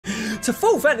to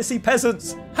Full Fantasy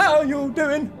Peasants. How are you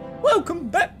doing? Welcome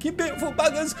back, you beautiful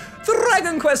buggers.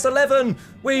 Dragon Quest 11.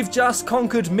 We've just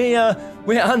conquered Mia.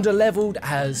 We're under-leveled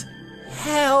as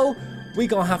hell. We're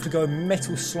gonna have to go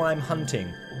metal slime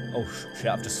hunting. Oh shit,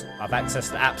 I've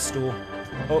accessed the app store.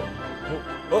 Oh.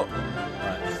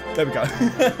 Alright, there we go.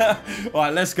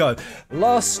 Alright, let's go.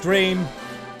 Last stream,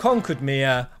 conquered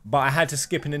Mia, but I had to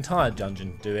skip an entire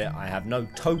dungeon to do it. I have no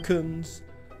tokens.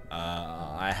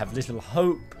 I have little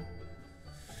hope.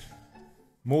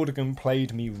 Mordegan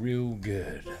played me real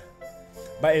good.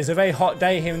 But it's a very hot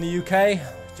day here in the UK.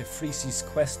 Jeffrey's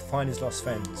quest to find his lost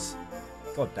friends.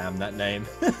 God damn that name.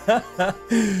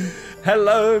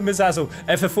 Hello, Ms. Azel.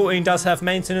 FF14 does have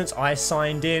maintenance. I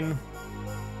signed in.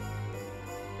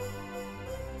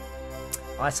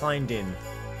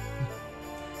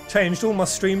 Changed all my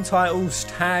stream titles,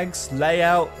 tags,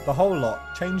 layout, the whole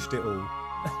lot. Changed it all.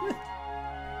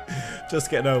 Just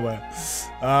get nowhere.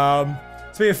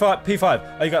 Speaking of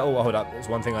P5. Oh, you got. Oh, hold up. There's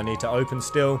one thing I need to open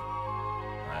still.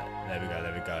 Right, there we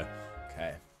go.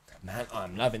 Okay. Man,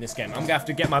 I'm loving this game. I'm gonna have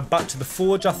to get my butt to the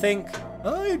forge, I think.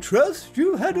 I trust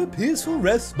you had a peaceful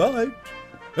respite.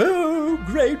 Oh,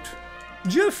 great.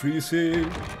 Jeffrey C.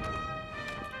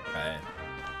 Okay.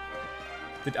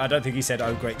 I don't think he said,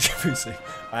 oh, great, Jeffrey C.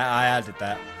 I added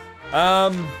that.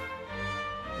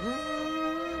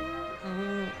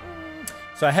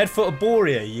 So I head for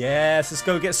Arborea. Yes, let's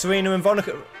go get Serena and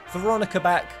Veronica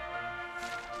back.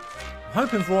 I'm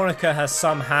hoping Veronica has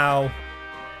somehow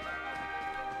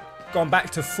gone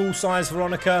back to full-size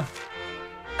Veronica.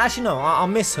 Actually, no, I'll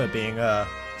miss her being a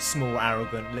small,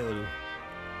 arrogant little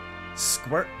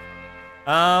squirt.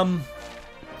 Alright.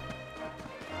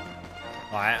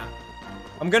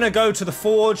 I'm gonna go to the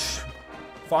forge,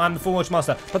 for I'm the forge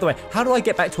master. By the way, how do I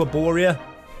get back to Arborea?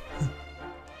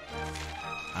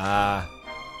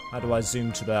 How do I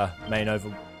zoom to the main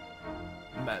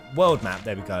world map?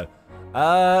 There we go.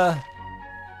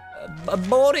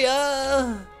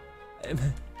 Arborea!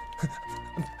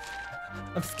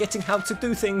 I'm forgetting how to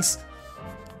do things.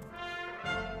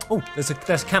 Oh, there's a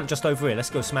camp just over here. Let's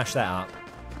go smash that up.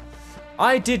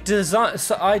 I did sign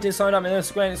up in the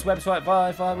Square's website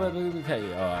via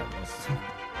okay, alright.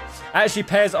 Actually,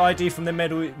 Pear's ID from the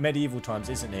medieval times,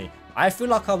 isn't he? I feel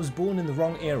like I was born in the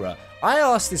wrong era. I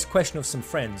asked this question of some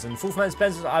friends, and Full Fantasy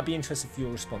Peasants, I'd be interested for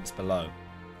your response below.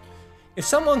 If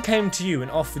someone came to you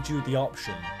and offered you the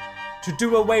option to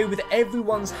do away with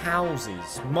everyone's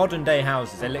houses, modern day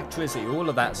houses, electricity, all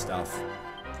of that stuff,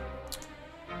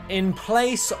 in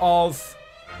place of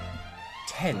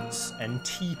tents and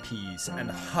teepees and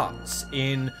huts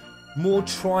in more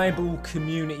tribal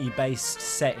community-based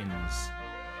settings,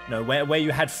 you know, where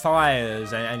you had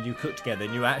fires and you cooked together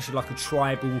and you were actually like a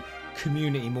tribal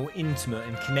community, more intimate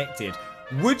and connected,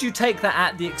 would you take that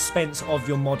at the expense of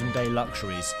your modern day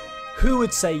luxuries? Who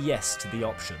would say yes to the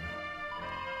option?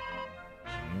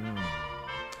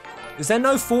 Is there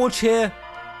no forge here?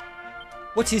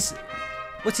 What is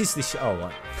this? Oh,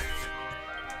 right.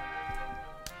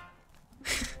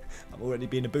 I'm already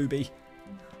being a booby.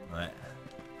 Right.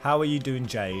 How are you doing,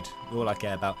 Jade? All I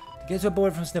care about. To get to a boy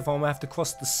from Sniffon, we have to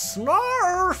cross the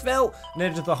Snarfell and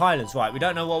head to the Highlands. Right, we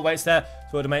don't know what waits there, so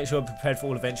we have to make sure we're prepared for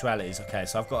all eventualities. Okay,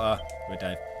 so I've got a... Wait,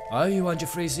 Dave. Oh, you want your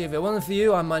free sea. If it wasn't for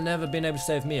you, I might never been able to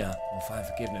save Mia. Or find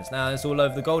forgiveness. Now it's all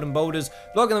over the golden boulders,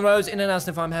 blocking the roads, in and out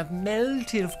Sniffon have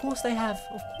melted. Of course they have.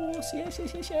 Of course, yes.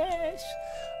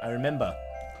 I remember.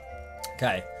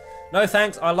 Okay. No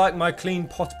thanks, I like my clean,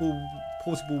 portable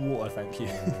water, thank you.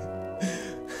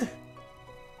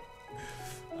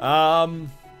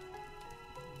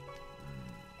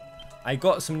 I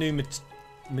got some new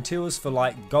materials for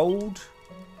like gold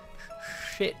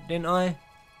shit, didn't I?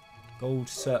 Gold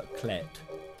circlet.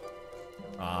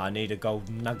 I need a gold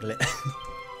nugget.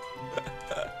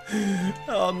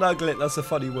 Oh, nugget, that's a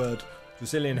funny word.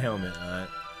 Brazilian helmet, alright.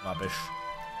 Rubbish.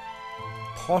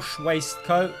 Posh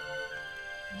waistcoat.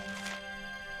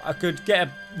 I could get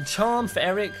a charm for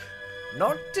Eric.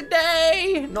 Not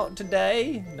today. Not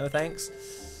today. No thanks.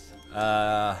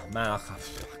 Man, I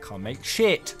can't make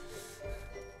shit.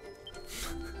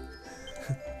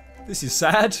 This is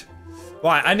sad.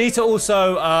 Right, I need to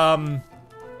also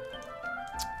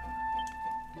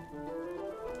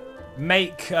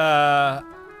make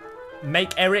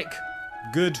Eric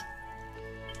good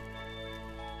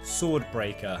sword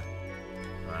breaker.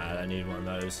 I don't need one of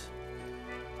those.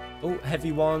 Oh,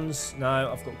 heavy ones.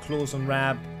 No, I've got claws on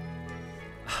Rab.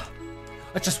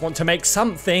 I just want to make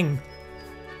something.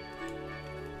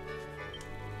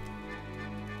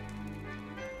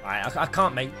 I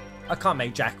can't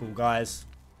make Jackal, guys.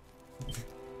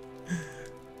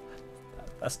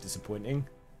 That's disappointing.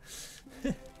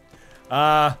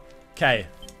 Okay.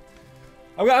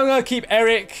 I'm gonna keep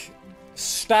Eric,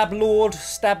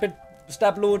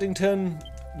 Stablordington,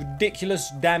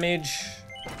 ridiculous damage.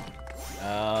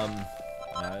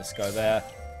 Let's go there.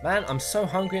 Man, I'm so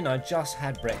hungry and I just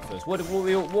had breakfast. What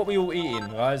we all eating,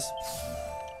 guys?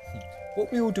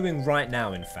 What we all doing right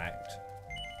now, in fact?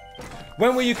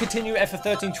 When will you continue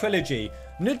FF13 trilogy?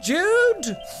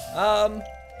 Najude!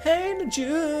 Hey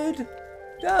Najude,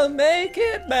 don't make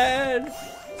it bad.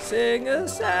 Sing a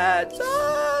sad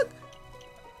song.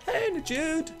 Hey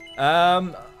Najude.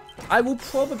 I will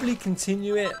probably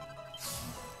continue it.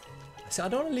 See, I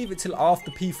don't want to leave it till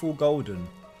after P4 Golden.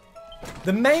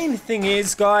 The main thing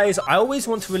is, guys, I always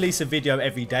want to release a video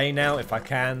every day now, if I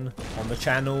can, on the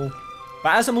channel.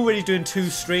 But as I'm already doing 2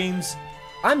 streams,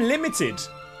 I'm limited.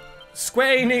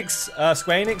 Square Enix,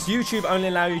 YouTube only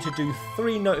allow you to do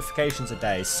 3 notifications a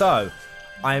day. So,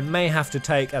 I may have to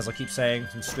take, as I keep saying,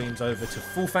 some streams over to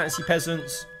Full Fantasy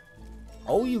Peasants.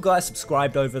 Oh, you guys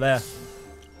subscribed over there.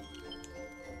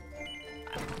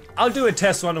 I'll do a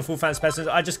test run on Full Fantasy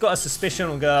Peasants. I just got a suspicion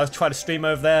I'm going to try to stream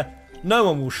over there. No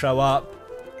one will show up.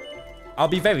 I'll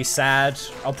be very sad.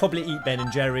 I'll probably eat Ben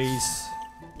 & Jerry's.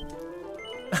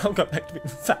 I'll go back to being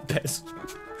fat pest.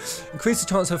 Increase the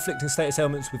chance of afflicting status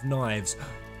ailments with knives.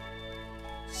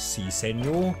 Si,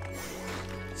 senor.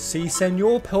 Si,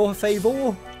 senor, por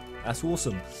favor. That's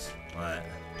awesome. Alright.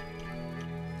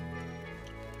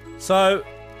 So,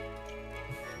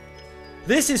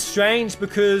 this is strange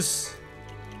because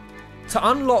to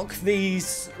unlock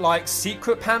these, like,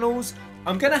 secret panels,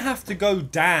 I'm gonna have to go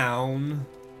down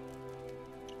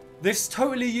this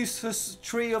totally useless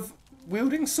tree of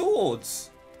wielding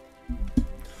swords.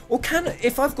 Or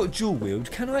if I've got dual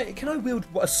wield, can I wield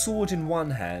a sword in one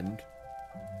hand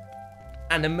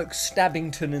and a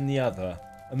McStabbington in the other?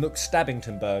 A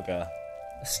McStabbington burger,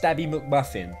 a Stabby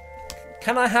McMuffin.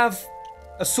 Can I have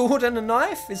a sword and a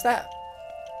knife? Is that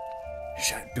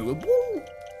doable?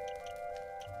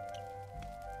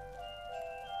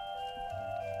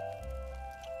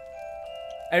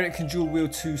 Eric can dual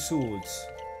wield 2 swords.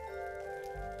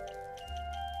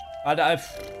 I'm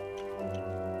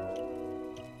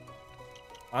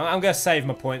going to save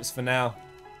my points for now.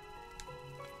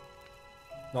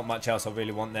 Not much else I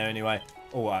really want there anyway.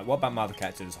 Alright, what about my other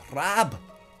characters? Rab!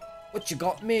 What you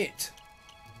got, mate?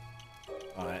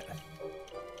 Alright.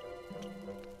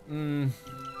 I'm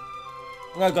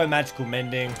going to go magical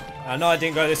mending. I know I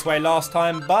didn't go this way last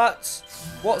time, but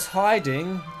what's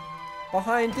hiding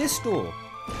behind this door?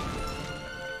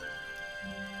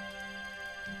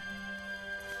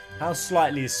 How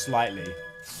slightly is slightly?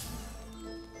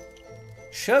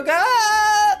 Sugar!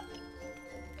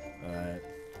 Alright.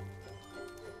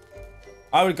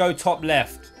 I would go top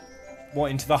left. What,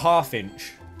 into the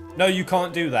half-inch? No, you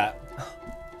can't do that.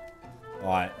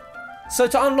 Alright. So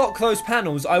to unlock those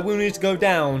panels, I will need to go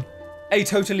down a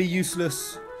totally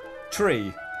useless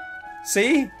tree.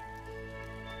 See?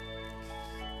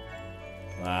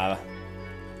 I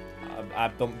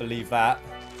don't believe that.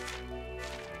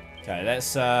 Okay,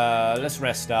 let's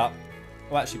rest up.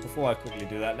 Well, actually, before I quickly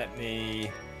do that, let me...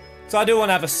 So I do want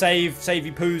to have a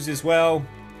savey poos as well.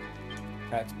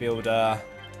 Character builder.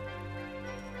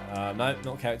 No,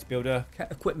 not character builder.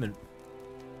 Equipment.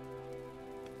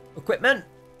 Equipment.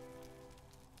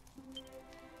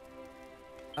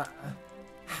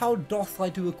 How doth I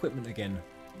do equipment again?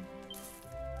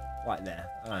 Right there.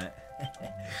 Alright.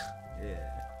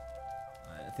 Yeah.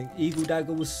 Right, I think Eagle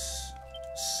Dagger was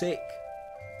sick.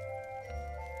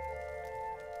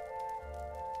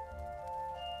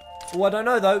 Oh, I don't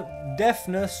know though.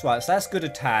 Deafness. Right, so that's good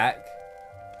attack.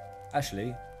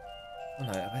 Actually. Oh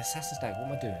no, Assassin's Dagger.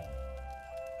 What am I doing?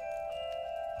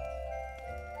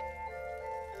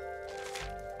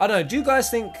 I don't know. Do you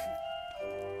guys think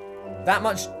that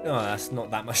much? Oh, that's not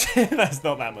that much. That's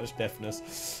not that much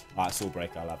deafness. Alright, Sword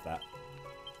Breaker. I love that.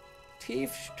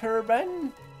 Teeth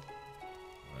Turban.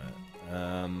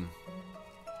 Right,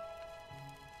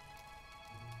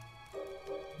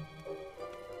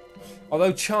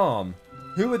 although Charm,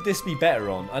 who would this be better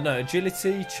on? I know,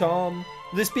 Agility, Charm.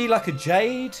 Would this be like a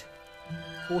Jade?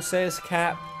 Corsair's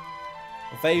Cap?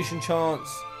 Evasion Chance?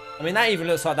 I mean, that even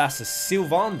looks like that's a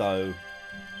Sylvando.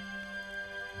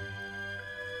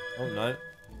 Oh no.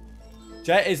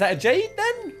 Is that a Jade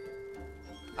then?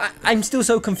 I'm still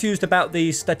so confused about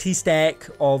the statistic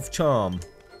of Charm.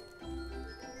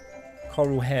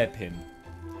 Coral Hairpin.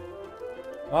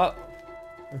 Oh.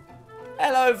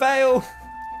 Hello, Vale.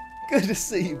 Good to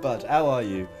see you, bud. How are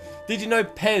you? Did you know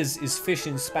Pez is fish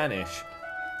in Spanish?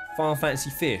 Final Fantasy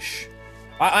fish.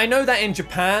 I know that in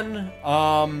Japan,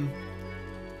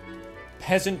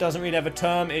 peasant doesn't really have a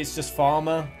term. It's just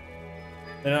farmer.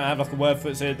 They don't have like a word for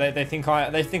it, so they think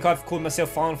I've called myself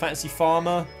Final Fantasy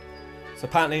Farmer. So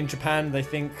apparently in Japan they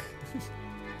think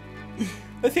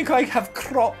they think I have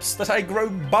crops, that I grow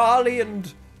barley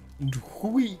and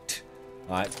wheat.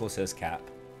 Alright, of course there's cap.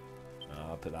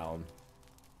 I'll put that on.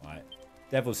 Alright.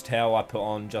 Devil's Tail I put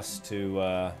on just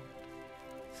to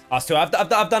still I've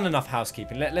done enough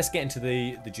housekeeping. Let's get into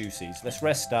the juicies. Let's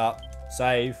rest up,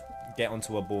 save, get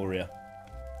onto Arborea.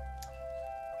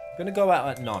 I'm gonna go out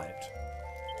at night.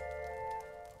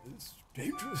 It's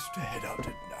dangerous to head out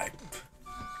at night.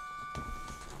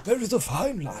 There is a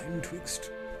fine line twixt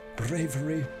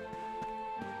bravery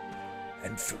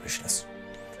and foolishness.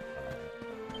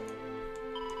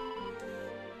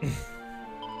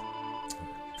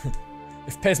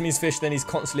 If Pez means fish, then he's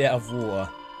constantly out of water.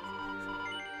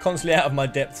 Constantly out of my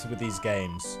depths with these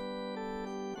games.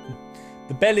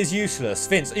 The bell is useless.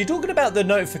 Vince, are you talking about the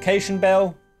notification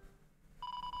bell?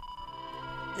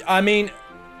 I mean,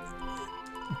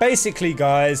 basically,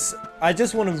 guys, I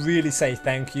just want to really say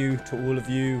thank you to all of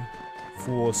you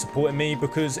for supporting me,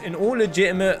 because in all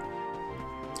legitimate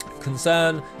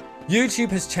concern,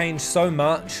 YouTube has changed so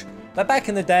much that back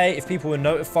in the day, if people were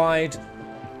notified,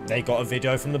 they got a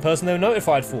video from the person they were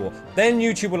notified for. Then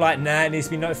YouTube were like, nah, it needs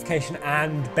to be notification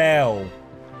and bell.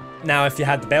 Now, if you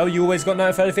had the bell, you always got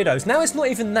notified of videos. Now it's not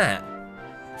even that.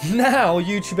 Now,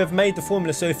 YouTube have made the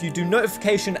formula so if you do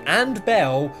notification and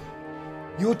bell,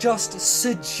 you're just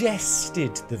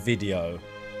suggested the video.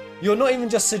 You're not even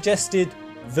just suggested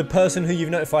the person who you've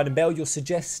notified in bell, you're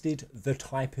suggested the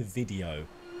type of video.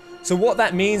 So what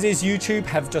that means is YouTube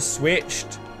have just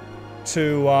switched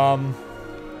to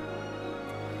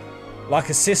like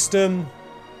a system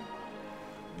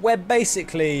where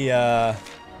basically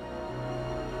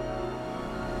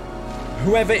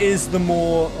whoever is the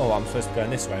more... Oh, I'm supposed to be going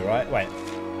this way, right? Wait.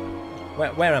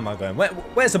 Where am I going?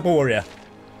 Where's Arborea?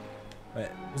 Wait,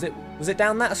 was it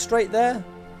down that straight there?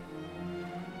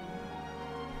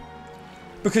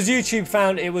 Because YouTube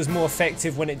found it was more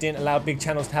effective when it didn't allow big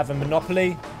channels to have a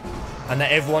monopoly, and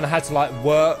that everyone had to like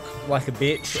work like a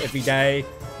bitch every day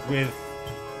with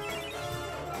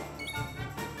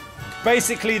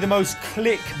basically the most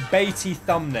clickbaity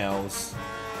thumbnails.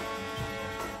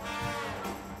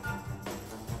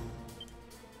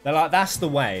 They're like, that's the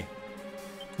way.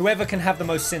 Whoever can have the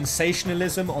most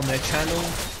sensationalism on their channel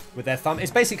with their thumb. It's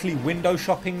basically window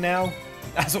shopping now.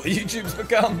 That's what YouTube's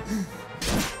become.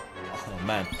 Oh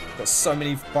man, got so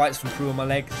many bites from through on my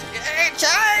leg. Itchy!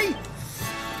 I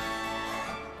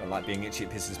don't like being itchy,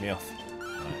 it pisses me off.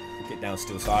 Right, get down,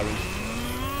 Steel Siren.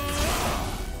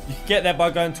 You can get there by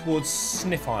going towards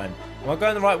Snifheim. Am I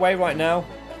going the right way right now?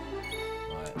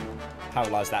 Right,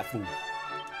 paralyze that fool.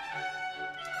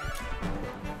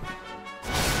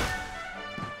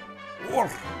 Or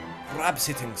Rab's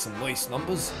hitting some nice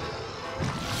numbers.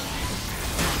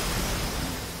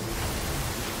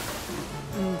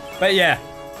 But yeah,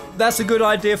 that's a good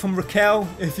idea from Raquel.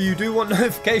 If you do want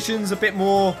notifications a bit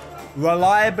more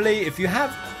reliably, if you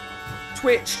have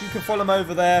Twitch, you can follow them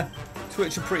over there.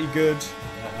 Twitch are pretty good.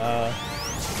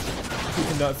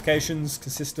 Keeping notifications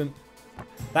consistent.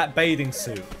 That bathing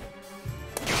suit.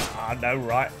 I know,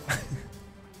 right?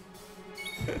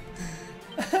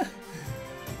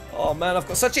 Oh man, I've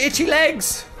got such itchy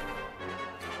legs!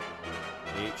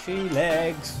 Itchy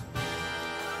legs.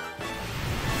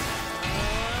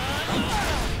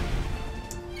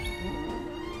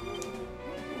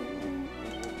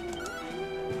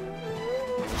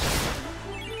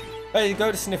 Hey, you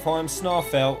go to Snifheim,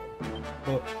 Snarfelt.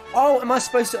 But, oh, am I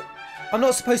supposed to... I'm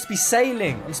not supposed to be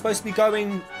sailing. I'm supposed to be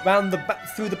going round the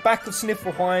through the back of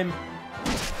Sniffelheim,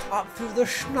 up through the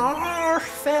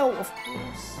Snarfelt, of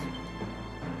course.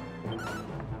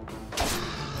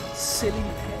 Silly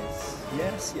Pez.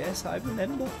 Yes, yes, I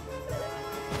remember.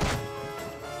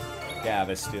 Yeah,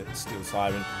 there's Steel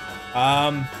Siren.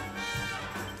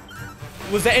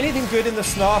 Was there anything good in the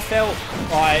Snarfelt?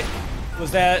 Like,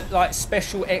 was there like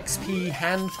special XP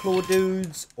hand claw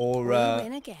dudes or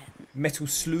metal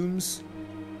slooms?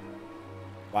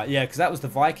 Right, yeah, because that was the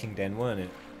Viking den, weren't it?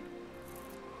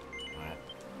 Right.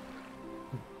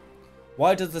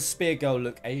 Why does the spear girl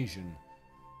look Asian?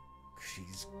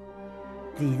 She's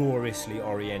gloriously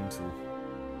oriental.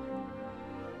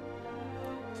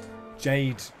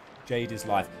 Jade is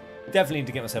life. Definitely need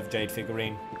to get myself a Jade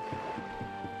figurine.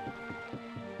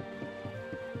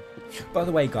 By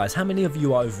the way, guys, how many of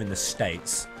you are over in the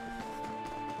States?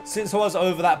 Since I was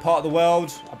over that part of the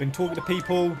world, I've been talking to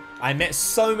people. I met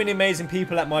so many amazing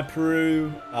people at my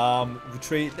Peru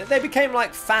retreat. They became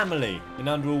like family in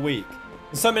under a week.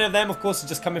 And so many of them, of course, are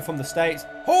just coming from the States.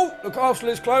 Halt! The castle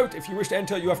is closed. If you wish to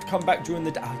enter, you have to come back during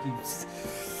the day.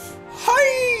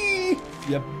 Hi!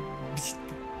 Yep.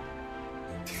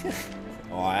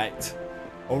 Alright.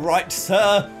 Alright,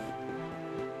 sir.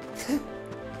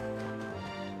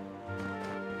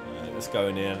 Alright, let's go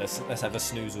in here. Let's have a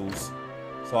snoozles.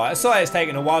 Sorry it's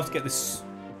taken a while to get this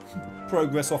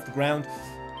progress off the ground.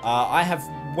 I have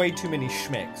way too many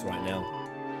schmecks right now.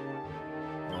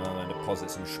 I'm going to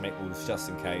deposit some schmeckles just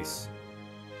in case.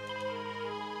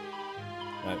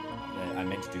 No, I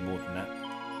meant to do more than that.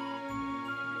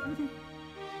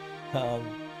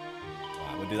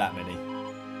 Alright, we'll do that many.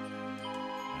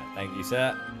 Right, thank you,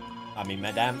 sir. I mean,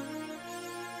 madame.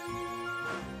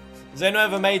 Has anyone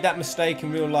ever made that mistake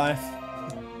in real life?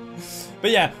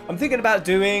 But yeah, I'm thinking about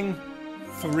doing,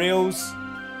 for reals,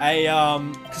 a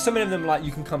because some of them like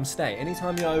you can come stay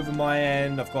anytime you're over my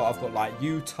end. I've got like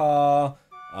Utah,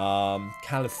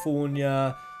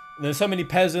 California. And there's so many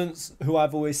peasants who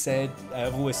I've always said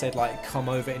like come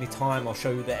over anytime. I'll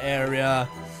show you the area.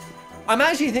 I'm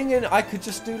actually thinking I could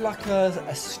just do like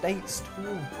a states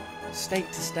tour, state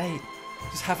to state,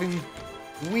 just having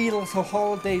wee little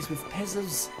holidays with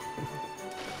peasants.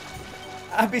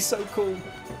 That'd be so cool.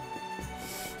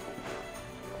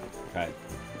 Okay.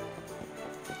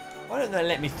 Why don't they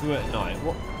let me through at night?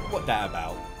 What that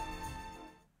about?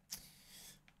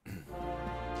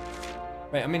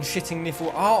 Wait, I'm in shitting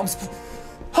niffle. Oh,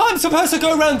 I'm supposed to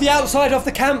go around the outside of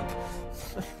the camp.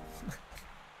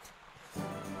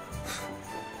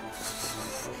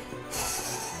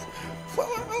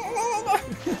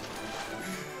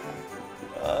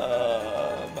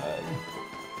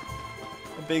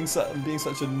 Man. I'm being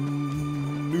such a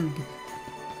noob.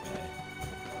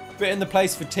 Bit in the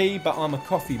place for tea, but I'm a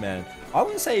coffee man. I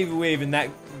wouldn't say we're even that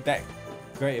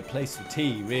great a place for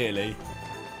tea, really.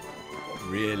 Not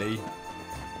really.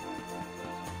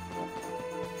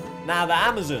 Now the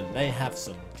Amazon, they have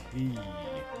some tea.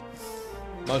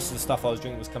 Most of the stuff I was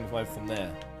drinking was coming from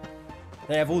there.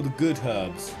 They have all the good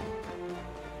herbs.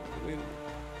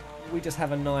 We just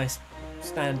have a nice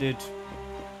standard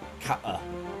cutter.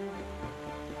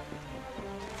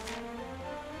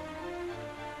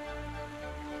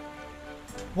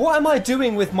 What am I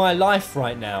doing with my life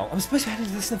right now? I'm supposed to head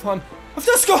into the sniff farm. I've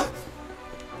just got...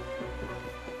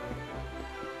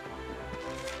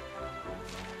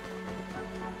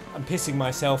 I'm pissing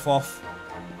myself off.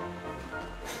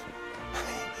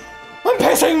 I'm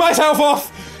pissing myself off!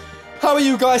 How are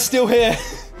you guys still here?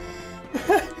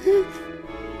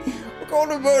 We're going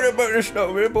to the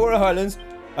snow, we're in Border Highlands.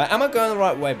 Am I going the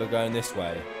right way by going this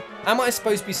way? Am I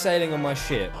supposed to be sailing on my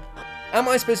ship? Am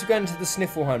I supposed to go into the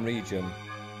Sniffelheim region?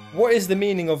 What is the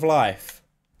meaning of life?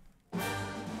 Am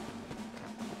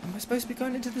I supposed to be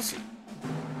going into this?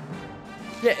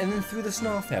 Yeah, and then through the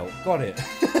Snarfelt. Got it.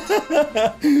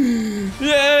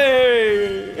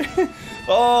 Yay!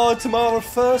 Oh, tomorrow,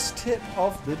 first tip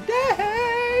of the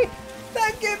day.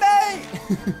 Thank you, mate.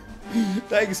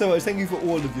 Thank you so much. Thank you for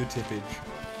all of your tippage.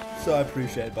 So I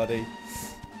appreciate it, buddy.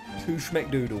 2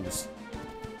 schmeck doodles.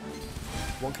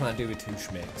 What can I do with 2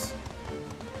 schmecks?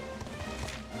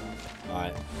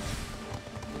 Right.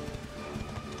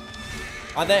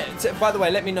 By the way,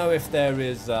 let me know if there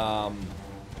is,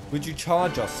 would you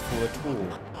charge us for a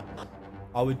tour?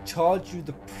 I would charge you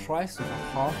the price of a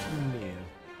hearty meal.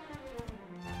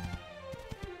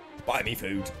 Buy me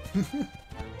food.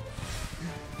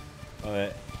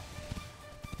 Alright.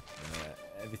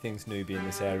 Everything's newbie in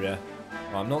this area.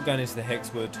 Well, I'm not going into the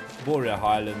Hexwood. Boreal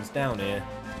Highlands, down here.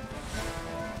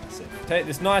 That's it. Take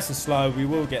this nice and slow. We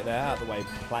will get there. Out of the way,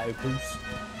 platypus.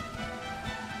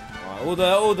 Right,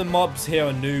 all the mobs here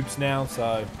are noobs now,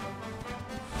 so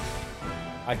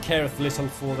I careth little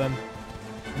for them.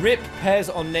 Rip pairs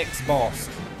on next boss.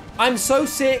 I'm so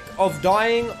sick of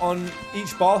dying on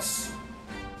each boss.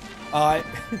 Oh!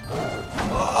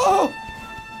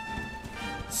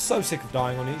 So sick of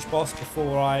dying on each boss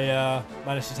before I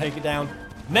manage to take it down.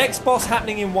 Next boss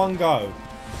happening in one go.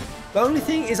 The only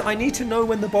thing is I need to know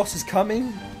when the boss is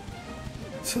coming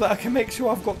so that I can make sure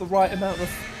I've got the right amount of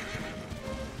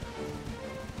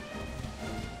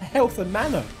health and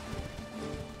mana.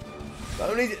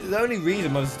 The only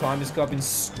reason most of the time is because I've been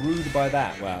screwed by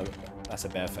that. Well, that's a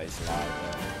barefaced lie.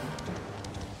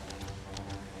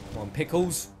 Come on,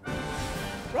 Pickles.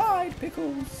 Ride,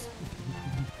 Pickles.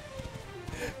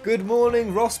 Good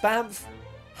morning, Ross Banff.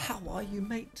 How are you,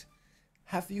 mate?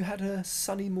 Have you had a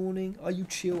sunny morning? Are you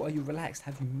chill? Are you relaxed?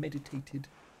 Have you meditated?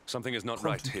 Something is not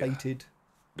right here.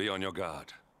 Be on your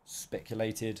guard.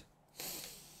 Speculated.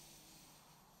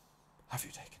 Have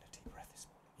you taken a deep breath this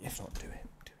morning? If not, do it.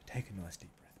 Take a nice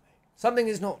deep breath, mate. Something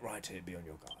is not right here. Be on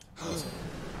your guard.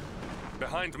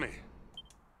 Behind me.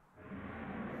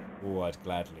 Oh, I'd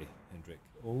gladly, Hendrik.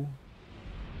 Oh.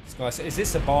 This guy said, is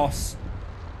this a boss?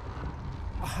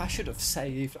 I should have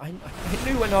saved. I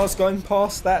knew when I was going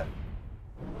past that.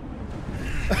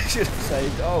 I should have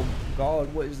saved. Oh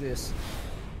God, what is this?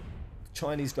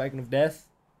 Chinese Dragon of Death.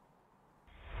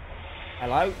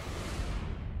 Hello?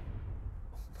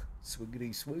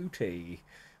 Swiggity swooty.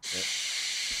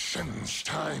 Since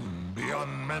time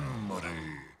beyond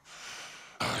memory,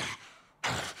 I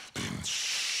have been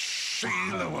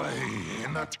sealed away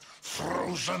in that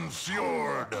frozen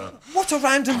fjord. What a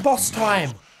random boss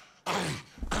time! I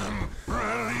am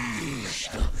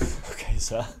released. Okay,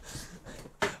 sir.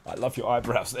 I love your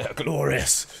eyebrows, they are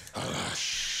glorious.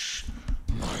 Alas,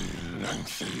 my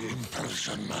lengthy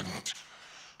imprisonment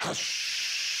has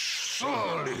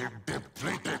sorely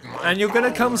depleted my And you're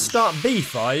gonna come powers. start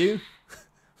beef, are you?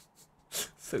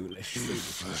 Foolish.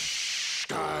 If the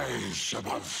skies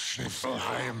above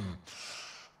Sniffelheim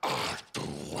are to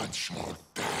once more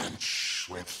dance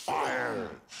with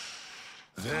fire,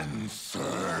 then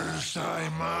first I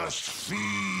must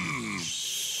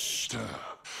feast.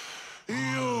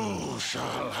 You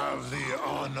shall have the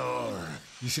honor.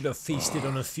 You should have feasted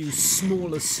on a few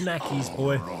smaller snackies,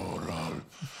 boy. Auroral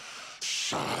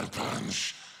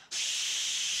Serpent.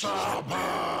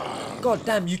 Serpent. God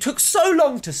damn, you took so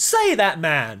long to say that,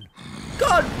 man!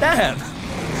 God damn!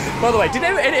 By the way, did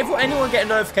anyone get a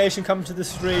notification coming to the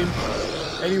stream?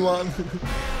 Anyone?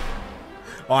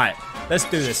 Alright, let's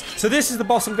do this. So this is the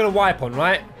boss I'm going to wipe on,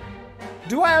 right?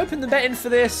 Do I open the betting for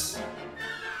this?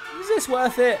 Is this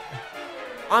worth it?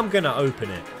 I'm going to open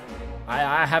it.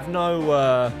 I have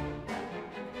no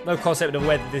concept of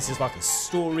whether this is like a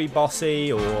story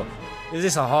bossy or is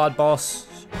this a hard boss?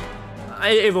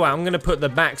 Either way, I'm going to put the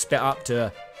max bet up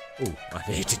to... Oh, I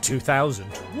hit it 2,000.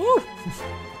 Woo!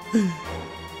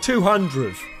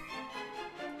 200.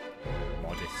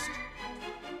 Modest.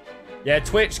 Yeah,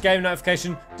 Twitch, game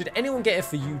notification. Did anyone get it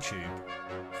for YouTube?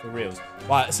 For reals.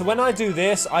 Right, so when I do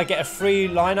this, I get a free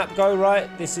lineup go, right?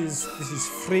 This is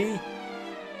free.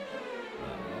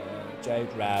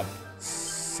 Jade Rab,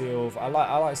 Sylv. I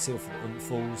like Sylv and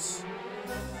Fools.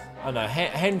 I know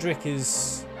Hendrik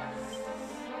is.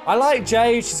 I like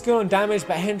Jade. She's good on damage,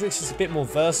 but Hendrix is a bit more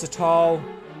versatile.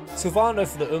 Sylvano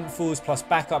for the Fools plus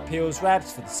backup heals.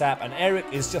 Rabs for the sap, and Eric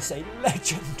is just a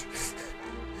legend.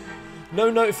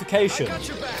 No notification.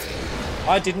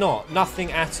 I did not.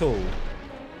 Nothing at all.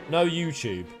 No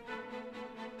YouTube.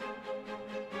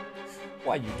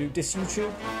 Why you do this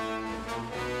YouTube?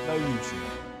 No YouTube.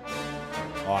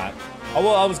 Alright. I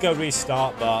was going to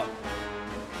restart, but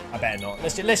I better not.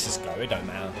 Let's just go. It don't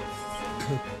matter.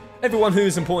 Everyone who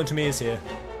is important to me is here.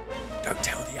 Don't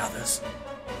tell the others.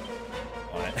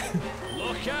 Alright.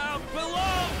 Look out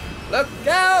below! Look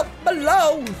out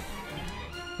below!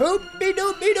 Hoopy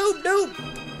doopy doop doop!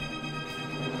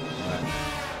 Alright.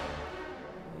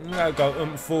 I'm gonna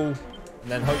go full, and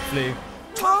then hopefully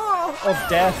Tar of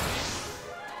Death.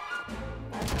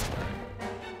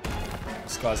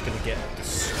 This guy's gonna get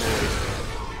destroyed.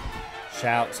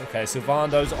 Shouts. Okay,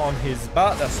 Sylvando's on his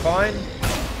butt, that's fine.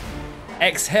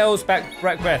 Exhales back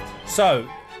breath. So,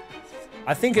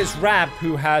 I think it's Rab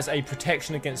who has a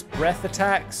protection against breath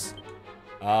attacks.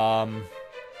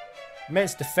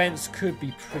 Immense defense could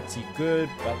be pretty good,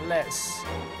 but let's...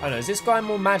 I don't know, is this guy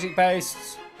more magic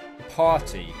based?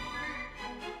 Party.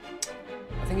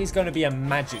 I think he's going to be a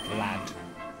magic lad.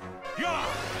 Yeah!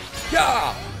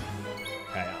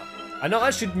 Okay, I know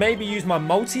I should maybe use my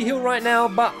multi-heal right now,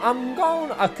 but I'm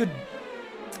going... I could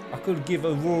give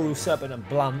Auroral Serpent a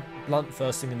blunt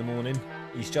first thing in the morning.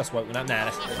 He's just woken up. Nah,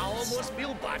 that's I almost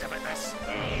feel bad about this.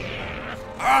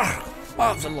 that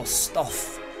was a lot of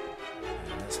stuff.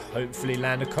 Let's hopefully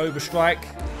land a Cobra Strike.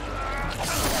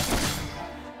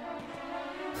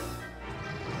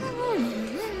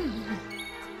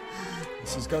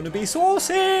 This is going to be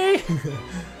saucy.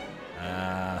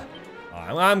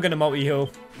 I'm going to multi-heal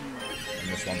on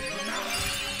this one.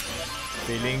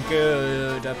 Feeling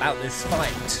good about this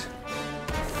fight.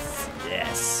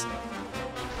 Yes.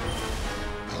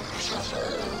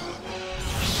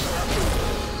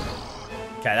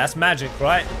 Okay, that's magic,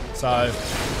 right? So...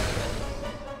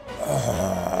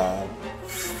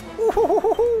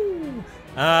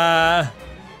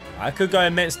 I could go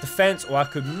immense defense, or I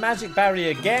could magic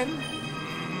barrier again.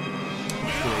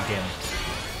 Let's do it again.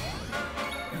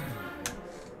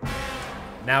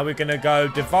 Now we're gonna go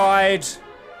divide.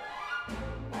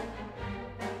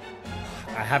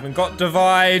 I haven't got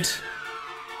divide.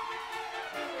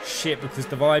 Shit, because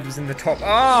divide was in the top. Oh,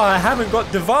 I haven't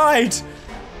got divide.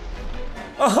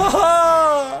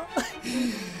 Oh,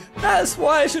 that's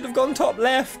why I should have gone top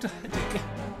left.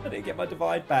 I didn't get my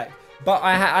divide back. But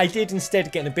I did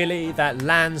instead get an ability that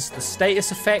lands the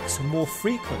status effects more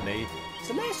frequently. So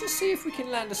So let's just see if we can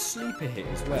land a sleeper hit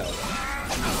as well.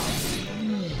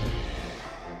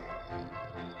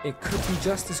 It could be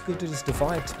just as good as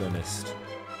Divide, to be honest.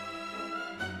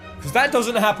 Because that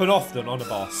doesn't happen often on a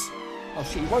boss. Oh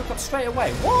shit, he woke up straight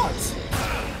away. What?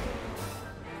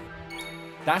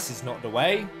 That is not the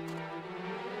way.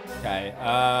 Okay,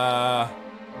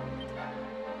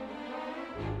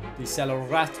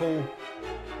 Decelerato.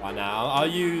 Right now, I'll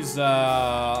use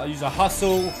a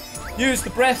hustle. Use the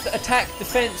breath attack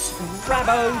defense from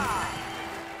Rabo.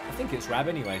 I think it's Rab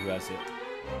anyway who has it.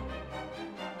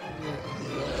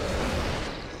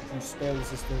 Use spell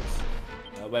resistance.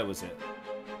 Where was it?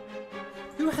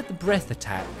 Who had the breath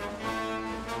attack?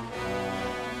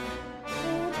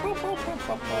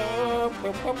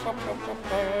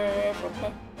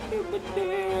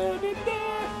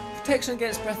 Protection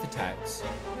against breath attacks.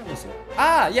 Where was it?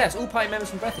 Ah, yes, all party members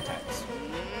from breath attacks.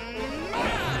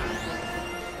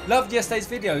 Loved yesterday's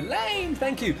video. Lame,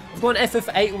 thank you. We've got an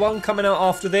FF81 coming out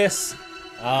after this.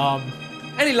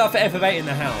 Any love for FF8 in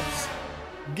the house?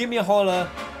 Give me a holler.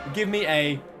 Give me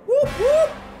a whoop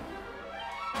whoop.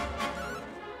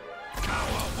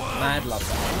 Mad love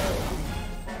that.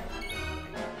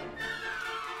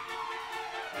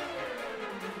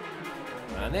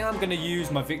 And then I'm going to use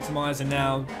my Victimizer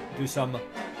now. Do some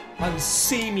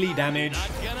unseemly damage.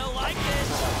 Like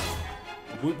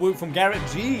Whoop whoop from Garrett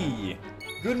G.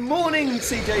 Good morning,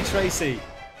 CJ Tracy.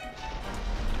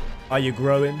 Are you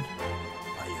growing?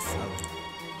 Are you flowing?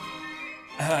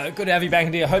 Good to have you back,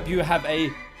 indeed. I hope you have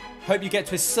hope you get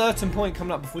to a certain point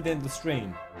coming up before the end of the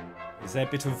stream. Is there a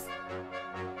bit of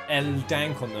El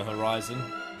Dank on the horizon?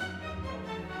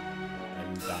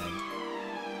 El Dank.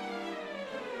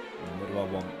 What do I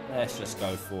want? Let's just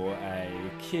go for a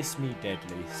Kiss Me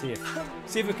Deadly. See if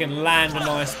we can land a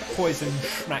nice poison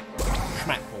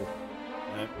schmackball.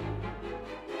 No.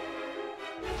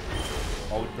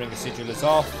 I would bring the Sigillus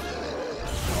off.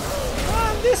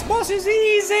 And this boss is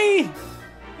easy!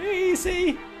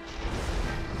 Easy!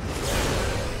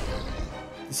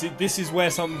 This is where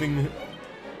something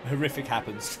horrific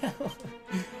happens.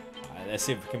 Alright, let's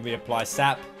see if we can reapply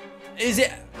sap. Is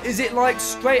it like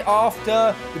straight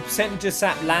after the percentage of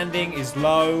sap landing is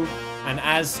low, and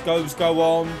as goes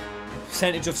on, the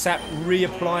percentage of sap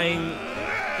reapplying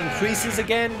increases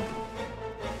again?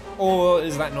 Or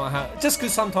is that not how? Just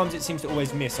because sometimes it seems to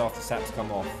always miss after saps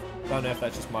come off. Don't know if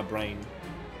that's just my brain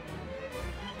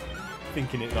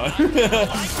thinking it though.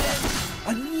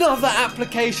 Another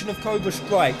application of Cobra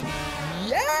Strike.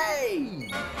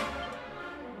 Yay!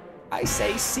 I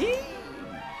say see.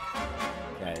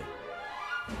 Okay.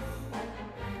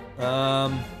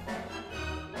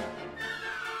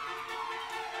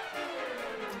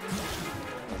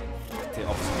 They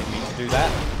obviously didn't need to do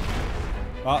that.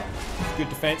 But good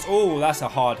defense. Oh, that's a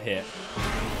hard hit.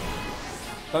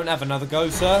 Don't have another go,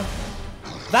 sir.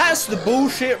 That's the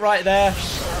bullshit right there.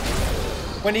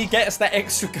 When he gets that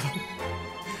extra go.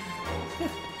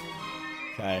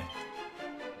 Okay.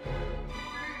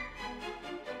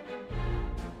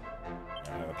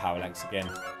 Power lengths again.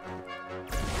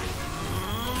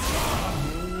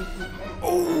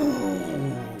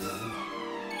 Oh.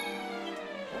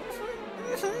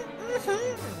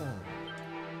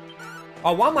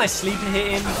 Oh, why am I sleeper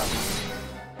hitting?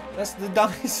 That's the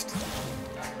dumbest.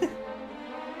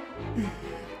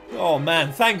 Oh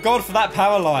man, thank God for that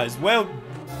paralyze. Well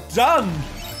done.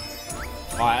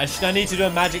 Alright, I need to do a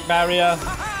magic barrier.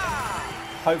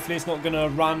 Hopefully it's not gonna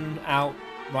run out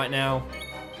right now.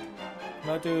 Can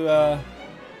I do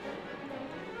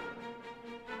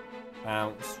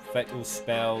bounce, effect all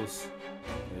spells.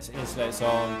 This insulates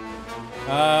on.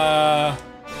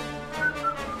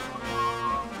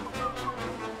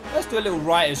 Let's do a little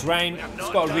Writer's Reign. It's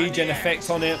got a regen effect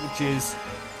on it, which is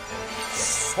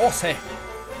saucy.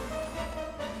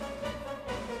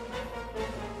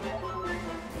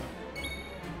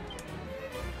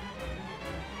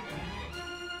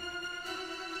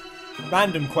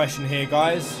 Random question here,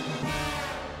 guys.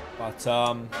 But,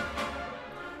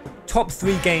 top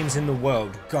 3 games in the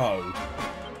world, go.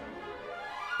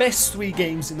 Best 3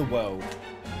 games in the world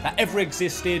that ever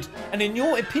existed, and in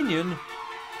your opinion,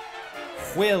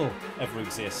 will ever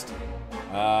exist.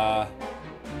 Oh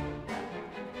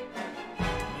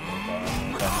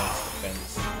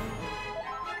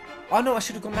no, I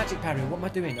should have gone Magic Barrier. What am I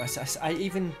doing? I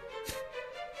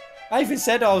even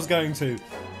said I was going to.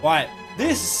 Right,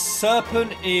 this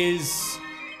Serpent is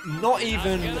not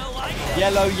even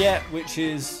yellow yet, which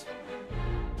is...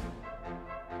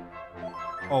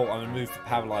 Oh, I'm gonna move to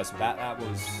Paralyze with that.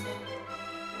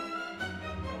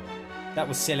 That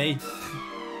was silly.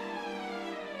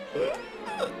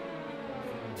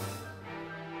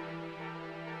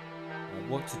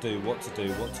 What to do? What to do?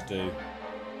 What to do?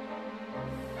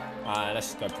 Let's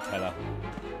just go Propeller.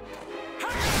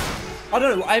 I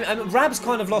don't know. Rab's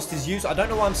kind of lost his use. I don't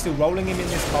know why I'm still rolling him in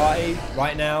this party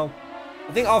right now.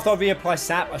 I think after I reapply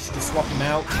Sap, I should just swap him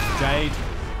out to Jade.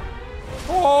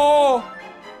 Oh!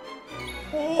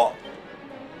 Oh!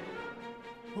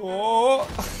 Oh!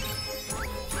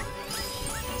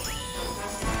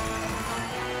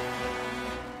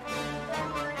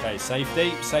 Okay,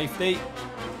 safety, safety.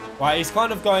 Right, he's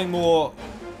kind of going more...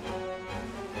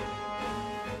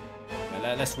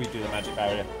 Let's redo the magic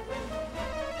barrier.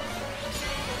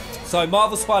 So,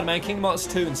 Marvel Spider-Man, Kingdom Hearts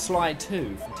 2 and Slide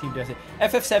 2 from Team DLC.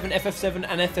 FF7, FF7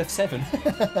 and FF7.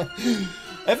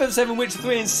 FF7, Witcher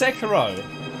 3 and Sekiro.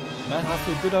 Man, I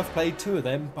feel good I've played 2 of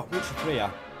them, but Witcher 3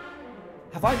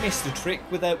 have I missed a trick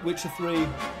with that Witcher 3?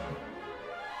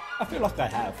 I feel like I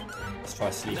have. Let's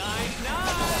try sleep.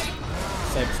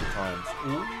 Save some times.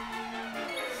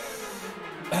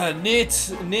 Near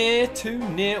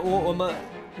Automata.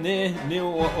 Near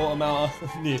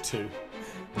 2.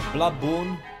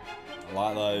 Bloodborne. I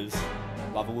like those.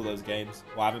 Love all those games.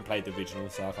 Well, I haven't played the original,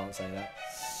 so I can't say that.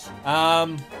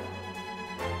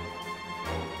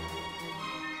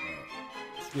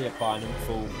 Let's reapply them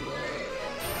full.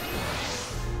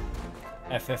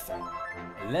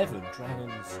 FF11.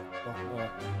 Dragons.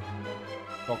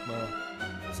 Dogma.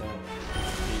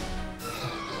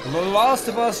 The Last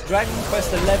of Us, Dragon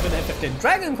Quest 11, FF10.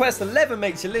 Dragon Quest 11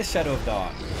 makes your list, Shadow of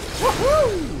Dark.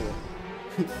 Woohoo!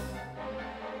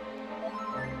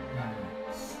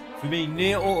 For me,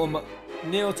 Near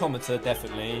Automata,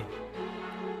 definitely.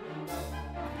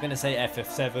 I'm going to say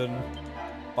FF7.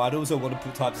 But I'd also want to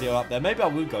put Type 0 up there. Maybe I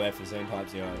would go FF7 Type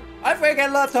 0. I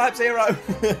freaking love Type 0!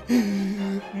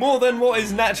 More than what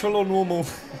is natural or normal.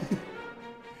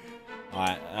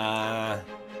 Alright,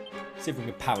 see if we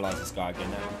can paralyze this guy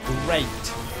again. That would be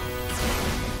great.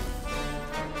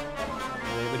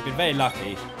 We would have been very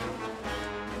lucky.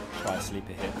 Try a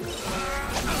sleeper hit.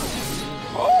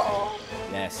 Oh!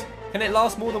 Yes. Can it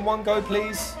last more than one go,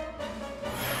 please?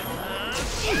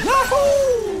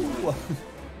 Yahoo!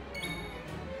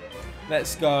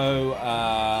 Let's go.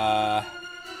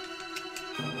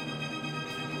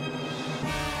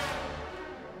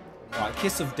 Right,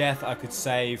 Kiss of Death I could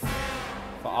save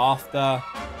for after.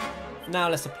 Now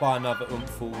let's apply another oomph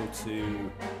forward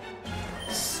to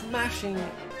smashing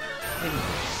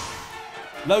English.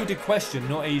 Loaded question,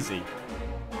 not easy.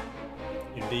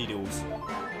 Indeed, also.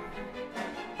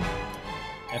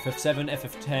 FF7,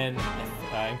 FF10,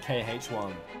 and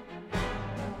KH1.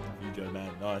 Video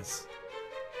man, nice.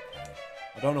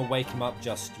 I don't want to wake him up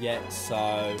just yet,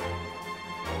 so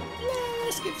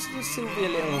let's give Sylvie a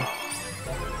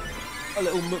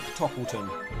little Mook Toppleton.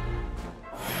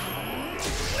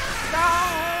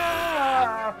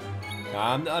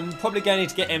 I'm probably going to need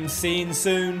to get MC in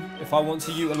soon if I want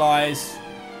to utilise.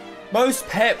 Most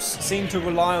peps seem to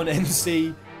rely on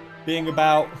MC being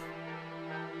about.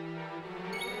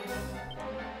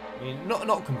 I mean,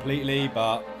 not completely,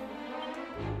 but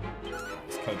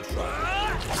it's Cobra Strike.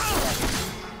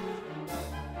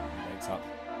 Wakes up.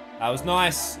 That was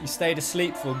nice. He stayed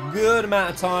asleep for a good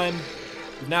amount of time.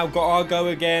 We've now got our go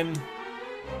again.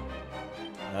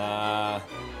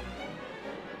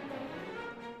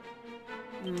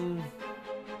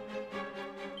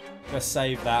 Let's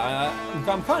save that.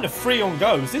 I'm kind of free on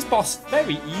goes. This boss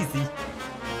very easy.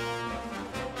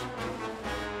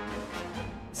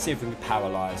 Let's see if we can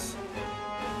paralyze.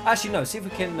 Actually, no. See if we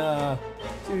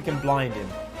can blind him.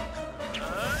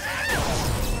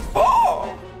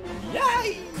 Oh!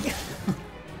 Yay!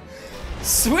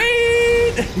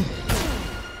 Sweet!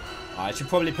 I should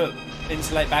probably put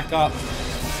insulate back up.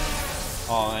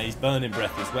 Oh, he's burning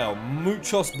breath as well.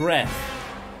 Muchos breath.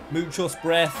 Muchos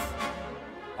breath.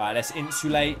 Alright, let's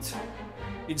insulate.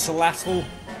 Insulatal.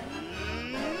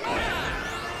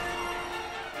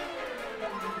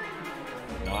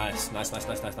 Nice.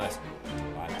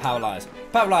 Alright, paralyze.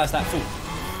 Paralyze that fool.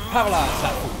 Paralyze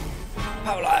that fool.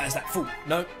 Paralyze that fool.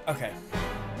 No? Okay.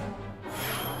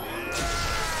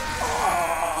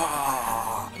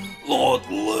 Lord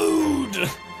Lude!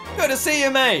 Good to see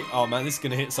you, mate! Oh man, this is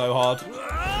gonna hit so hard.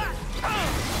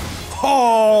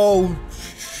 Oh!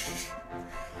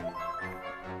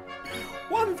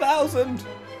 1,000!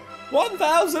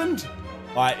 1,000!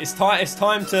 Alright, it's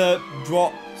time to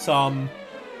drop some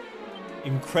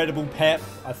incredible pep,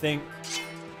 I think,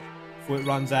 before it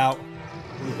runs out.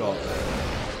 What we got?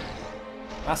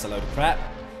 That's a load of crap.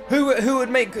 Who would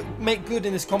make good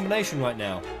in this combination right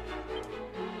now?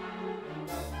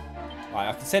 Right,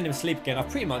 I can send him to sleep again. I've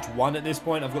pretty much won at this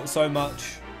point. I've got so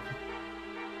much.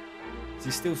 Is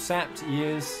he still sapped? He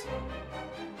is.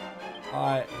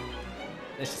 Alright.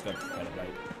 Let's just go for Propeller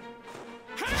Blade.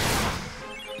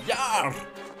 Yar!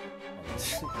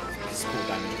 Sport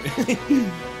damage.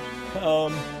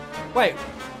 Wait.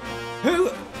 Who...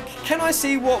 Can I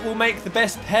see what will make the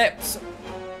best peps?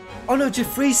 Oh no,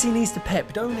 Jeffreezy needs to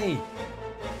pep, don't he?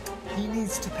 He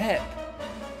needs to pep.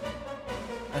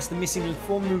 That's the missing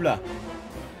formula.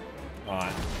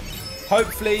 Alright.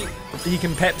 Hopefully, he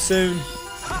can pep soon.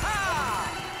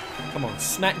 Come on,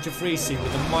 smack Jeffreezy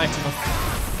with the might of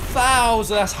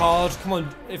 1,000. That's hard. Come on,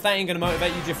 if that ain't going to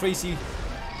motivate you, Jeffreezy.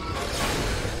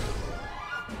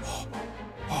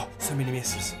 Oh, so many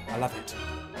misses. I love it.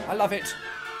 I love it.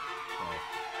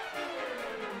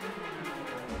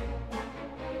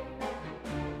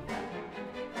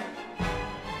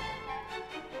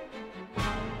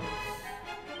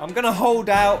 I'm going to hold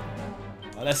out.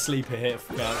 Oh, let's sleep here.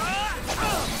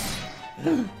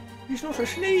 He's not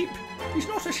asleep. He's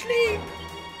not asleep.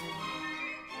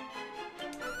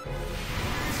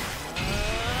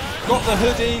 Got the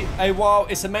hoodie. Hey, wow,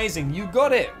 it's amazing. You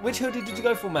got it. Which hoodie did you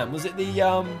go for, man? Was it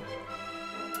the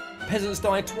Peasants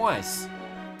Die Twice?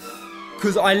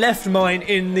 Because I left mine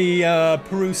in the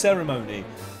Peru ceremony.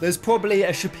 There's probably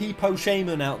a Shapipo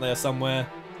shaman out there somewhere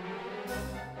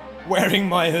wearing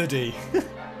my hoodie.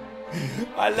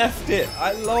 I left it.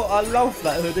 I love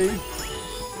that hoodie.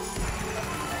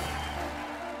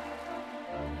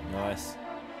 Nice.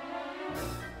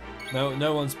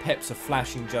 No one's peps are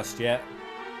flashing just yet.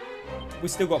 We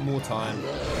still got more time.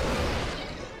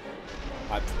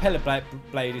 Right, Propeller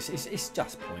Blade it's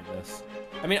just pointless.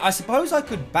 I mean, I suppose I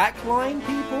could backline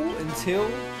people until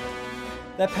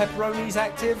their pepperoni's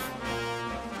active.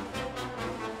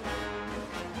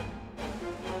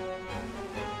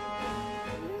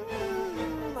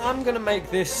 I'm gonna make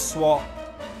this swap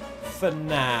for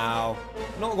now.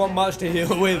 Not got much to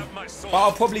heal with, but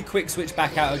I'll probably quick switch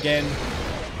back out again.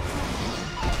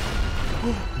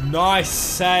 Nice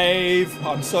save.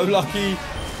 I'm so lucky.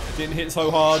 Didn't hit so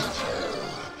hard.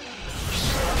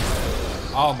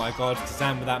 Oh my god,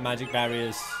 Kazan without magic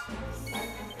barriers.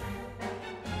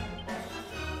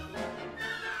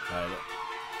 Okay,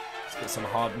 let's get some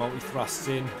hard multi-thrusts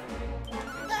in.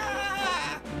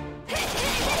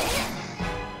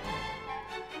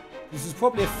 This is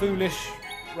probably a foolish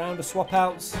round of swap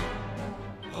outs.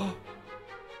 I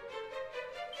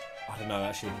don't know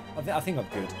actually. I think I'm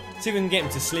good. See if we can get him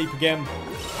to sleep again.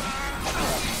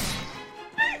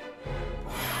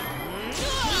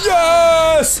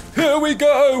 Yes! Here we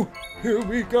go! Here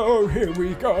we go! Here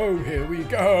we go! Here we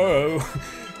go!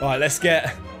 Alright, let's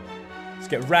get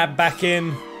Rab back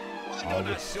in.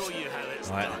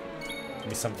 Alright. Give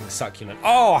me something succulent.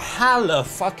 Oh,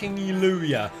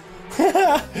 hallelujah!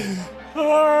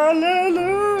 Hallelujah!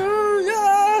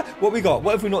 What we got?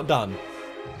 What have we not done?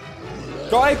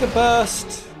 Geiger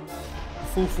Burst.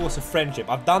 Full Force of Friendship.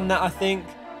 I've done that, I think.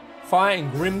 Fire and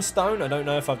Grimstone. I don't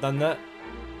know if I've done that.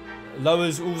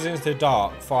 Lowers all into the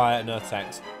dark. Fire and earth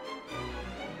attacks.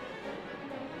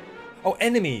 Oh,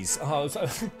 enemies. Oh, so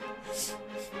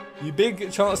you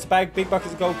big chance to bag big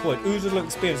buckets of gold coin. Oozes of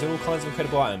experience and all kinds of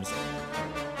incredible items.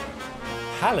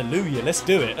 Hallelujah. Let's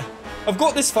do it. I've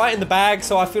got this fight in the bag,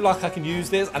 so I feel like I can use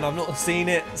this, and I've not seen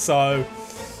it, so...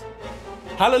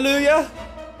 Hallelujah!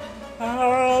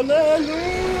 Hallelujah!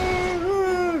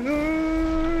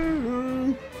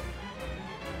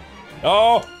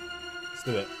 Oh! Let's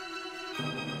do it.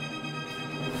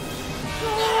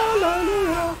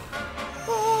 Hallelujah!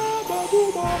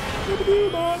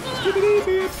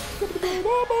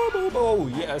 Oh,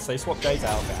 yes, they swapped Jay's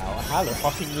outfit out.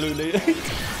 Hallelujah!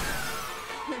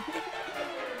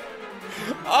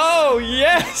 Oh,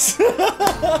 yes!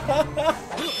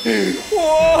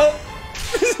 What?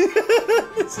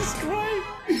 This is great.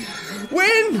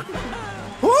 Win!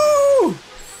 Woo!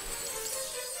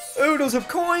 Oodles of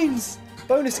coins!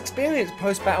 Bonus experience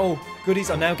post-battle goodies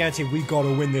are now guaranteed. We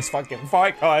gotta win this fucking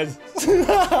fight, guys.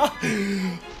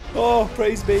 Oh,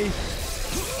 praise be.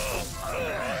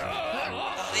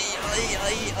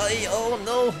 Oh,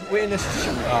 no. We're in this...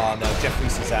 Oh, no.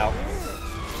 Jeffree's out.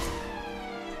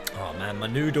 Oh man, my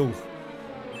noodle.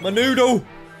 My noodle!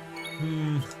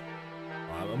 Right,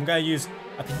 I'm gonna use...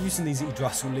 I've been using these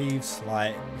Yggdrasil leaves,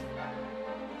 like...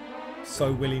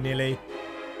 so willy-nilly.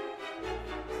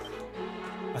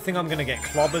 I think I'm gonna get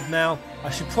clobbered now. I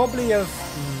should probably have...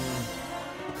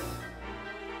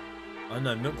 I don't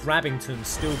know, Nook Rabbington's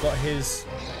still got his...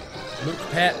 Nook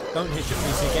pet. Don't hit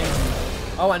Jeffreezy again.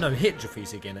 Oh, I know, hit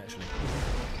Jeffreezy again, actually.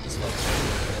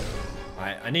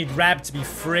 Alright, I need Rab to be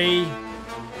free.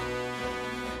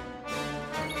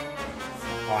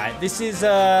 Alright, this is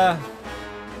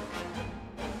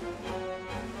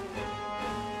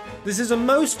This is a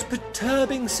most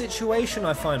perturbing situation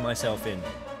I find myself in.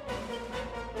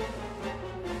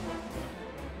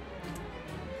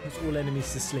 Puts all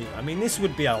enemies to sleep. I mean, this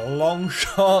would be a long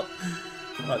shot.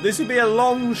 This would be a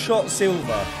long shot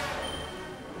silver.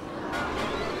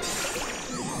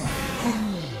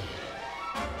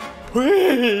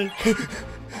 Yay!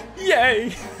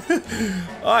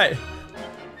 Alright.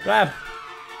 Grab.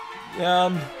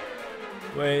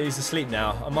 Wait, he's asleep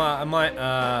now. I might,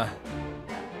 I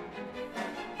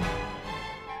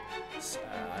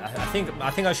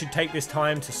think I should take this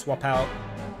time to swap out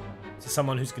to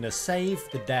someone who's gonna save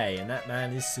the day, and that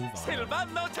man is Silvano.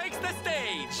 Silvano takes the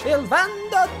stage!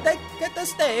 Silvano take the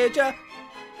stage!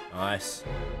 Nice.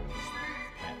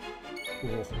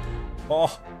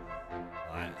 Oh.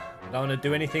 Right. I don't want to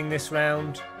do anything this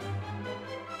round.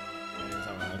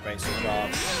 Great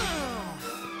sword.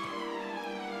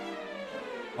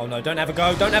 Oh no, don't have a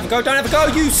go, don't have a go, don't have a go,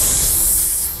 you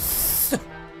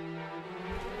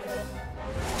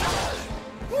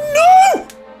No!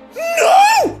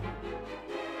 No!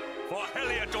 For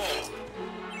Heliodor!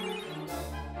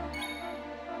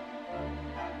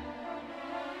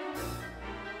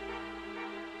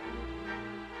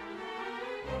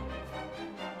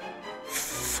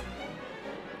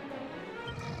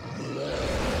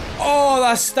 Oh,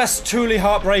 that's truly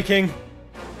heartbreaking.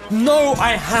 No,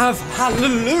 I have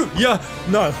hallelujah.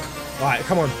 No. Right,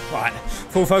 come on. Right.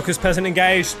 Full focus, peasant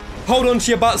engaged. Hold on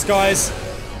to your butts, guys.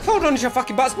 Hold on to your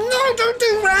fucking butts. No, don't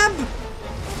do Rab.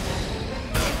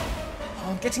 Oh,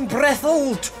 I'm getting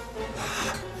breathled.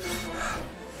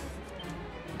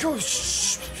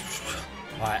 Gosh.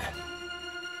 Right.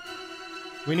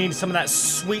 We need some of that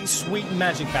sweet, sweet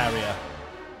magic barrier.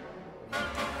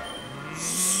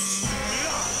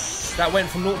 That went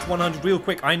from 0 to 100 real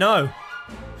quick. I know.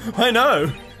 I know.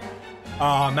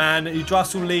 Ah, oh, man. You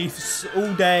Drussel Leafs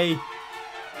all day,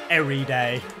 every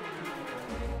day.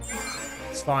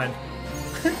 It's fine.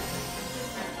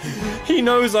 He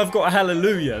knows I've got a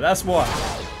hallelujah. That's why.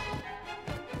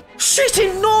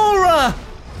 Shitting Nora!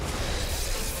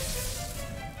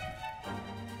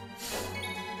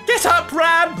 Get up,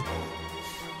 Rab!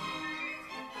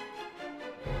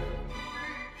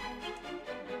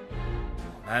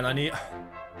 And I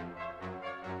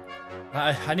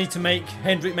need to make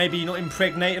Hendrik maybe not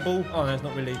impregnatable. Oh, no, it's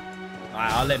not really.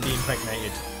 I'll let him be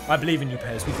impregnated. I believe in you,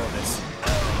 Pez. We got this.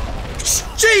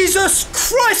 Jesus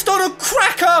Christ on a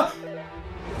cracker!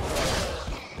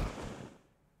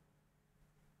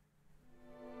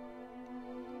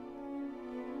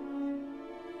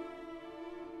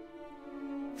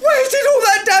 Where did all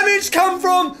that damage come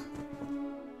from?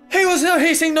 He was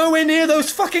hitting nowhere near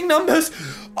those fucking numbers.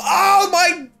 Oh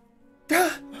my.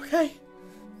 Okay.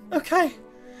 Okay.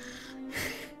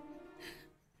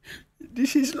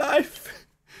 This is life.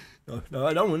 No,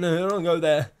 I don't want to go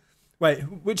there. Wait,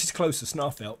 which is closer,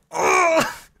 Snarfelt? Oh!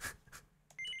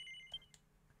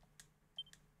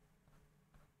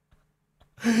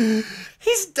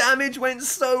 His damage went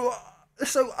so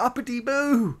uppity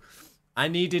boo. I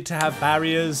needed to have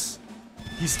barriers.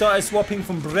 He started swapping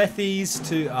from breathies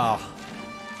to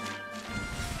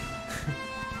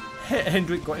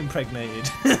Hendrik got impregnated.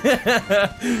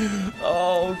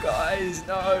 Oh, guys,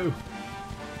 no.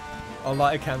 I'll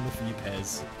light a candle for you,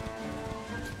 Pez.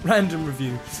 Random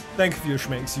review. Thank you for your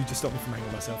schmecks. You just stopped me from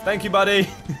hanging myself. Thank you, buddy.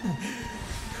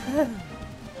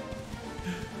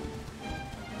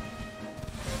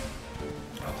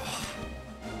 Oh,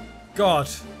 God.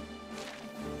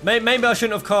 Maybe I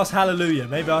shouldn't have cast Hallelujah.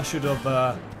 Maybe I should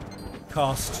have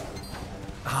cast...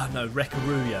 no,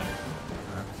 Rekaruya.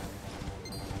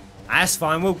 That's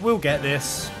fine, we'll get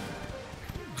this.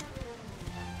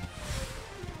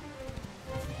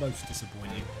 Most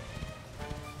disappointing.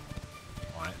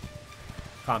 Right.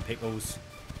 Can't pick those.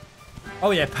 Oh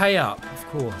yeah, pay up, of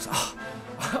course. Oh,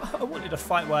 I wanted a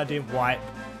fight where I didn't wipe.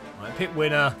 Right, pick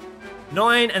winner.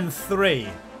 9 and 3.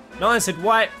 9 said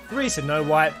wipe, 3 said no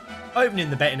wipe. Opening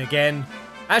the betting again.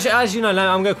 Actually, as you know,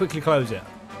 I'm going to quickly close it.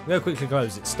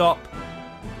 Stop.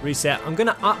 Reset. I'm going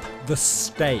to up the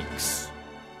stakes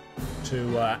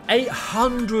to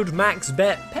 800 max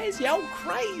bet. Pez, you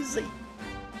crazy.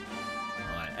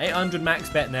 Alright, 800 max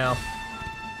bet now.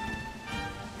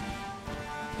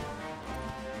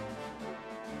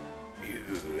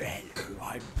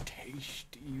 I'm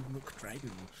tasty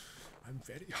McDragon. I'm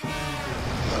very hungry.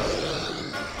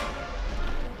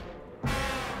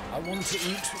 I want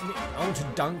to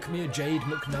dunk me a Jade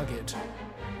McNugget.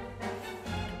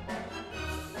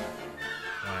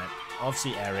 Right,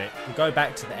 obviously Eric. We'll go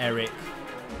back to the Eric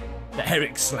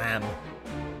slam.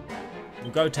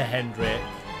 We'll go to Hendrik.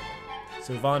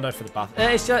 Sylvando for the buff.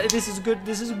 It's just, this is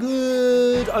a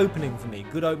good opening for me.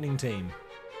 Good opening team.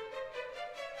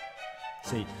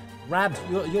 See, Rab,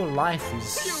 your life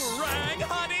is. You rang,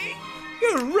 honey.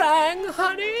 You rang,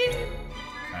 honey.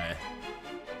 Okay.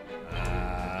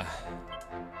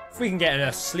 If we can get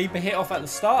a sleeper hit off at the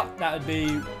start, that would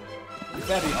be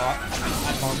very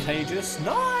advantageous.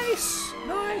 Nice,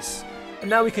 nice. And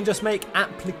now we can just make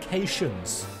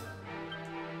applications.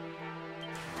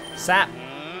 Sap.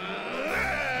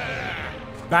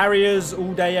 Barriers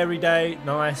all day, every day.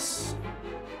 Nice.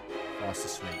 Fast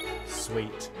asleep.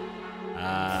 Sweet.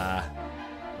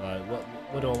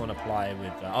 What do I want to apply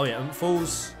with? Oh yeah,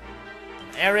 Fools.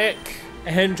 Eric.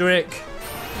 Hendrik.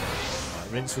 Right,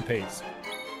 rinse, repeats.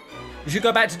 You should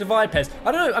go back to Divide Pest.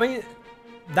 I don't know. I mean,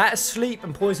 that sleep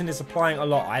and poison is applying a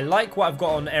lot. I like what I've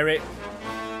got on Eric.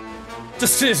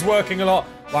 Just is working a lot.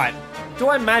 Right. Do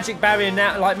I magic barrier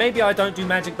now? Like, maybe I don't do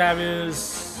magic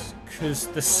barriers because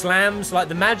the slams, like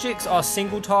the magics are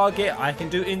single target. I can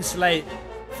do insulate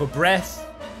for breath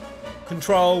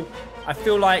control. I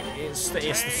feel like it's the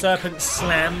Serpent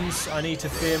slams I need to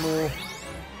fear more.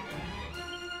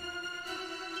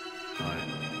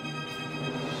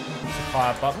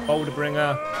 Fire Boulder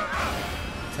Bringer.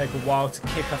 Take a while to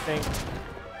kick, I think.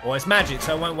 Or it's magic,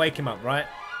 so I won't wake him up, right?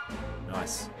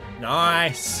 Nice.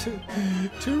 Nice!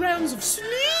 2 rounds of sleep!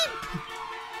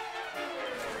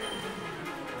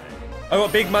 I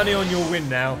got big money on your win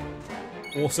now.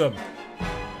 Awesome.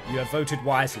 You have voted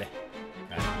wisely.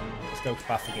 Okay, let's go to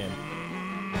buff again.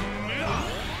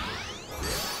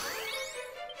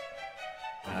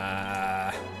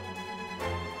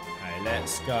 Okay,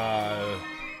 let's go.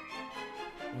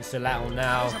 Mr. Lattle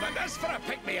now. That's for a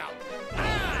pick me up.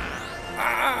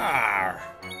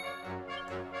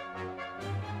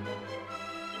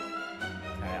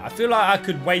 Okay, I feel like I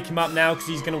could wake him up now because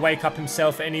he's going to wake up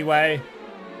himself anyway.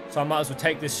 So I might as well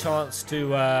take this chance to...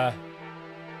 where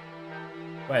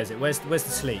is it? Where's the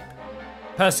sleep?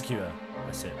 Persecutor.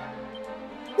 That's it.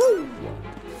 Woo!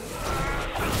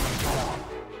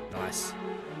 Nice.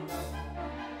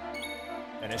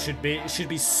 And it should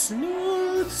be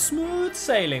smooth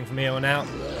sailing from here on out.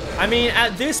 I mean,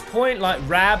 at this point, like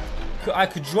Rab, I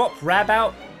could drop Rab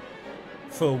out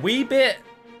for a wee bit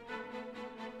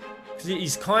because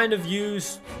he's kind of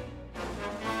used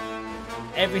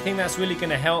everything that's really going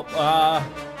to help. I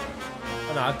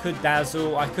don't know, I could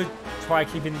dazzle. I could try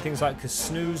keeping things like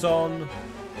snooze on.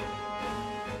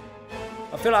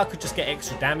 I feel like I could just get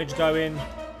extra damage going.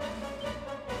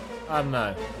 I don't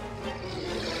know.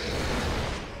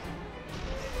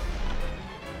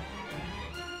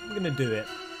 I'm gonna do it.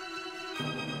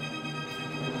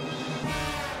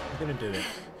 I'm gonna do it.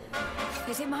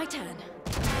 Is it my turn?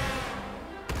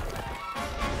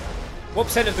 What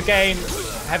percent of the game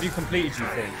have you completed, you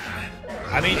think?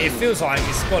 I mean, it feels like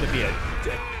it's got to be a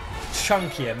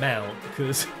chunky amount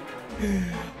because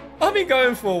I've been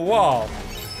going for a while.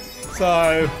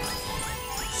 So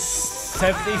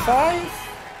 75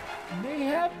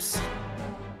 mayhaps.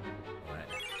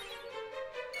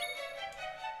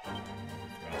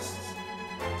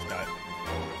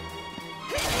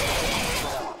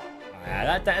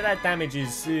 That damage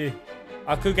is...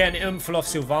 I could get an oomph off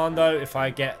Sylvando if I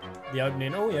get the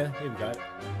opening. Oh yeah, here we go.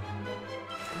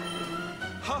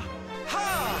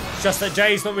 It's just that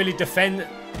Jay's not really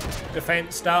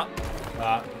defensed up.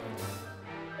 But...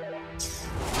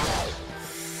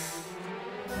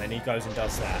 And then he goes and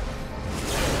does that.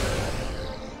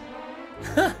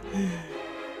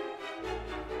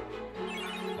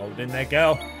 Hold in there,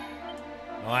 girl.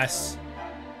 Nice.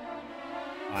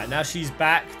 Alright, now she's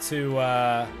back to,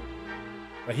 well,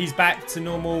 he's back to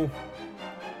normal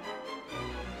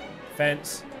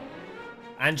defense.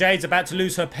 And Jade's about to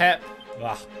lose her pep.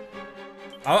 Ugh.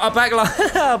 I'll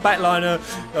backline her.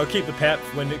 I'll keep the pep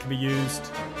when it can be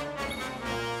used.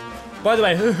 By the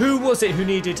way, who was it who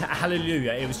needed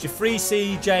Hallelujah? It was Jeffrey,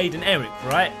 Jade, and Eric,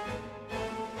 right?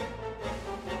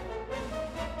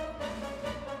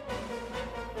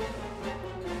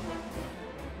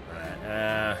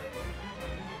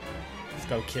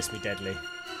 Go kiss me deadly.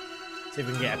 See if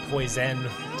we can get a poison.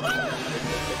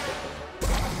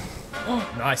 Oh,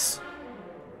 nice.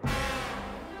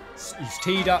 He's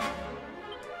teed up.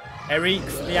 Eric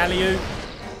for the alley-oop.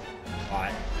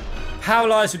 Alright.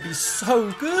 Paralyze would be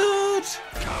so good.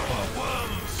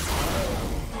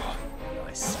 Oh,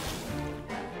 nice.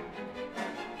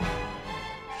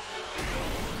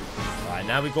 Alright,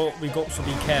 now we got to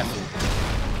be careful.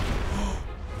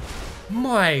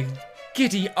 My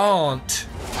giddy aunt.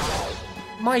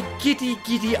 My giddy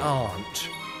aunt.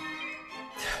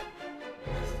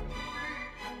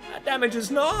 That damage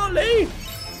is gnarly.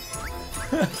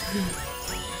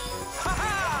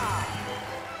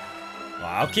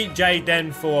 Right, I'll keep Jade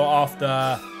then for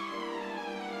after.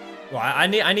 Right, I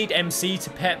need MC to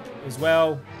pep as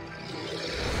well.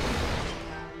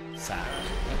 Sad.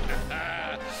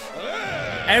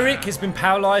 Eric has been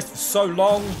paralyzed for so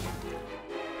long.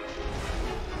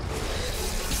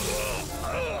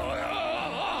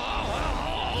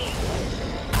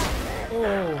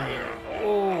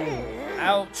 Oh,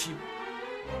 ouch.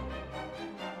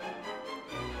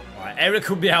 Right, Eric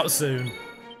will be out soon.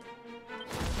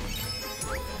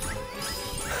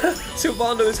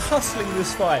 Silvano is hustling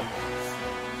this fight.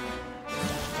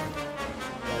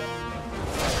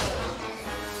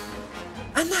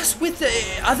 And that's with the...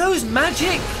 Are those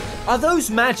magic? Are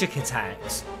those magic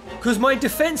attacks? Because my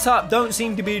defense up don't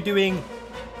seem to be doing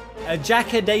a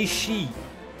jack-a-day-sheet.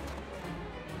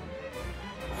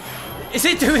 Is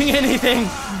it doing anything?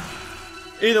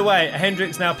 Either way,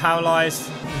 Hendrick's now paralyzed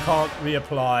and can't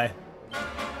reapply.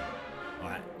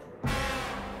 Right.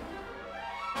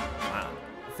 Wow.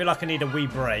 I feel like I need a wee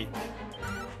break.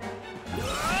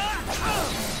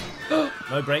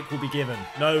 No break will be given.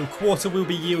 No quarter will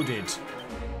be yielded.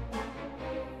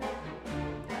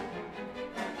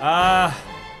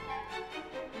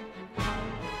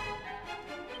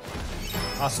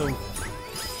 Hustle.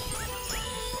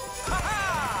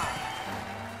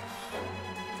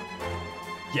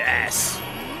 Yes!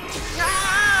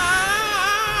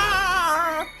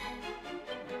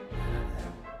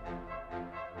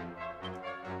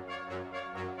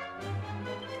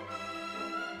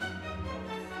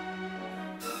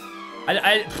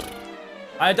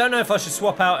 I don't know if I should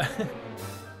swap out.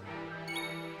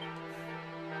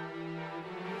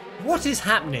 What is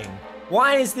happening?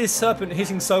 Why is this Serpent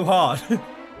hitting so hard?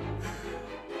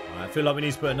 I feel like we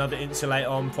need to put another insulate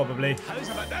on, probably. How's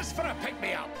about this for a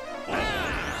pick-me-up?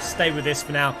 Stay with this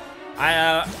for now.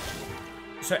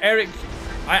 So Eric,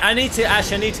 I need to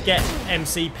get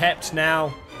MC pepped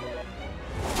now.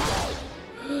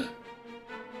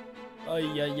 Oh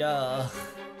yeah.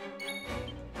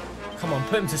 Come on,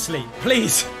 put him to sleep,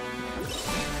 please.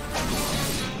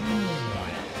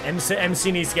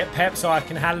 MC needs to get pepped so I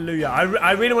can hallelujah.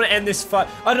 I really want to end this fight.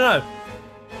 I don't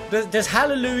know. Does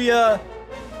hallelujah,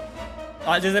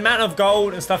 does the amount of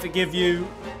gold and stuff it give you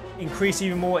increase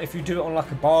even more if you do it on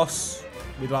like a boss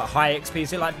with like high XP?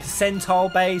 Is it like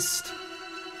percentile based?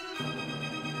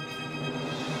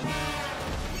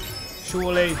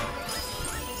 Surely.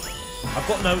 I've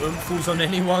got no oomph on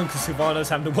anyone because Silvano's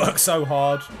having to work so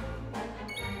hard.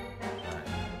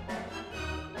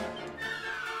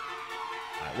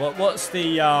 Right, what's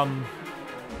the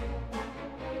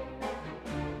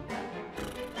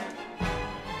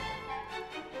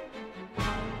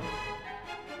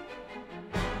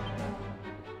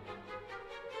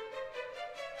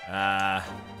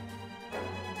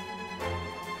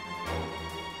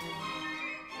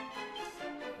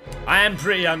I am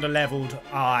pretty underleveled.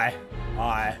 I'm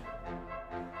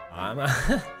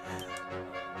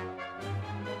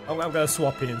going to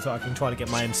swap in so I can try to get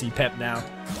my MC pep now.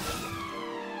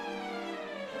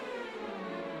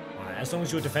 Alright, as long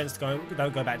as your defense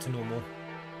don't go back to normal.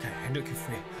 Okay, Hendrik, you're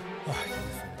free.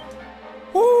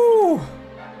 Woo!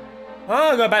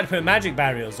 I'll go back to putting magic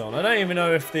barriers on. I don't even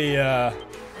know if the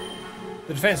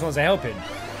defense ones are helping.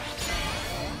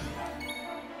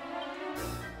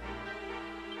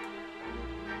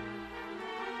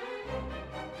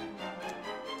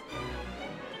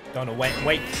 Don't want to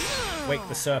wake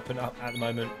the Serpent up at the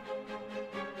moment.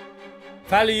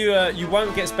 Value, you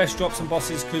won't get special drops on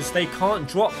bosses because they can't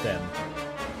drop them.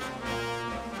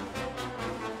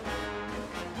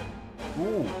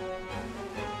 Ooh.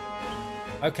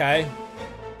 Okay.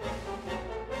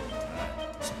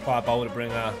 Supply a boulder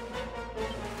bringer.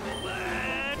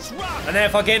 And then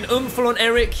if I get an oomph on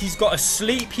Eric, he's got a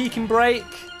sleep he can break.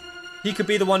 He could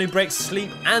be the one who breaks sleep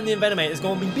and the envenomator. It's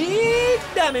going to be big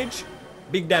damage.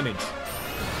 Big damage.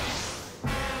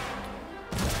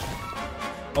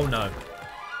 Oh no.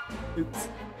 Oops.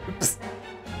 Oops.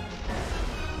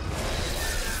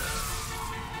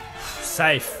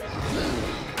 Safe.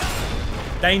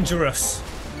 Dangerous.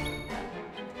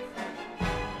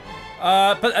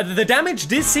 But the damage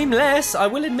did seem less, I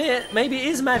will admit. Maybe it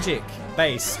is magic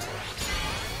based.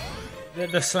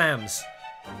 The slams.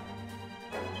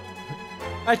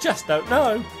 I just don't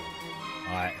know.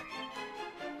 Alright.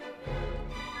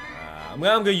 I'm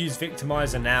going to use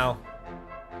Victimizer now.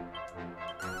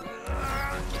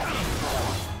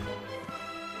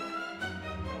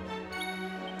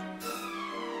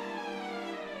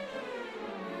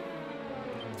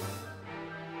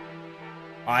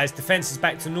 Alright, his defense is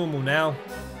back to normal now.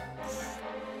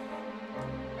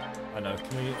 I know.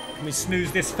 Can we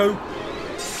snooze this fool?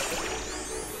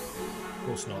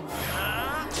 course not.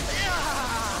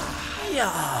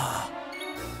 Yeah.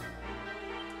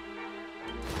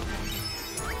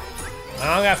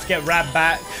 I'm gonna have to get Rab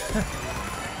back.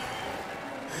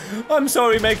 I'm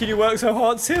sorry making you work so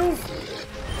hard, Sil.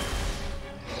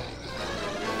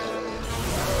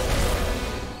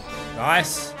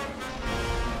 Nice.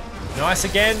 Nice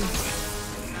again.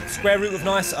 Square root of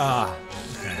nice. Ah.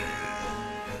 Okay.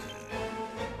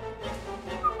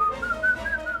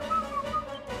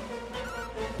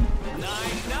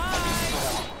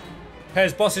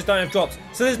 Pairs bosses don't have drops.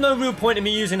 So there's no real point in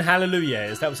me using Hallelujah,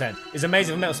 is that what I'm saying? It's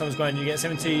amazing for Metal Summons grind, you get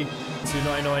 70 to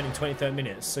 99 in 23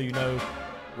 minutes, so you know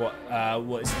what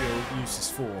its real use is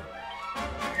for.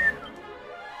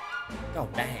 Oh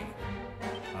dang.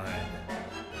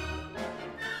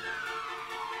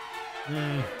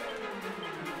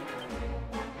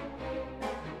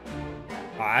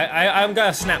 Alright. I'm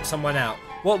gonna snap someone out.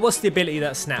 What's the ability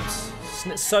that snaps?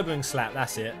 Sobering slap,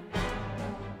 that's it.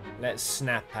 Let's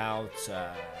snap out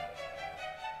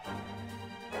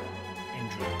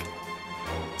Indrik.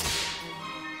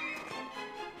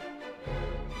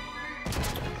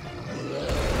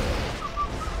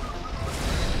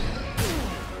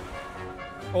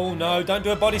 Oh no, don't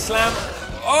do a body slam.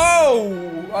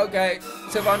 Oh, okay.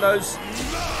 Silvando's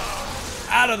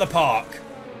out of the park.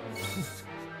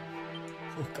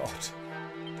 Oh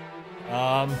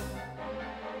god.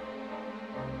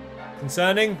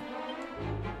 Concerning.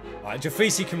 Alright,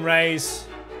 Jafisi can raise.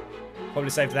 Probably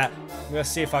save for that. I'm gonna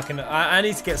see if I can. I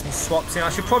need to get some swaps in. I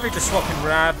should probably just swap in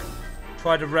Rab.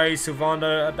 Try to raise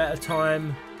Silvando a better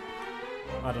time.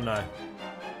 I don't know.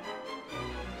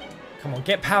 Come on,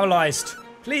 get paralyzed.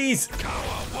 Please!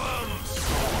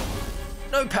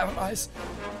 No paralyze.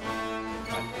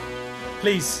 Right.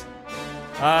 Please.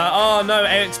 Oh no,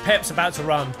 Eric's Pep's about to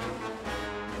run.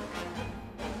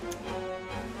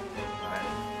 Right.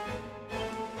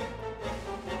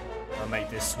 I'll make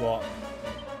this swap.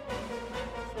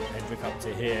 Hendrik up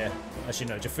to here. Actually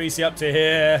no, Jafrisi up to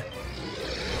here.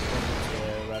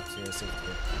 Rab's here,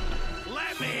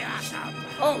 Let me at him.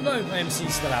 Oh no, my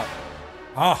MC's still out.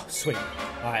 Ah, oh, sweet.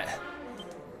 Alright.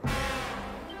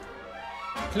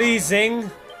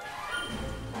 Pleasing.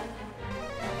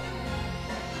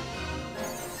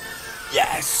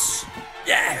 Yes!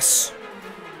 Yes!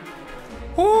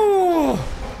 Woo!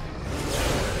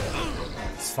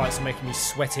 This fight's making me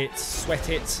sweat it. Sweat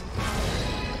it.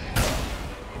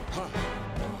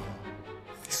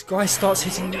 This guy starts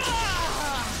hitting me.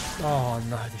 Oh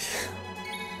no.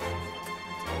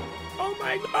 Oh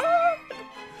my god!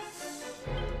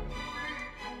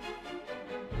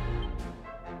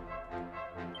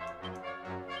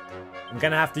 I'm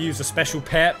gonna have to use a special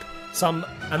pep. Some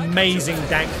amazing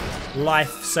dank,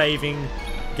 life-saving,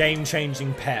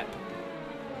 game-changing pep.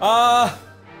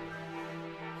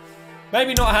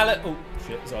 Maybe not oh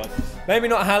shit, sorry. Maybe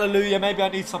not Hallelujah, maybe I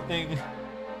need something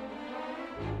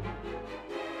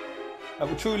that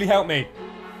will truly help me.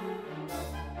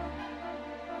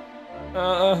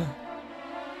 Oh.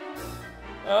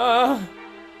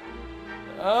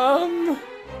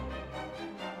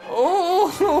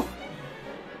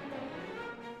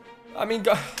 I mean,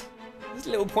 there's a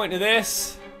little point to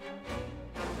this.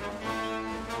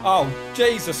 Oh,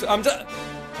 Jesus. I'm doing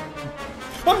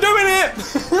it!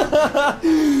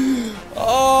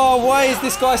 Oh, why is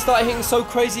this guy starting hitting so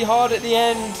crazy hard at the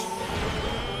end?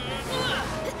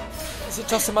 Is it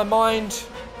just in my mind?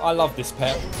 I love this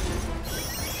pet.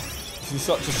 This is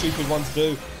such a stupid one to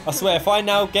do. I swear, if I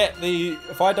don't get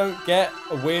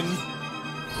a win...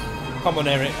 Come on,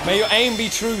 Eric. May your aim be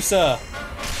true, sir.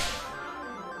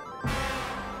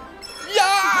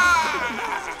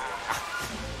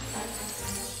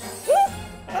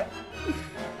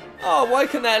 Oh, why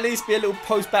can't there at least be a little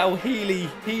post-battle healy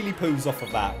poos off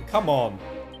of that? Come on.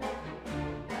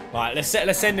 Right, let's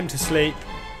send him to sleep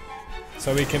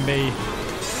so we can be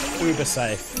uber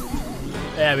safe.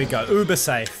 There we go, uber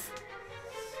safe.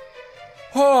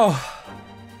 Oh.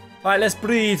 Right, let's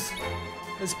breathe.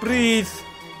 Let's breathe.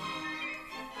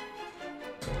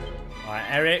 Right,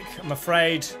 Eric, I'm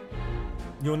afraid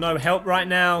you're no help right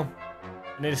now.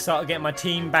 I need to start getting my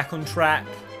team back on track.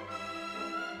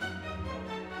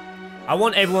 I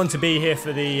want everyone to be here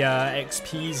for the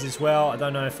XPs as well. I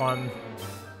don't know if I'm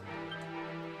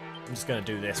just going to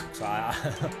do this because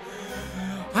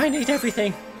I need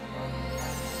everything.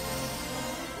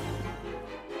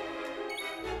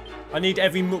 I need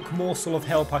every morsel of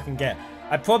help I can get.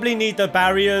 I probably need the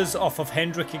barriers off of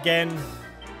Hendrik again.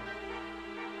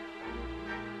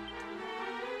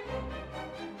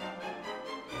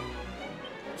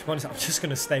 To be honest, I'm just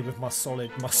going to stay with my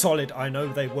solid I know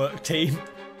they work team.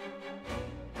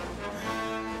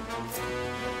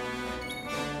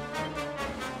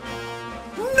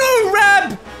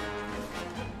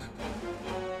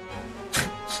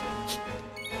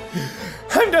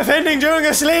 Defending during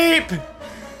a sleep!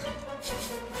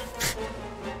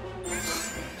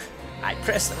 I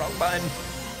pressed the wrong button.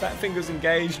 Fat fingers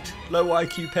engaged. Low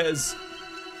IQ Pez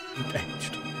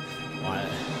engaged. Right.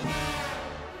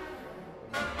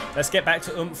 Let's get back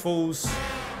to Oomph-Falls.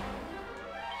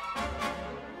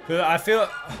 I feel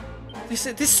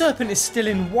this serpent is still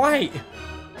in white.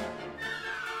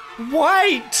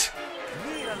 White.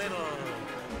 Need a little.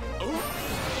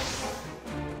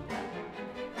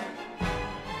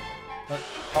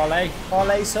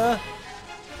 Harley, sir.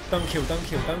 Don't kill, don't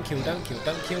kill, don't kill, don't kill,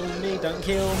 don't kill me, don't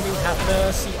kill me. Have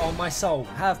mercy on my soul.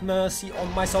 Have mercy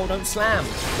on my soul. Don't slam.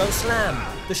 Don't slam.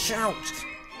 The shout.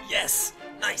 Yes.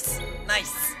 Nice.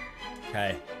 Nice.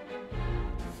 Okay.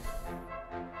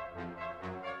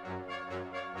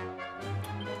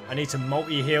 I need to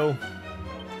multi-heal.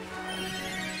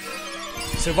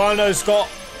 Silvano's got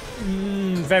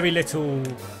very little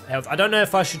health. I don't know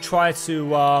if I should try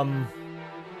to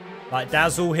like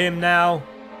dazzle him now.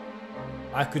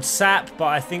 I could sap, but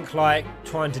I think like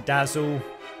trying to dazzle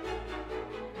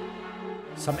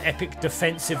some epic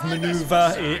defensive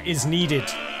maneuver is needed.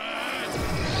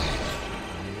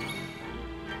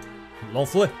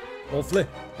 Lovely, lovely.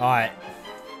 All right.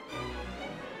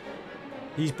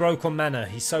 He's broke on mana.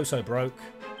 He's so broke.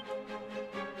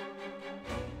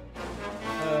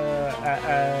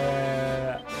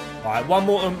 Alright, one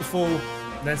more Oomph-Fall,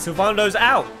 and then Silvano's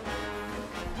out.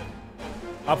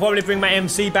 I'll probably bring my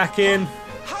MC back in.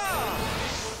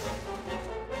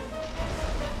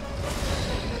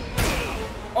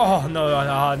 Oh no,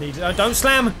 I need. Don't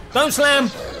slam! Don't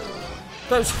slam!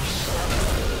 Don't.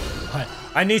 Right,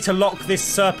 I need to lock this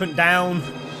serpent down.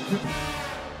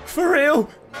 For real?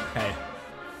 Okay.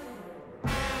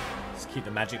 Let's keep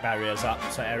the magic barriers up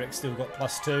so Eric's still got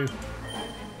 +2.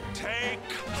 Take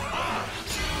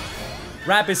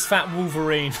Rab is fat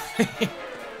Wolverine.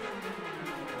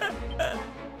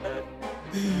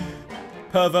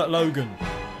 Pervert Logan.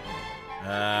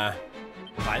 Right,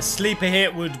 sleeper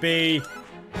hit would be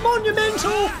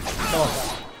monumental.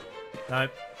 Oh. No.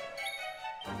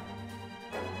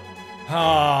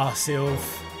 Ah, Sylv.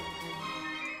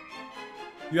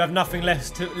 You have nothing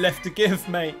left to give,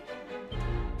 mate.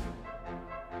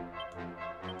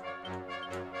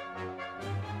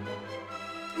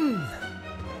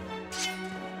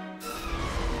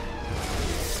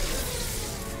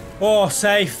 Oh,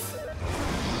 safe.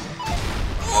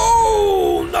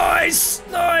 Oh, nice,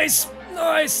 nice,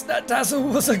 nice. That dazzle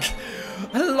was a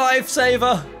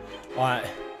lifesaver. Alright.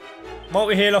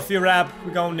 Multi-heal off your Rab.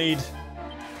 We're gonna need.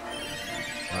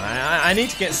 I need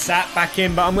to get Sap back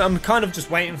in, but I'm kind of just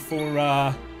waiting for.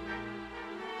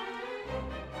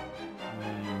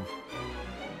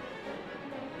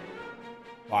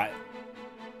 Right.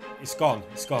 It's gone.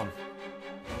 It's gone.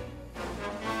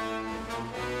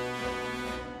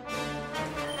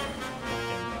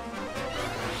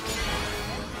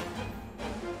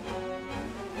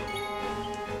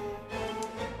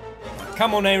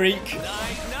 Come on, Eric.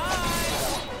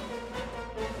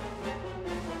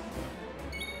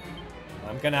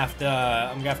 I'm gonna have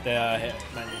to hit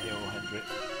manual heal Hendrik.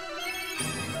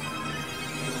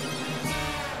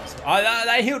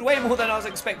 That healed way more than I was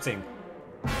expecting.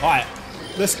 Alright,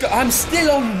 let's go. I'm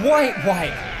still on white.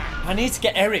 I need to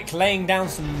get Eric laying down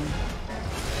some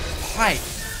pipe.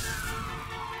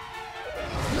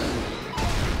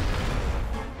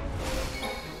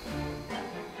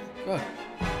 Good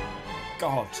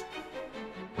God.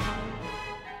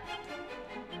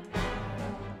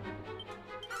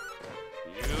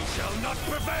 You shall not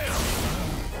prevail.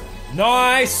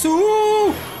 Nice! Ooh!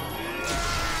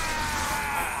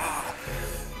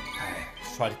 Okay,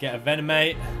 let's try to get a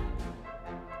Venomate.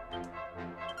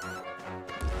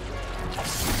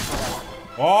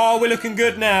 Oh, we're looking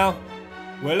good now.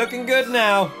 We're looking good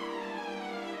now.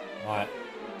 Alright.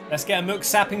 Let's get a Mook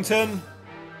Sappington.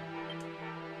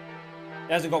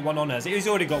 He hasn't got one on, has he? He's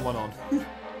already got one on.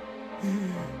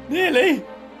 Nearly.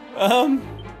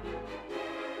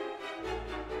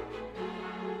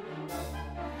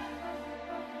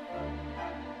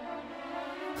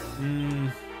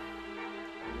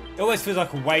 It always feels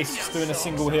like a waste just doing a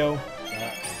single heal.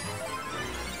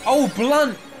 Oh,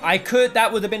 Blunt! That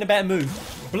would have been a better move.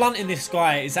 Blunt in this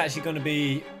guy is actually going to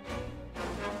be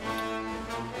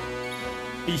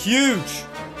huge.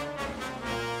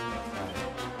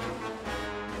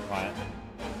 Right.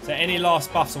 So any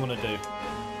last buffs I want to do?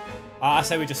 I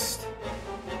say we just...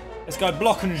 Let's go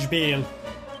Glockenspiel.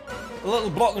 A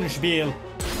little Glockenspiel.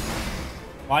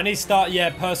 I need to start,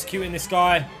 persecuting this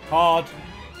guy hard.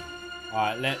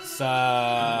 Alright, let's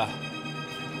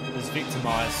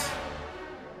victimize.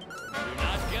 You're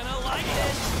not gonna like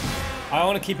it. I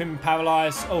want to keep him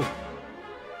paralyzed. Oh.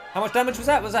 How much damage was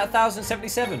that? Was that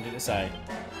 1,077, did it say?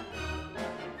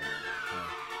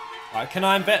 Alright, can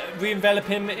I re-envelop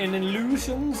him in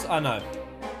illusions? I know.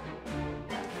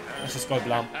 Let's just go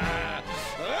blunt.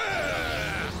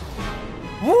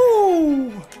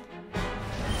 Woo!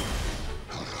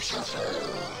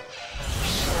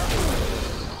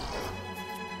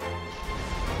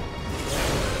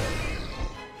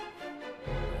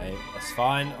 Okay, that's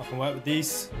fine. I can work with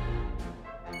these.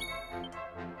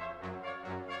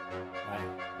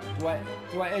 Right.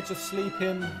 Do I edge of sleep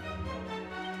him?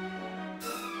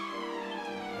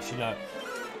 Actually, no.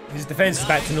 His defense is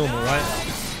back to normal, right?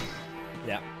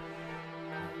 Yeah.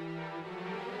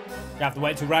 You have to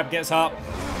wait till Rab gets up.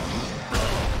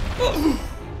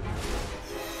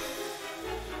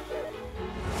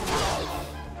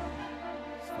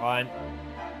 It's fine.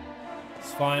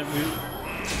 It's fine.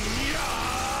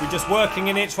 We're just working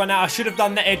an itch right now. I should have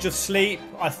done the edge of sleep.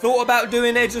 I thought about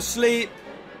doing edge of sleep.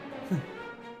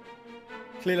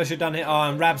 Clearly I should have done it. Oh,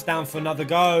 and Rab's down for another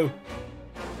go.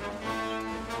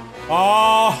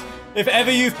 Oh, if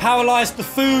ever you've paralysed the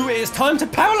Foo, it's time to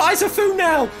paralyse a Foo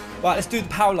now. Right, let's do the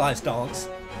paralysed dance.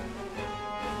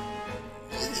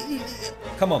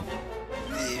 Come on.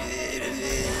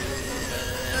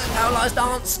 Paralysed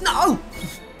dance. No!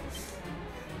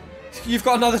 You've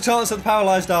got another chance at the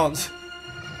paralysed dance.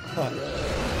 Right.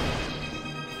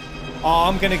 Oh,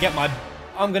 I'm gonna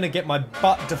get my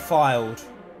butt defiled.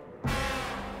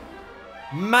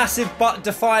 Massive butt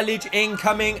defilage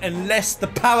incoming unless the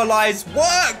paralyze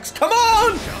works. Come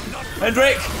on!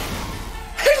 Hendrik!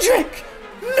 Hendrik!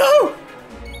 No!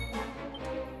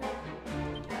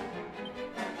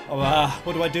 Oh,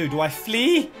 what do I do? Do I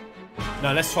flee?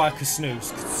 No, let's try a snooze.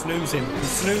 Snooze him.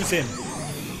 Snooze him.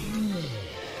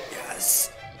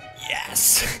 Yes.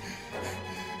 Yes.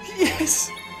 Yes.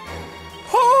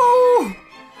 Oh!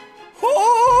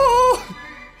 Oh!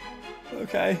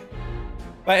 Okay.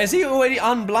 Wait, is he already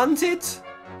unblunted?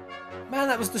 Man,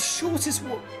 that was the shortest.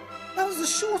 That was the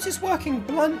shortest working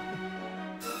blunt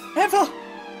ever.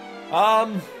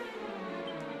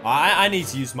 I need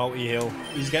to use multi-heal.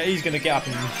 He's gonna get up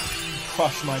and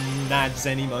crush my nads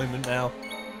any moment now.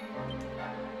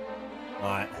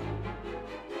 Alright.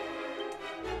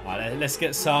 Alright, let's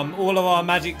get some. All of our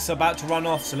magic's about to run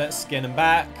off, so let's get them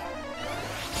back.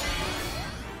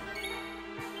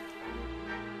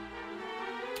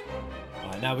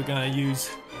 Now we're going to use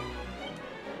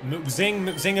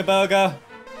Zinger Burger,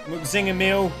 Zinger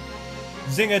Meal,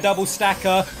 Zinger Double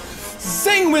Stacker,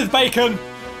 Zing with bacon!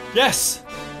 Yes!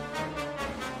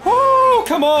 Woo!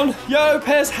 Come on! Yo,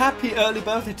 Pez, happy early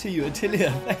birthday to you,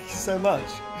 Attilia. Thank you so much.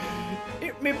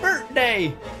 It's my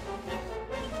birthday!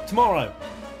 Tomorrow.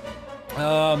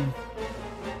 Let's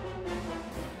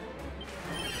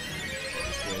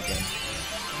do it again.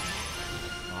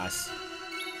 Nice.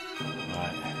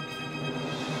 Alright.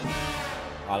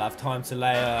 I'll have time to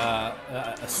lay a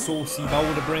saucy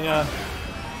boulder bringer.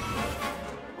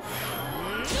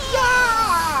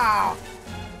 Yeah!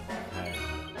 Okay.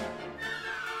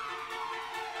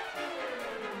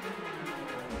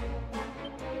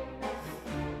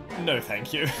 No,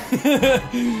 thank you.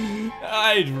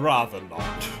 I'd rather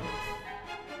not.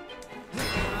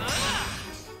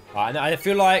 Right, I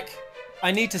feel like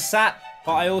I need to sap,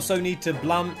 but I also need to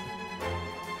blunt.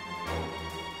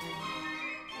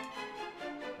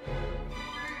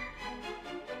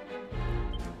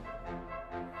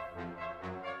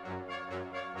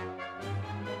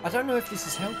 I don't know if this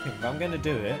is helping, but I'm going to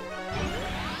do it.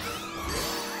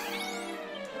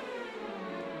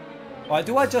 Right,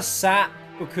 do I just sap?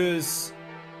 Because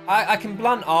I can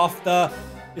blunt after.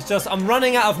 It's just I'm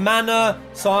running out of mana,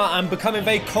 so I'm becoming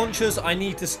very conscious. I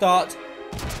need to start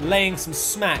laying some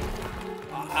smack.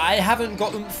 I haven't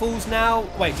got oomph-falls now.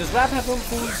 Wait, does Rab have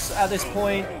oomph-falls at this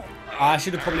point? I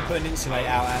should have probably put an insulate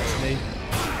out, actually.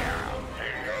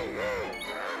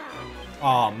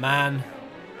 Oh, man.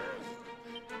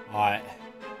 Alright.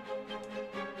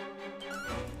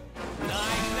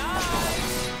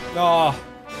 Oh.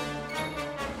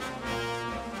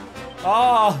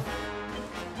 Oh.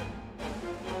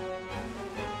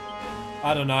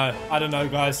 I don't know. I don't know,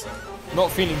 guys. Not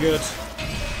feeling good.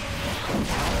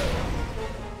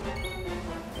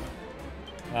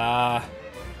 Alright,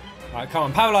 come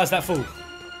on. Paralyze that fool.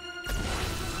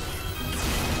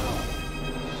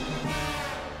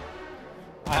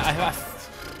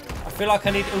 I feel like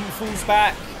I need oomph-falls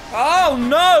back. Oh,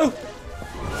 no!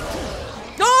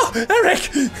 Oh, Eric!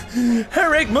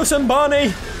 Eric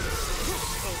Musambani!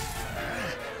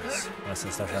 Nice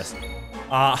and stuff, nice.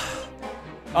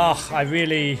 I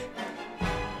really...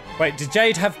 Wait, did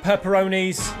Jade have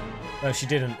pepperonis? No, she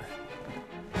didn't.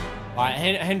 Alright,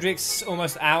 Hendrix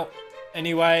almost out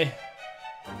anyway.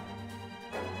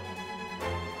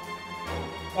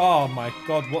 Oh my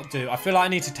god, what do? I feel like I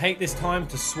need to take this time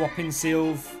to swap in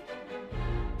Sylve.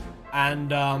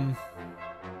 And,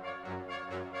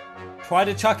 try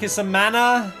to chuck in some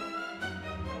mana.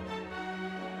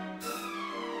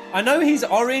 I know he's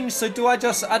orange, so do I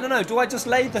just, I don't know, do I just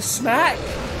lay the smack?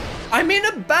 I'm in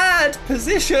a bad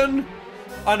position.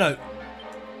 I know.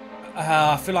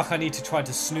 I feel like I need to try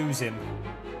to snooze him.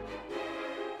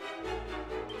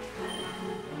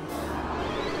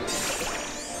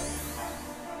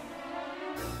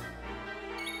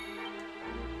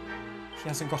 He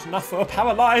hasn't got enough for a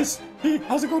paralyze. He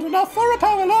hasn't got enough for a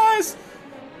paralyze.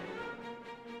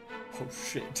 Oh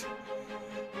shit.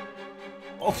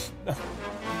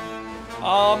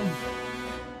 Oh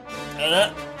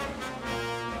no.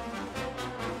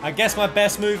 I guess my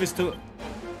best move is to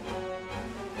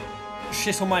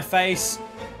shit on my face.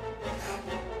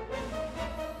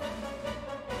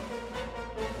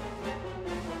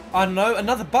 I don't know,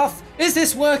 another buff. Is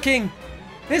this working?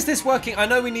 Is this working? I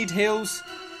know we need heals.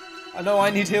 I know I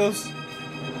need heals.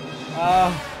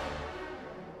 I'm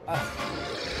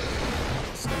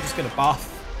just gonna buff.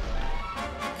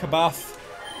 Kabuff.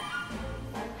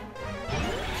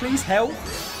 Please help.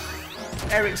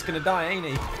 Eric's gonna die, ain't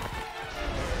he?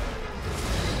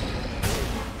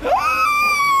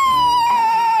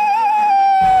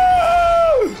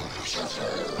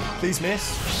 Please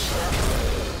miss.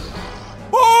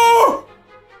 Oh!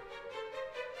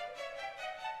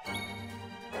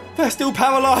 They're still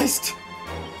paralyzed.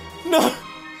 No. No.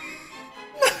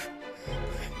 I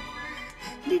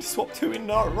need to swap 2 in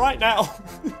right now.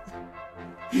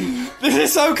 This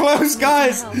is so close,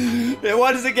 guys.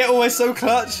 Why does it get always so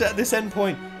clutch at this end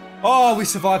point? Oh, we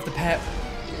survived the pep.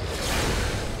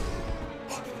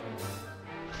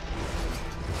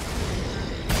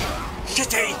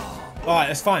 Shitty.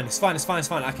 Alright, it's fine, it's fine, it's fine, it's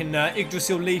fine. I can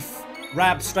Yggdrasil Leaf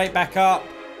Rab straight back up.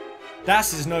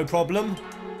 Das is no problem.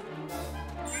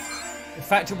 In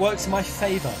fact, it works in my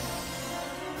favour.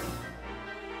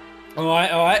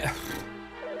 Alright, alright.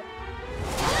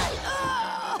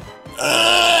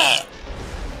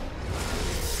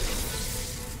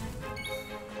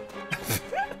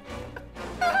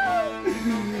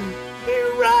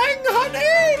 You rang,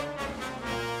 honey!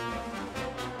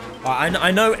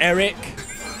 I know Eric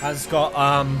has got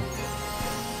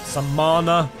some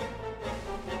mana.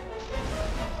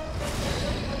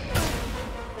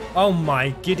 Oh my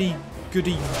giddy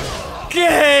goody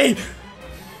gay!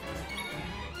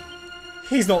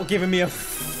 He's not giving me a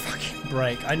fucking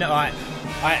break. I know.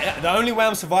 The only way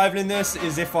I'm surviving in this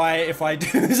is if I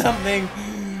do something.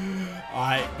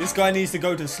 Alright, this guy needs to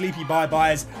go to sleepy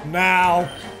bye-byes now.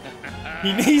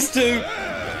 He needs to.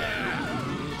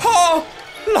 Oh!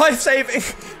 Life-saving!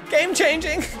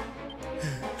 Game-changing!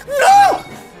 No!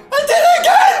 I did it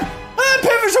again! I had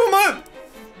pivotal moment!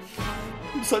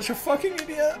 I'm such a fucking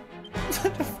idiot. I'm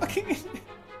such a fucking idiot.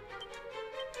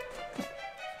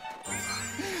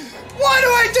 Why do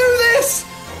I do this?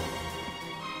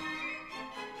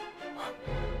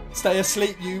 Stay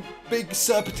asleep, you big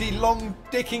serpenty long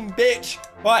dicking bitch.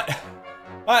 Right.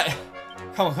 Right.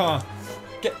 Come on, come on.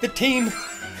 Get the team.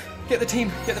 Get the team.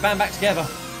 Get the band back together.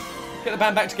 Get the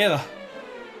band back together.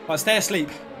 Right, stay asleep.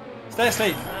 Stay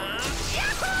asleep.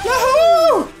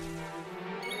 Yahoo!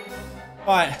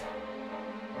 Right.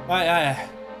 Right,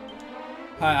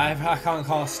 I can't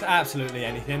cast absolutely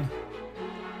anything.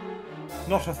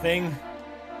 Not a thing.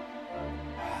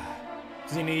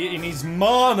 He needs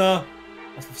mana.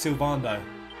 That's for Sylvando.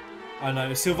 I know,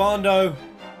 Sylvando.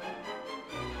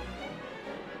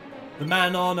 The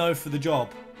man Arno for the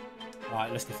job.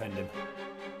 Alright, let's defend him.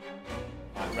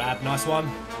 Alright, Rab, nice one.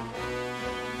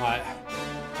 Alright.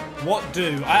 What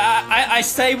do? I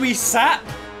say we sap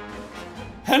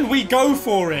and we go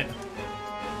for it.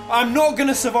 I'm not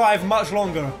gonna survive much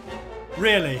longer.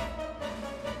 Really.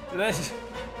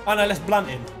 Oh no, let's blunt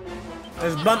him.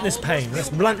 Let's blunt this pain. Let's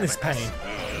blunt this pain.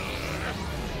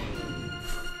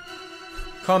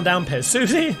 Calm down, Pez.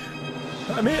 Susie!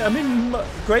 I'm in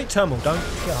great turmoil. Don't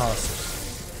get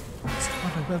arsed.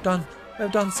 Well done. Well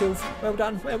done, Sylve. Well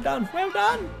done. Well done. Well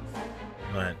done.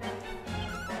 Right.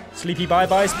 Sleepy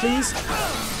bye-byes, please.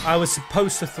 I was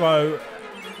supposed to throw.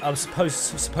 I was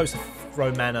supposed to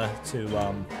throw mana to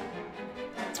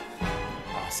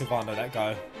Sylvando, that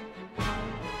guy.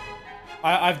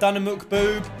 I've done a Mook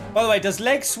Boob. By the way, does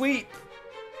leg sweep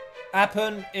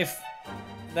happen if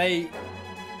they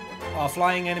are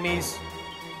flying enemies?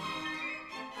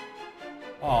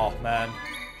 Oh man.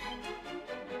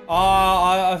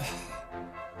 I've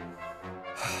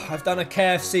done a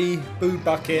KFC boob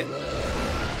bucket.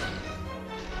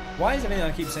 Why is everything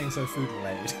I keep saying so food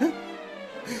related?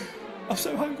 I'm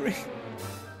so hungry.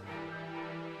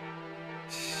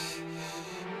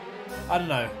 I don't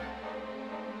know.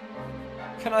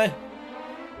 Can I?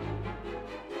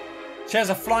 She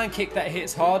has a flying kick that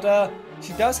hits harder.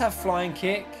 She does have flying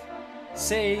kick.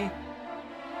 See?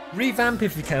 Revamp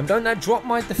if you can. Don't that drop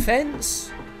my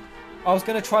defense? I was just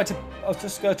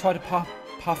gonna try to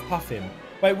puff him.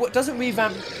 Wait, what doesn't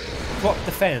revamp drop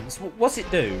defense? What's it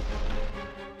do?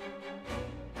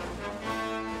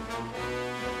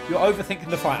 You're overthinking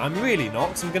the fight. I'm really not,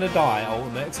 because I'm gonna die,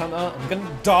 Ultimate Hunter. I'm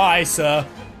gonna die, sir.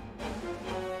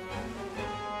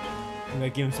 I'm gonna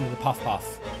give him some of the puff.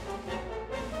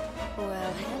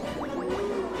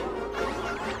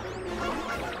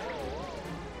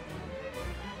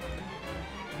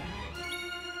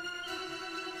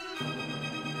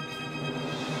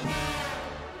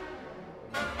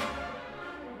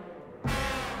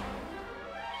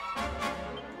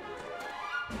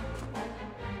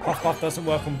 Well, Puff doesn't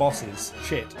work on bosses.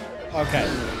 Shit. Okay.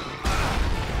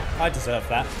 I deserve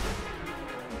that.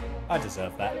 I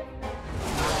deserve that.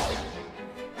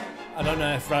 I don't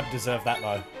know if Rab deserved that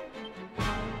though.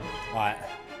 Right.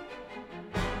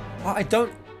 I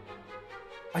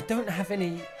don't have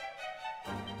any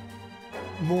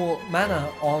more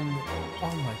mana on.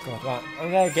 Oh my god! Right,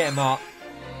 I'm gonna get him up.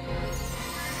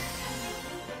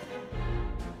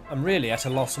 I'm really at a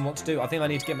loss on what to do. I think I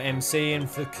need to get my MC in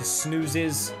for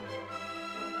snoozes.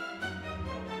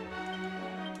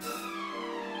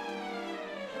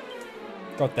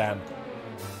 God damn.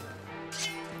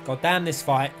 God damn this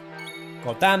fight.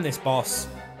 God damn this boss.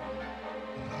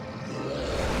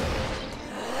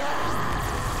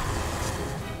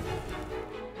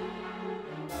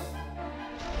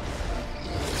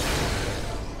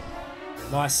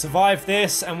 Nice, survive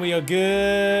this and we are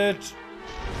good.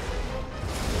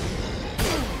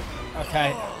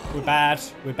 Okay, we're bad.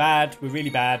 We're bad. We're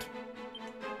really bad.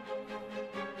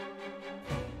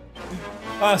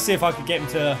 I'll see if I could get him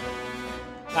to...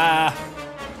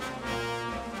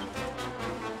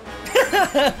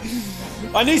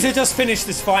 I need to just finish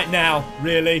this fight now,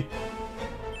 really.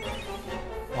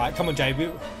 Right, come on, Jay.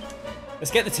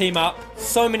 Let's get the team up.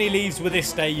 So many leaves were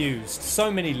this day used. So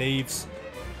many leaves.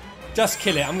 Just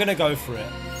kill it. I'm going to go for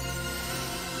it.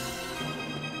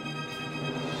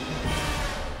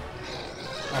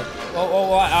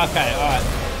 Oh, okay, alright.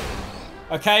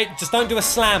 Okay, just don't do a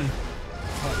slam.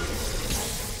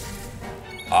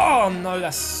 Oh, no,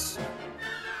 that's...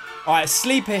 Alright,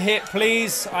 sleeper hit,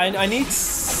 please. I need...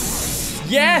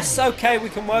 Yes, okay, we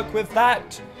can work with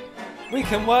that. We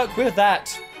can work with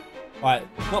that. Alright,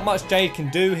 not much Jade can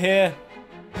do here.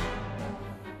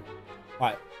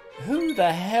 Alright, who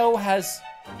the hell has...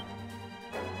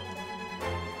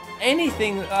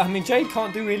 anything? I mean, Jade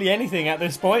can't do really anything at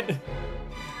this point.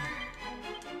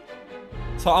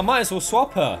 So I might as well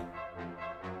swap her.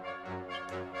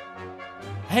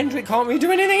 Hendrik can't really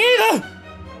do anything either!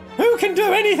 Who can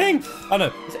do anything? Oh no,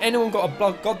 has anyone got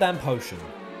a goddamn potion?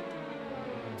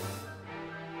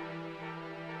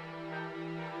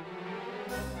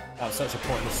 That was such a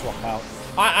pointless swap out.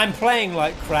 I'm playing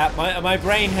like crap. My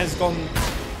brain has gone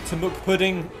to Mook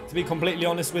Pudding, to be completely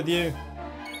honest with you.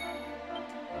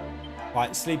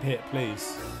 Right, sleep hit,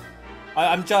 please.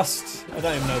 I don't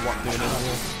even know what I'm doing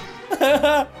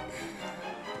anymore.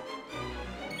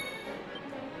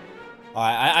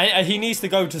 Alright, he needs to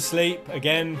go to sleep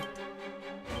again.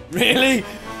 Really?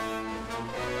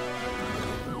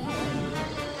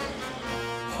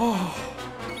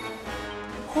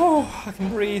 Oh, I can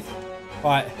breathe.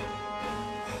 Right.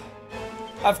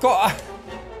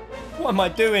 What am I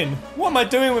doing? What am I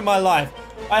doing with my life?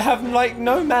 I have, like,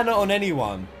 no mana on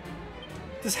anyone.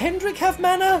 Does Hendrik have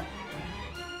mana?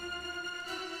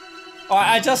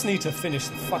 I just need to finish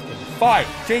the fucking fight.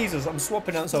 Jesus, I'm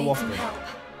swapping out so often.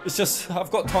 It's just,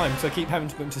 I've got time, so I keep having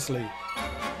to put him to sleep.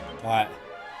 Alright.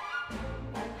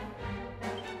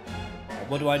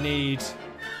 What do I need?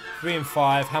 3 and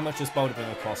 5. How much does Boulder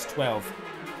Bringer cost? 12.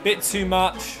 Bit too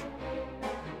much.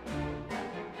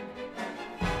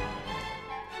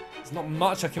 There's not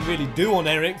much I can really do on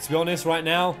Eric, to be honest, right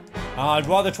now. I'd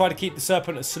rather try to keep the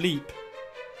Serpent asleep.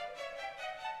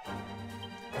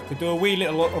 Could do a wee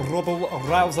little rubble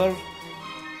rouser.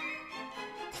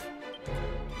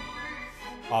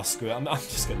 Ah, screw it. I'm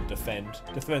just going to defend.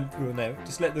 Defend through there.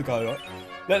 Just let the go.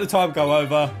 Let the time go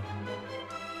over.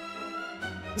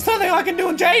 There's nothing I can do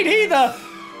on Jade either.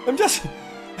 I'm just...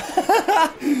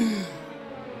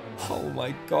 Oh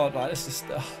my god. It's just...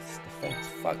 it's defense.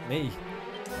 Fuck me.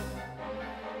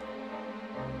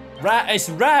 It's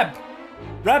Rab.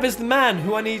 Rab is the man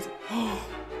who I need...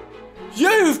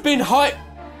 You've been hyped.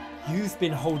 You've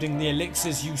been holding the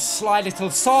elixirs, you sly little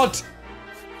sod!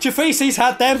 Jafisi's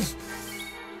had them!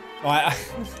 Right.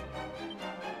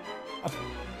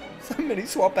 So many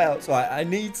swap outs. Right, I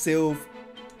need Sylv.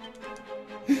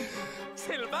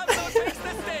 Silvano takes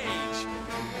the stage.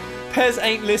 Pez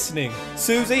ain't listening.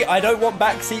 Susie, I don't want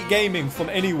backseat gaming from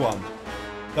anyone.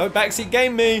 Don't backseat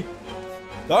game me.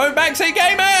 Don't backseat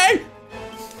game me!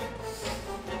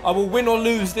 I will win or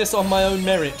lose this on my own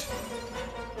merit.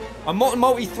 I'm not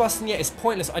multi-thrusting yet, it's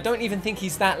pointless. I don't even think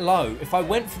he's that low. If I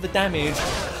went for the damage,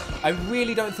 I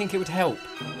really don't think it would help.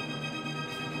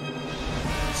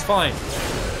 It's fine.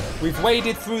 We've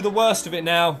waded through the worst of it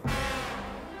now.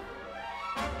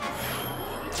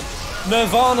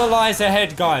 Nirvana lies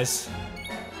ahead, guys.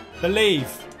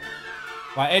 Believe.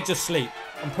 Right, Edge asleep.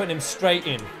 I'm putting him straight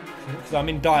in. Because I'm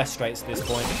in dire straits at this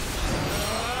point.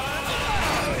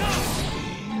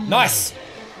 Nice!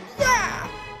 Yeah!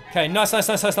 Okay, nice.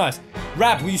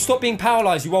 Rab, will you stop being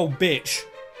paralyzed, you old bitch?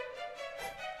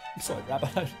 I'm sorry, Rab,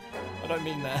 I don't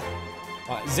mean that.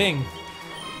 Alright, zing.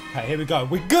 Okay, here we go.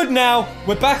 We're good now.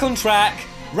 We're back on track.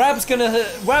 Rab's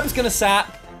gonna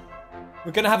sap.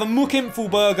 We're gonna have a Mukimpful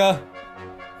burger.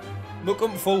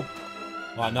 Mukimpful.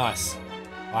 Alright, nice.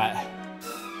 Alright.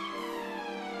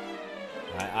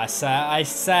 Alright, I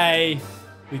say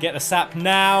we get the sap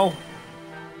now.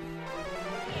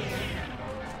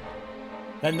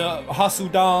 Then the hustle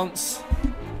dance.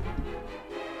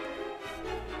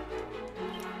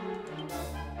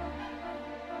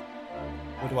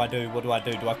 What do I do? What do I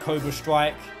do? Do I Cobra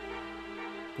Strike?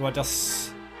 Do I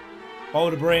just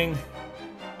Boulder Bring?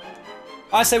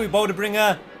 I say we Boulder Bring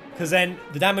her, because then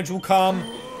the damage will come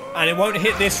and it won't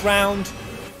hit this round.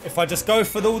 If I just go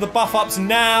for all the buff ups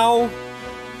now.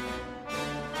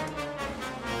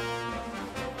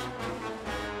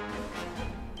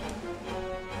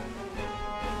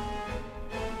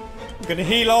 I'm gonna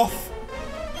heal off.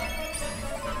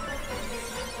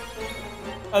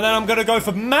 And then I'm gonna go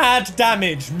for mad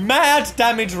damage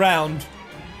round.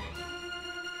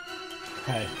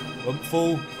 Okay,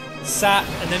 full sap,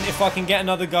 and then if I can get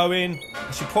another go in,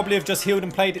 I should probably have just healed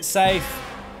and played it safe.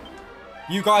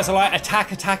 You guys are like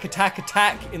attack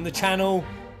in the channel,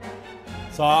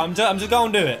 so I'm just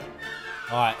going to do it.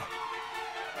 All right.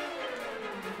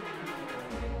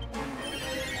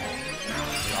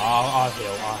 I'll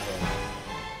heal.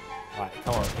 All right,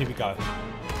 come on, here we go.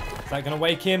 Is that gonna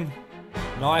wake him?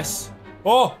 Nice.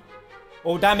 Oh!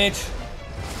 All damage.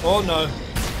 Oh no.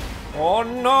 Oh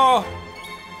no!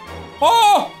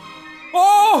 Oh!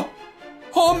 Oh!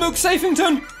 Oh, Mook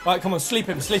Safington! Right, come on, sleep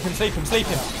him.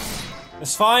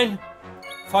 It's fine.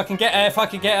 If I can get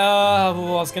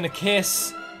oh, I was gonna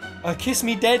kiss. Kiss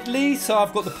me deadly, so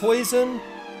I've got the poison.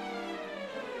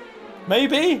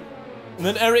 Maybe? And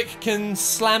then Eric can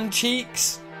slam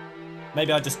cheeks.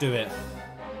 Maybe I just do it.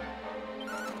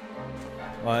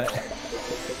 Right.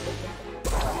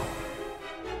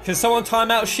 Can someone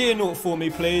time out Sheernaught for me,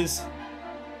 please?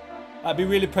 That'd be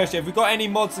really appreciated. Have we got any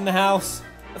mods in the house?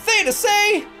 A thing to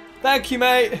say! Thank you,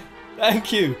 mate.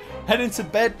 Thank you. Heading to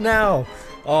bed now.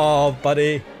 Oh,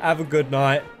 buddy. Have a good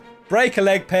night. Break a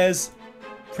leg, Pez.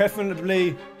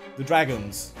 Preferably the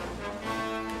dragons.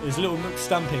 There's little nook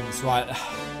stumpings. Right.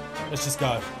 Let's just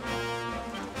go.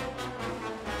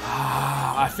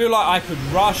 I feel like I could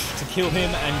rush to kill him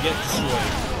and get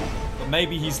destroyed. But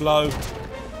maybe he's low.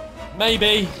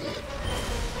 Maybe.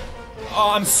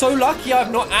 Oh, I'm so lucky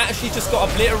I've not actually just got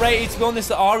obliterated. To be honest,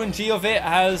 the RNG of it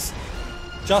has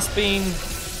just been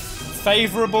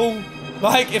favourable.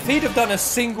 Like, if he'd have done a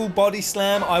single body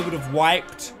slam, I would have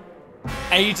wiped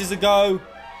ages ago.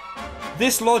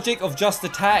 This logic of just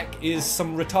attack is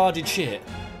some retarded shit.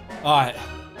 Alright.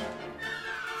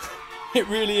 It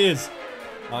really is.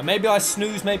 Maybe I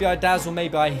snooze, maybe I dazzle,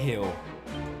 maybe I heal.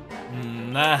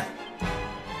 Nah.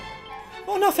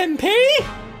 Not enough MP?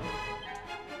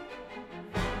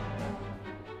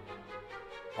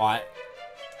 Right.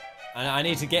 I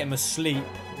need to get him asleep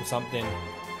or something.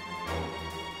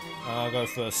 I'll go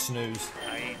for a snooze.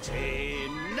 Nighty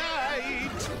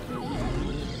night.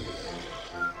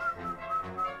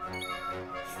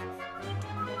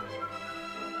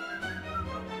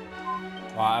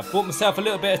 Right, I've bought myself a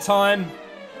little bit of time,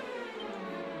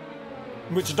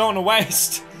 which I don't want to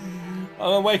waste. I'm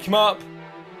gonna wake him up.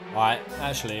 Right,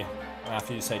 actually, I have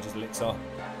to use Sage's Elixir on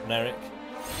Eric.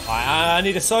 Right, I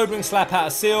need a sobering slap out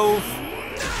of Sylv.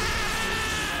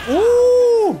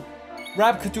 Ooh!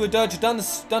 Rab could do a Dirge of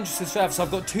Dungeons strap, so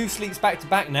I've got 2 sleeps back to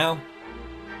back now.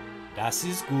 That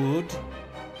is good.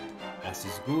 That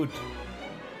is good.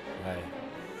 Okay.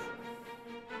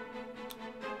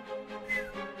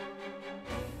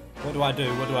 What do I do?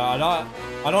 What do I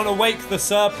I don't want to wake the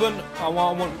serpent. I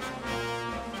want...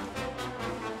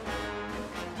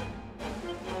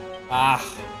 Ah.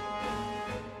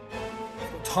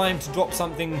 Time to drop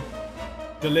something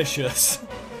delicious.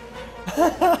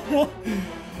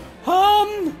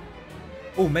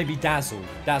 Oh, maybe dazzle.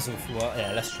 Dazzle for what?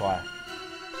 Yeah, let's try it.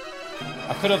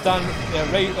 I could have done...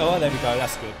 Yeah, oh, there we go.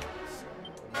 That's good.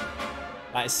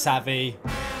 That is savvy.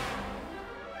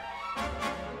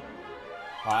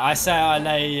 Right, I say I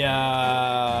lay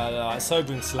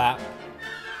sobering slap.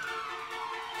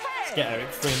 Let's get Eric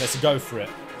free and let's go for it.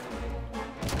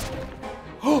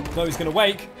 Oh, no, he's gonna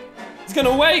wake. He's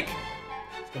gonna wake.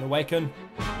 He's gonna waken.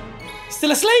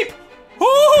 Still asleep.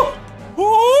 Oh,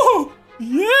 oh,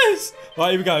 yes.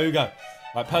 Right, here we go, here we go.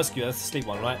 Right, persecute, that's the sleep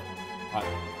one, right? Right.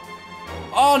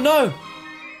 Oh, no.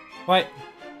 Wait.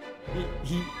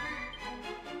 He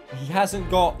hasn't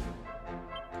got...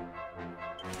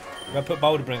 I'm gonna put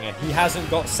Boulder Bringer. He hasn't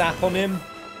got sap on him.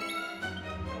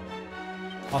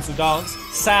 Muscle dance.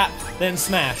 Sap, then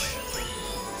smash.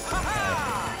 Okay.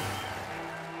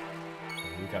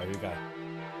 Here we go, here we go.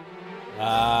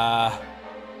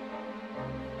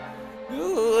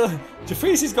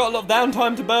 Jafrisi's got a lot of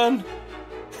downtime to burn.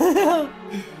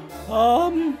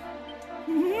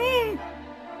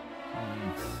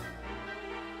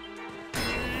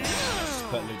 Just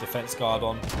put a little defense guard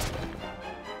on.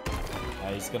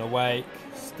 He's gonna wake.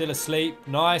 Still asleep.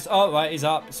 Nice. Oh, right, he's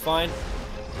up. It's fine.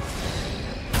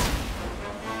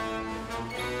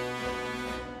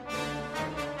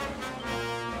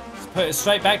 Let's put it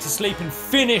straight back to sleep and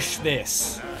finish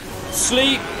this.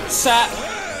 Sleep, sap,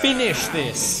 finish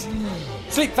this.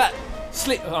 Sleep, fat.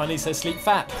 Sleep. Oh, I need to say sleep,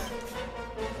 fat.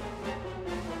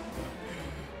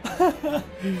 I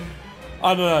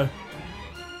don't know.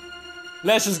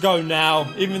 Let's just go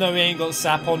now, even though he ain't got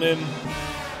sap on him.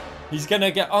 He's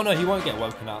gonna get... Oh no, he won't get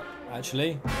woken up,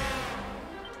 actually.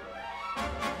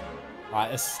 Right,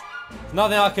 there's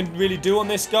nothing I can really do on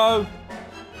this go.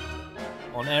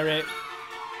 On Eric.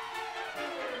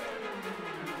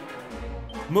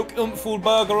 Muck Umful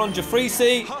Burger on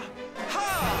Jafrisi.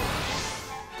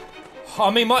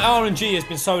 I mean, my RNG has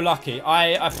been so lucky.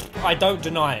 I don't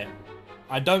deny it.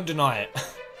 I don't deny it.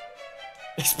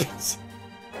 It's been so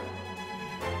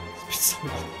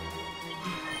lucky.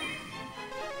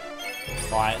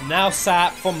 Right, now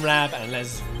sap from Rab, and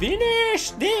let's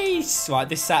finish this. Right,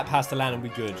 this sap has to land and be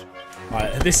good.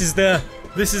 Right, this is the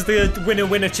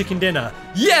winner chicken dinner.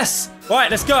 Yes!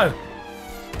 Right, let's go.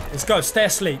 Let's go. Stay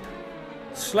asleep.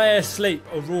 Stay asleep,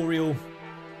 Auroral.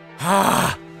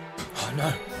 Ah! Oh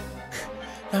no.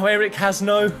 Now Eric has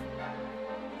no.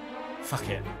 Fuck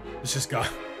it. Let's just go.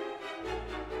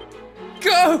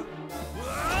 Go!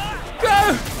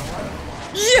 Go!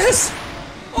 Yes!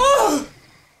 Oh!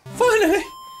 Finally!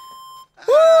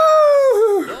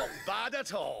 Woo! Not bad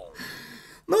at all.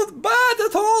 Not bad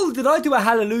at all! Did I do a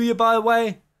hallelujah, by the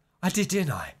way? I did,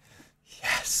 didn't I?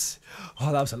 Yes.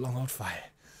 Oh, that was a long old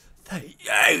fight.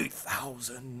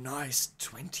 38,000. Nice.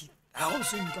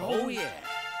 20,000 gold. Oh, yeah.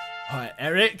 Alright,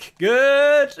 Eric.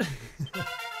 Good.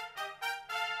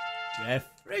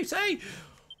 Jeffrey, say.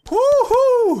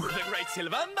 Woohoo! The great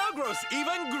Silvando grows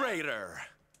even greater.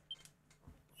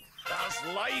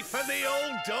 There's life in the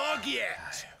old dog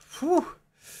yet. Whew.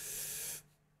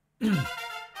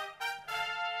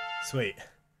 Sweet.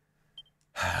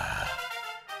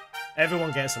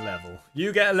 Everyone gets a level.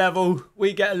 You get a level.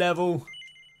 We get a level.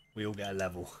 We all get a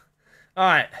level.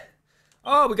 Alright.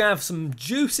 Oh, we're going to have some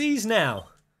juicies now.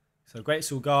 So, Great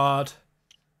Sword Guard.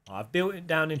 I've built it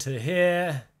down into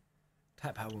here.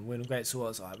 Tap power and win Great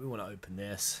Swords. Alright, we want to open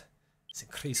this. Let's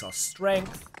increase our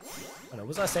strength. I know,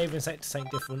 was I saving something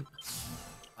different?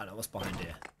 I know, what's behind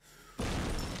here?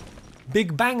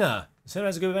 Big Banger. So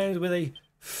has a good bang with a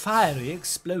fiery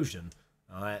explosion.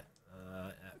 Alright,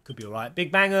 that could be alright.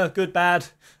 Big Banger, good, bad.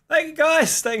 Thank you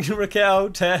guys. Thank you, Raquel,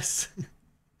 Tess.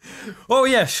 Oh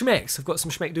yeah, Schmecks. I've got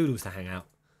some Schmeck doodles to hang out.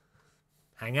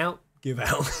 Hang out? Give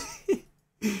out.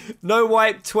 No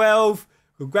wipe 12.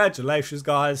 Congratulations,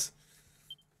 guys.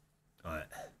 Alright.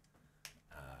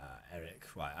 Eric,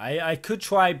 right. I could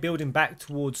try building back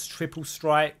towards triple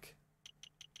strike.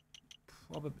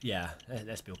 Probably, yeah,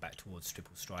 let's build back towards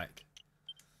triple strike.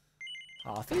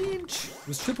 Half inch.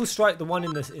 Was triple strike the one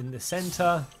in the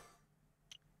center?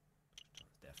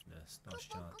 Deafness, nice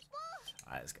chance.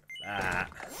 Alright, let's go for that.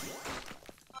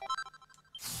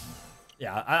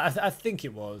 Yeah, I think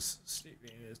it was.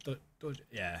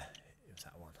 Yeah, it was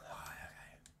that one.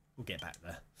 Okay, we'll get back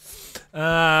there.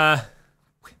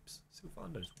 Whips.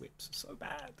 Sylvando's whips are so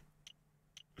bad.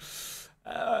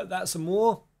 That's some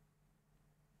more.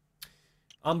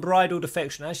 Unbridled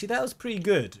affection. Actually, that was pretty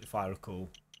good, if I recall.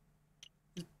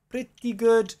 pretty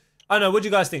good. I don't know, what do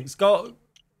you guys think? Scott,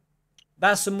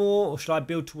 that's some more, or should I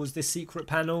build towards this secret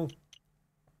panel?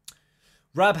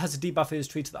 Rab has a debuff in his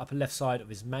tree to the upper left side of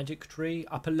his magic tree.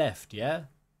 Upper left, yeah?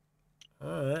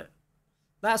 Alright.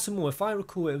 That's some more. If I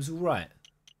recall, it was alright.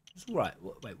 It was alright.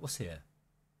 Wait, what's here?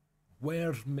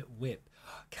 Where whip?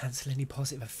 Cancel any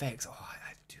positive effects. Oh,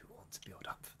 I do want to build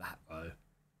up for that, though.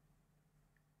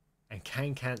 And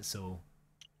can cancel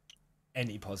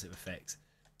any positive effects.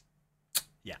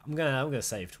 Yeah, I'm gonna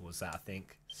save towards that, I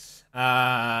think.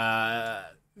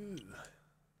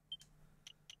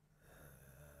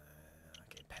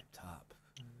 Get pepped up.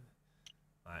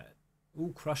 Alright.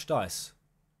 Ooh, crushed ice.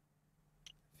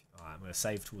 Alright, I'm gonna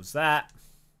save towards that.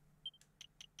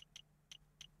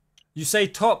 You say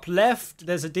top left,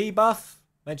 there's a debuff.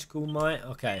 Magical might.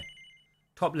 Okay.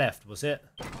 Top left, was it?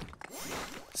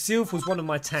 Sylph was one of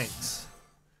my tanks.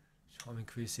 Charm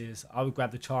increases. I would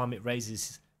grab the charm, it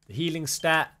raises the healing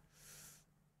stat.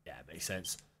 Yeah, it makes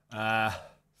sense. And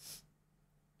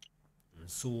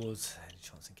swords. Any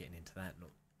chance of getting into that? Not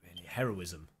really.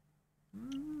 Heroism.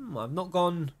 I've not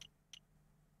gone.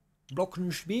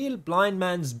 Glockenspiel, blind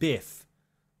man's biff.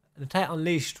 An attack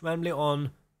unleashed randomly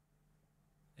on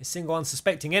a single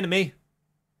unsuspecting enemy.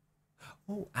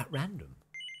 Oh, at random.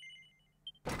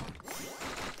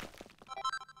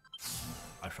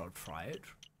 I shall try it.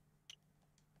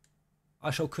 I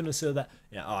shall connoisseur that.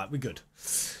 Yeah, alright, we're good.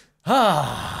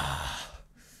 Ah.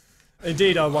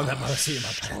 Indeed, I won that mercy in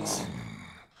my pants.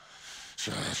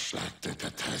 Just like the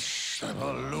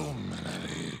detestable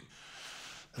luminary.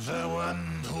 The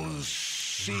one who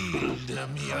sealed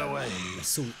me away.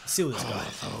 Seal this guy.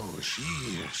 Those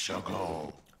years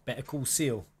ago. Better call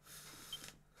Seal.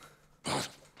 But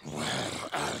where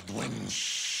Ardwin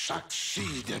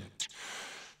succeeded,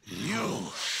 you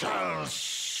shall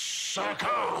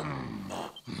succumb.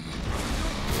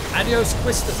 Adios,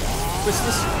 Quistus.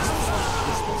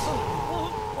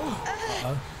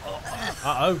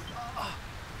 Uh-oh.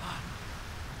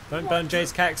 Don't burn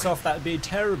Jade's cactus off, that would be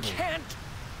terrible. Can't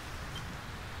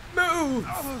move!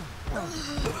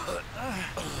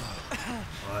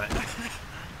 Right.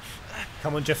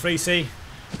 Come on, Jeffreesy.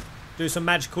 Do some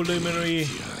magical luminary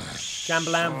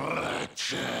jambalam.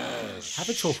 Have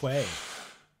it your way.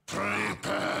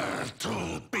 Prepare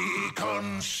to be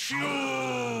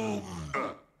consumed.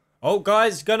 Oh,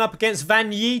 guys, going up against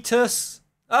Van Yeetus.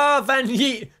 Ah, Van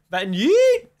Yeet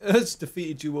has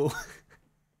defeated you all.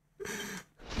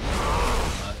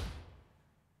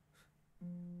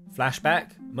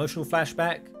 Flashback, emotional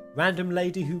flashback. Random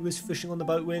lady who was fishing on the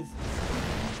boat with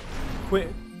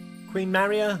Queen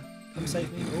Maria. Come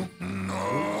save me. Oh.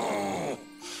 No.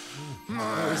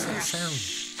 What is that sound?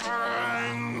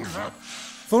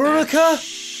 Veronica.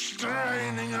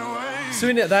 Straining away.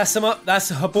 Serena, that's a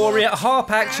Herborea harp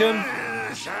action.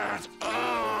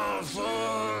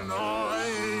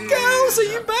 Girls, are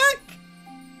you back?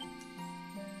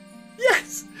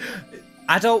 Yes.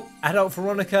 Adult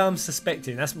Veronica, I'm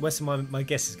suspecting. That's where my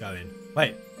guess is going.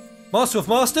 Wait. Master of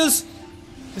Masters?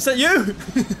 Is that you?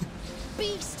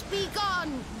 Beast, be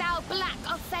gone, thou black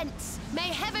offence. May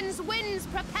heaven's winds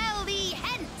propel thee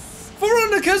hence.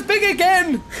 Veronica's big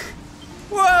again!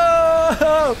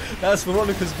 Whoa! That's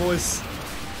Veronica's voice.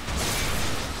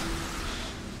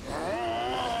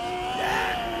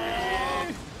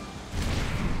 Yay!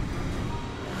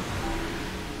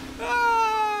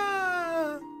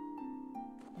 Ah!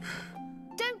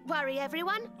 Don't worry,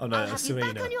 everyone. Oh no, I'll that's have you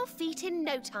Serena. back on your feet in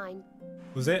no time.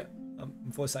 Was it? I'm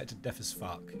voice acted deaf as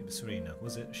fuck. It was Serena.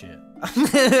 Was it? Shit.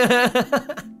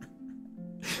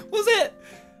 Was it?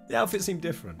 The outfit seemed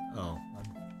different. Oh.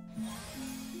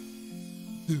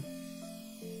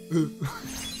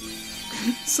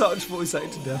 Such voice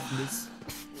acting deafness.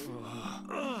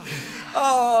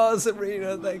 Oh,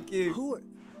 Serena, thank you. Who are...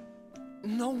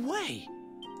 No way.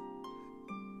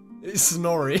 It's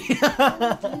Snorri.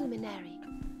 Luminary,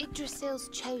 Yggdrasil's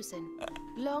chosen.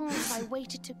 Long have I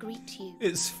waited to greet you.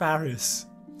 It's Faris.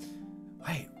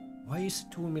 Wait, why are you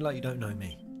talking to me like you don't know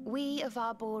me? We of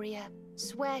Arborea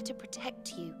swear to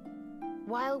protect you.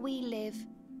 While we live,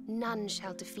 none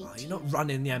shall defeat Oh, you. you're not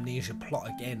running the amnesia plot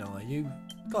again, are you?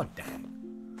 God damn.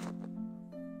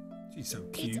 She's so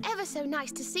cute. It's ever so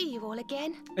nice to see you all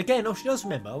again. Again, oh, she does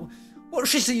remember. What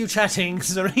shit are you chatting,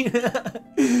 Serena?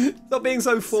 Stop being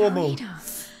so formal. Serena,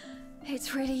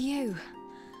 it's really you.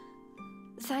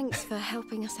 Thanks for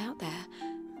helping us out there.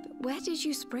 But where did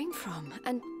you spring from?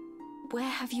 And where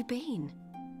have you been?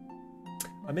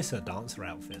 I miss her dancer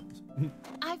outfit.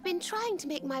 I've been trying to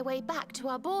make my way back to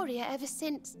Arborea ever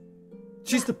since.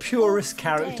 She's the that purest awful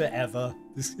character day. ever.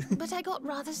 But I got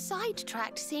rather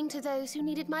sidetracked seeing to those who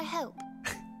needed my help.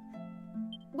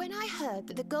 When I heard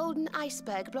that the golden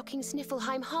iceberg blocking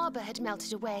Sniffelheim Harbour had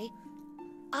melted away,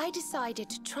 I decided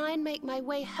to try and make my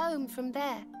way home from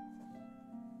there.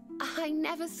 I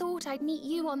never thought I'd meet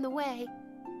you on the way.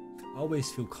 I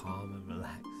always feel calm and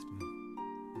relaxed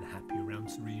and happy around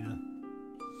Serena.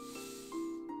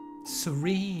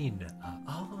 Serene.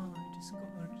 Oh,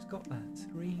 I just got that.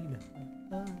 Serene.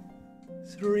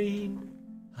 Serene.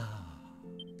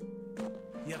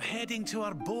 You're heading to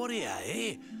Arborea,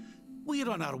 eh?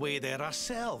 We're on our way there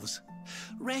ourselves.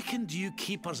 Reckoned you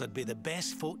keepers would be the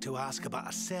best folk to ask about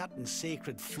a certain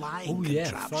sacred flying contraption.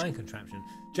 Yeah, flying contraption.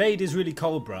 Jade is really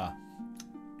cold, bruh.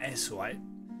 It's right.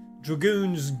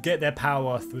 Dragoons get their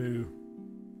power through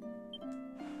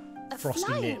frosty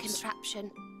flying nips. Contraption.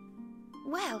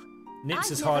 Well, Nips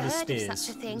I've as never hard as heard of spears.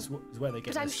 such a thing, is where they get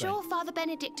but their I'm strength. sure Father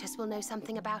Benedictus will know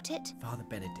something about it. Father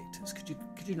Benedictus.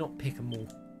 Could you not pick a more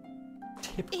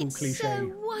typical It's cliche so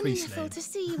priest wonderful name? to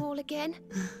see you all again.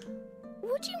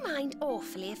 Would you mind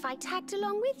awfully if I tagged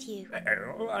along with you?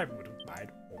 Oh, I wouldn't mind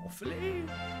awfully.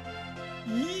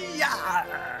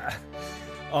 Yeah.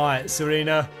 All right,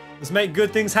 Serena. Let's make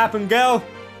good things happen, girl.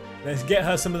 Let's get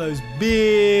her some of those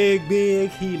big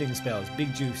healing spells,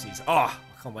 big juicies. I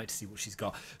can't wait to see what she's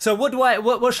got. So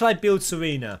what shall I build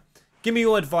Serena? Give me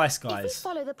your advice, If we guys.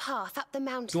 follow the path up the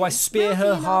mountain, Do I spear we'll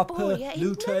her, be in harper, Arborea in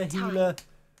looter, no time. healer,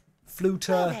 fluter,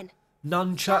 Well then,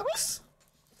 nunchucks?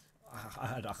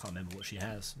 I can't remember what she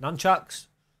has. Nunchucks?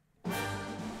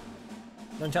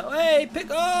 Nunchuck. Hey,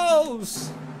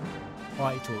 pickles!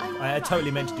 Party talk. I totally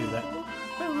meant to do that.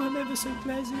 Oh, I'm ever so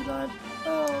glad you alive.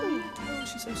 Oh,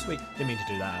 she's so sweet. Didn't mean to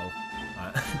do that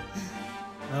at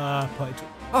all. Party talk.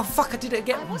 Oh, fuck, I did it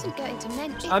again. I wasn't going to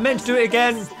mention. I meant to do it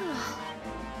again.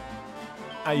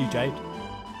 How are you, Jade?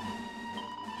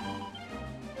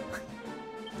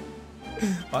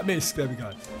 I missed. There we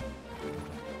go.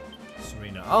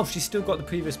 Serena. Oh, she's still got the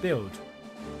previous build.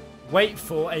 Wait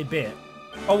for a bit.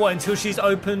 Oh, what? Until she's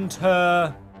opened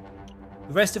the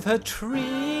rest of her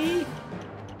tree?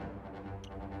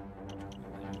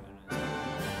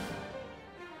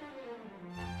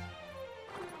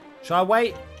 Shall I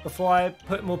wait before I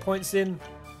put more points in?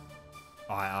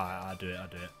 I'll do it.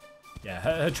 Yeah,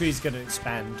 her tree's going to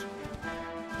expand.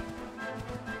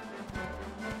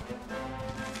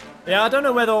 Yeah, I don't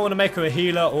know whether I want to make her a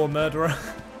healer or a murderer.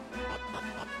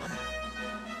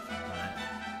 Right.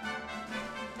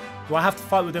 Do I have to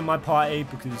fight within my party?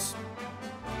 Because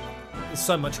there's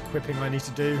so much equipping I need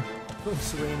to do. Oh,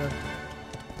 Serena.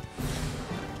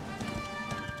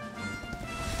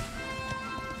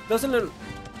 Doesn't look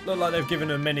like they've given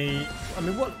her many... I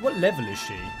mean, what level is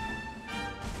she?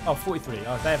 Oh, 43.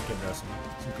 Oh, they have given her some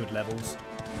good levels.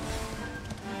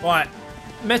 Right.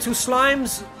 Metal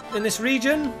slimes in this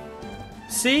region?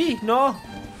 See? No?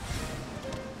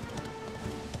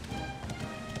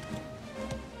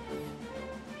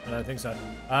 I don't think so.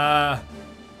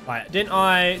 Right. Didn't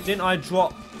I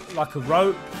drop like a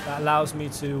rope that allows me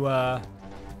to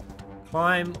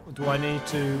climb? Or do I need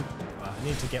to... I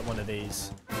need to get one of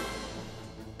these.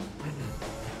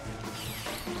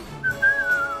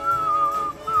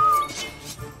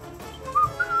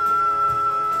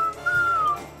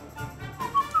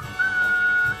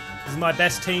 This is my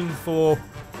best team for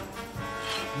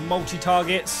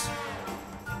multi-targets.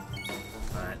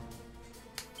 Alright.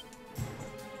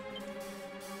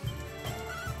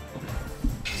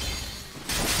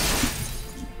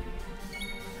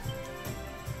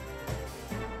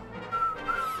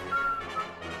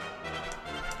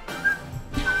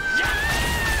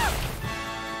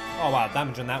 Oh wow,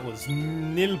 damage on that was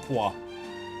nil point.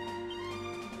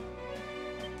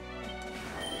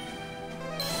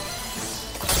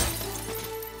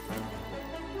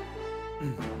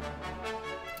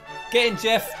 Getting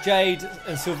Jeff, Jade,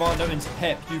 and Sylvando into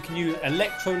Pep, you can use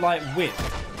Electrolyte Whip,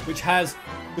 which has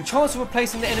the chance of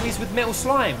replacing the enemies with metal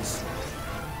slimes.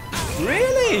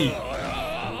 Really?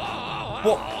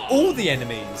 What? All the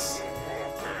enemies?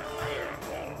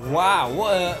 Wow,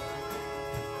 what a...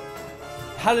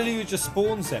 Hallelujah just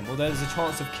spawns them, or there's a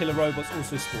chance of killer robots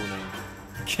also spawning.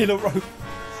 Killer robots.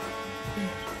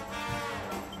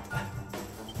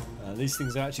 These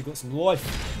things have actually got some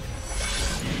life.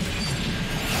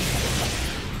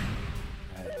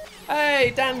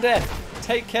 Hey, Dander!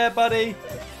 Take care, buddy.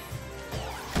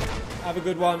 Have a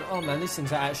good one. Oh man, these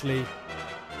things are actually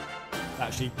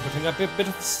putting up a bit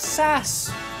of sass.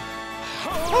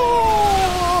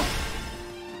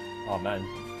 Oh man,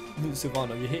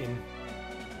 Sylvano, you're hitting.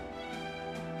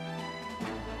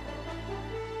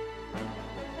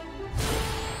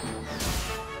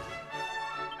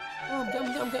 Oh,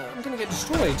 I'm gonna get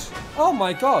destroyed. Oh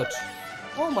my god.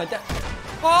 Oh my dad.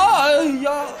 Oh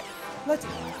yeah. Let's...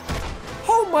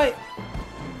 Oh my...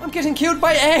 I'm getting killed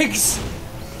by eggs!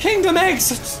 Kingdom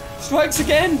eggs strikes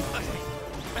again!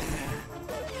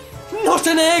 Not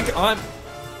an egg!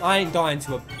 I ain't dying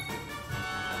to a...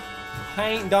 I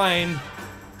ain't dying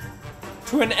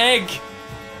to an egg!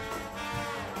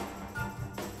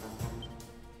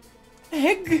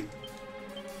 Egg?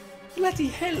 Bloody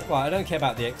hell! Well, I don't care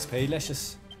about the XP, let's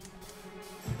just...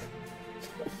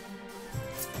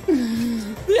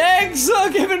 The eggs are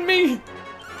giving me...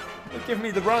 They're giving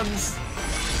me the runs.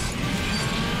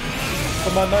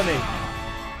 For my money.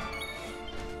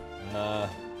 I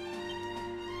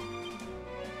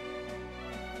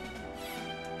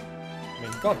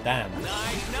mean, goddamn.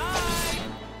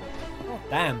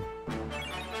 Goddamn.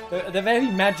 They're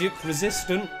very magic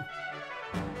resistant.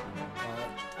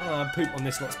 I poop on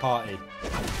this lot's party.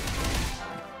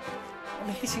 I'm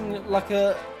hitting like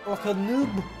a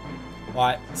noob.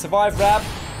 Right, survive, Rab.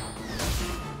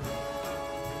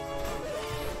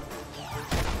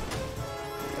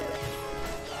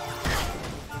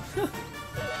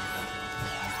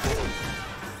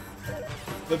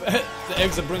 The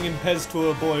eggs are bringing Pez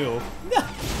to a boil.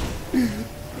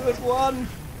 Good one.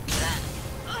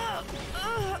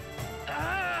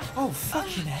 Oh,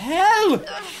 fucking hell!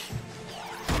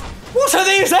 What are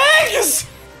these eggs?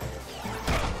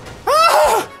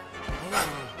 Ah!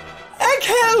 Egg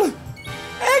hell!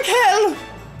 Egg hell!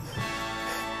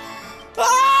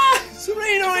 Ah!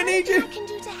 Serena, I need you! Can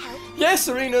do to help? Yes,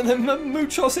 Serena, the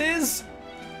muchos is.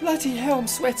 Bloody hell, I'm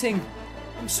sweating.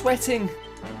 I'm sweating.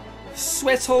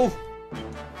 Sweatle.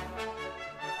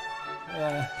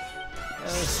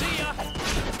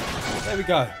 There we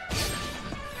go.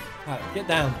 Right, get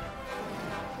down.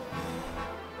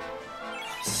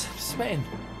 Sweating.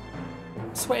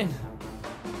 Sweating.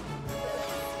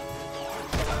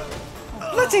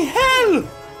 Bloody hell!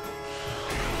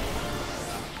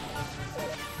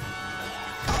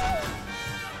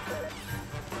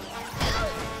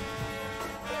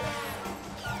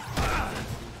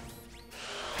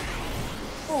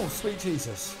 Oh, sweet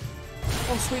Jesus.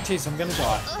 Oh, sweet Jesus, I'm gonna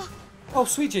die. Oh,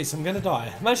 sweet Jesus, I'm gonna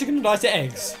die. I'm actually gonna die to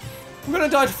eggs. I'm gonna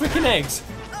die to freaking eggs.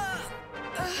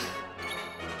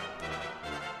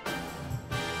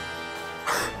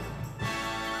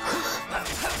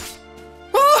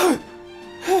 Oh!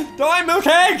 Die, milk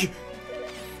egg!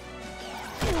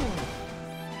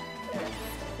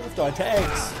 I've died to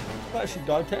eggs. I've actually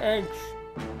died to eggs.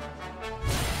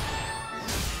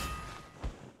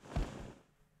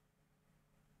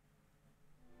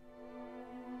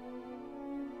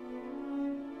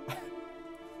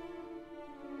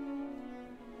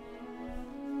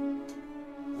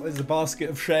 Where's the basket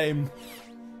of shame?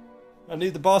 I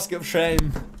need the basket of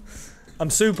shame.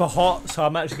 I'm super hot, so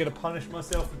I'm actually going to punish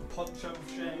myself with the poncho of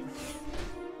shame.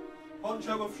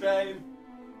 Poncho of shame.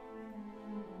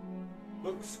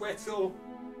 Look sweatal.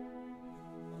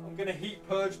 I'm going to heat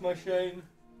purge my shame.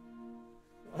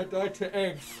 I died to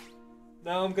eggs.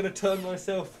 Now I'm going to turn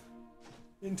myself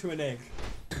into an egg.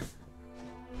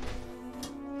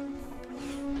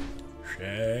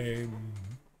 Shame.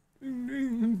 Ding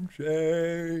ding,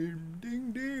 shame,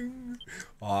 ding ding.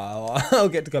 Oh, I'll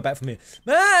get to go back from here.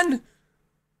 Man!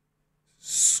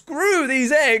 Screw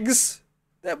these eggs!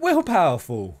 They're well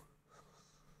powerful.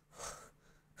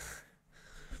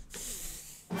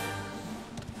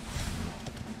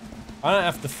 I don't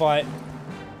have to fight.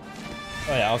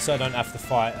 Oh yeah, also I don't have to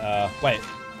fight, wait.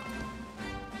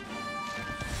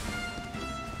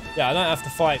 Yeah, I don't have to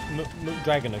fight Mook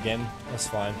Dragon again. That's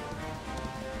fine.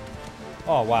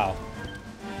 Oh, wow.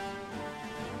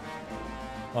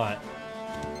 Alright.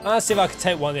 Let's see if I can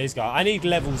take one of these guys. I need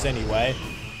levels anyway.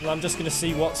 And I'm just going to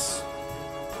see what's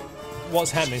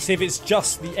happening. See if it's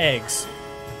just the eggs.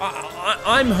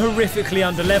 I'm horrifically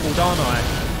underleveled, aren't I?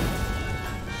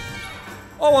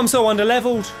 Oh, I'm so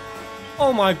underleveled.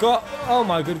 Oh my god. Oh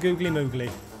my good googly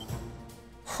moogly.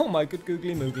 Oh my good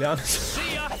googly moogly.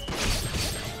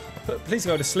 Please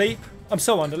go to sleep. I'm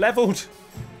so underleveled.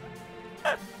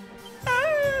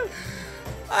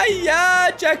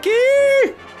 Hiya,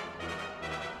 Jackie!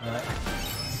 Right.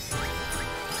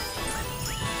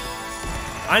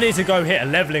 I need to go hit a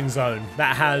leveling zone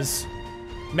that has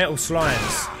metal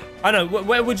slimes. I know,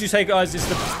 where would you say, guys, is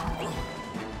the...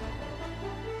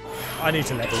 I need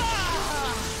to level.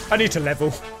 I need to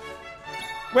level.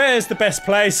 Where's the best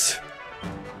place?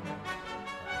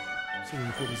 So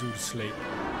we put these all to sleep.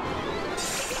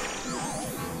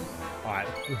 Alright.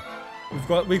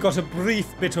 We've got a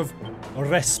brief bit of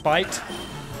respite.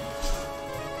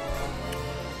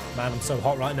 Man, I'm so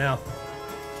hot right now.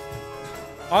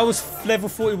 I was level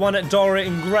 41 at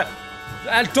Dorian Gray.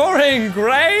 At Dorian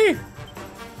Gray?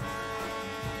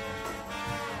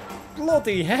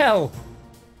 Bloody hell!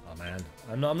 Oh man,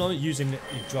 I'm not using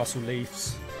Yggdrasil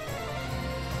leaves.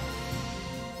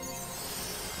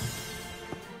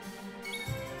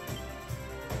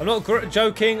 I'm not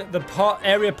joking. The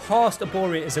area past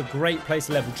Arborea is a great place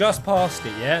to level. Just past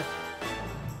it, yeah.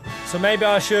 So maybe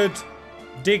I should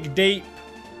dig deep.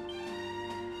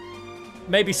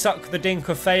 Maybe suck the dink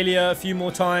of failure a few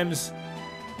more times,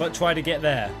 but try to get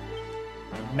there.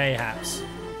 Mayhaps.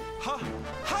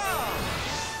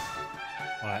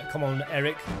 Alright, come on,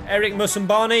 Eric. Eric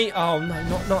Musambani. Oh, no,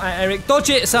 not at Eric.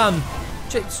 Dodge it, son!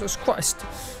 Jesus Christ.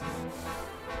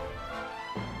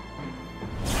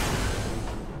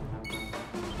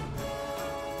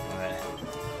 Alright.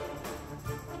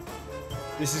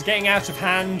 This is getting out of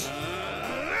hand.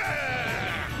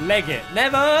 Leg it.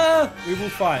 Never! We will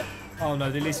fight. Oh no,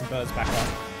 the Elysian bird's back up.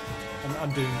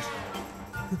 I'm doomed.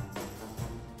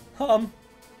 Oh!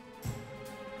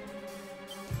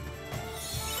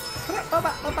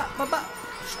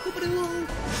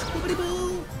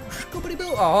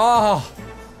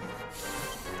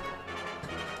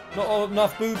 Not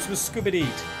enough boobs with Scooby-Doo.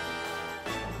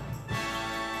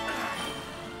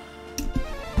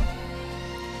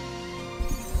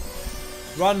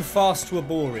 Run fast to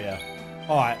Arborea.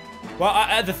 Alright.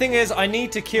 Well, the thing is, I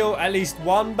need to kill at least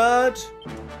one bird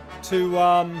to,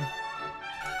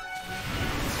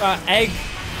 egg.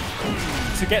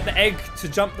 To get the egg to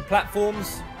jump the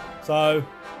platforms. So,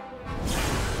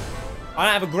 I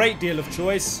don't have a great deal of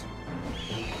choice.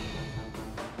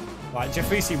 Right,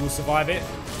 Jeffreesey will survive it.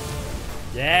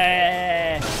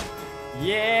 Yeah!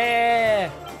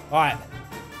 Yeah! Alright.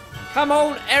 Come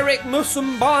on, Eric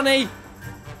Musambani!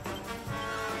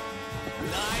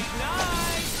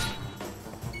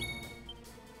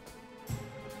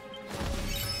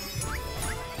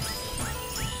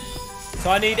 So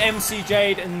I need MC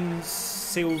Jade and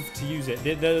Sylve to use it.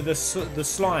 The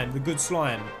slime, the good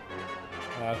slime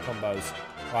combos.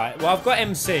 Right. Well, I've got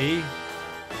MC.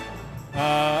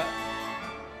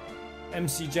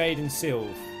 MC Jade and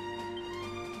Sylve.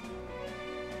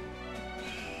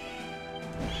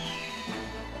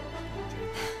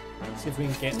 See if we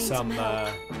can get some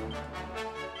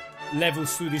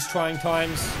levels through these trying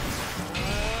times.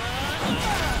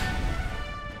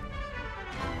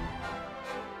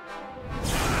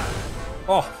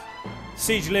 Oh,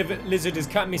 Siege Lizard is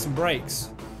cutting me some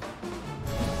breaks.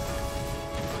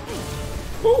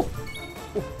 Ooh.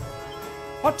 Ooh.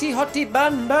 Hotty, hotty,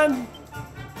 bun, bun.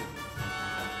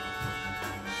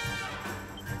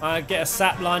 I get a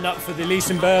sap lined up for the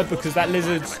Elysian bird because that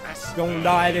lizard's gonna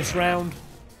die this round.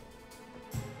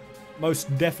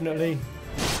 Most definitely.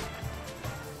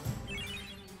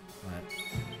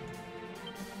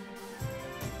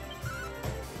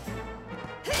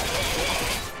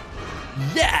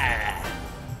 Yeah!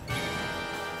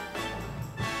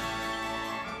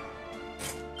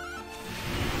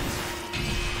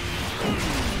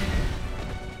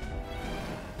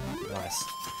 Nice.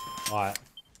 Alright.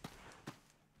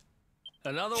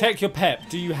 Check your pep.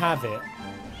 Do you have it?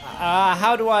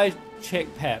 How do I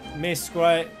check pep? Miss,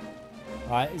 great.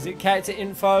 Alright, is it character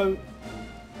info?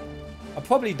 I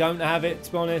probably don't have it,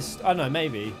 to be honest. I don't know,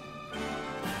 maybe.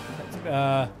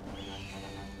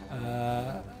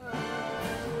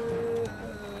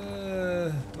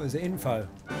 What is it? Info.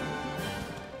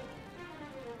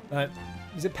 No.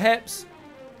 Is it peps?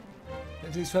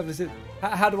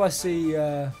 How do I see?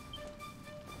 I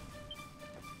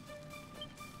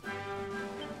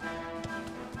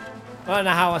don't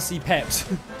know how I see peps.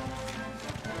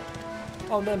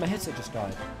 Oh no, my headset just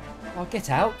died. Oh,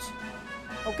 get out!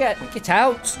 Oh, get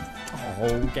out!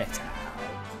 Oh, get out!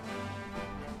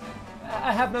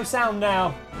 I have no sound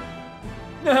now.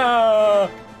 No.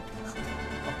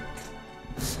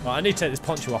 Right, I need to take this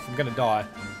poncho off. I'm gonna die.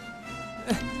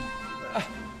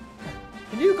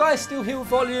 Can you guys still hear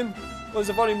volume? Or is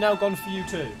the volume now gone for you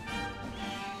too?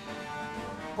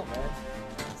 Oh, man.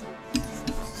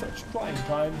 Such trying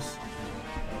times.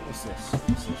 What's this?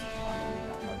 What's this?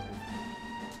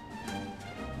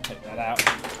 Take that out.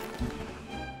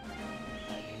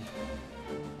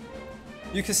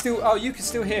 You can still. Oh, you can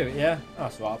still hear it, yeah? Oh,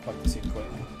 that's right. I'll plug this in quick.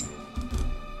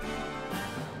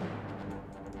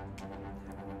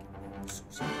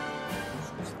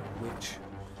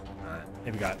 Alright,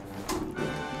 here we go.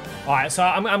 Alright, so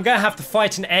I'm gonna have to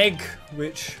fight an egg,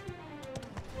 which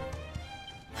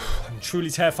I'm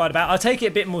truly terrified about. I'll take it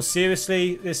a bit more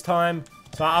seriously this time.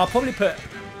 So I'll probably put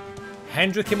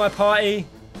Hendrik in my party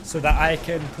so that I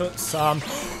can put some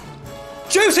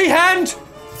Juicy Hand!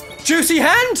 Juicy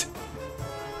Hand!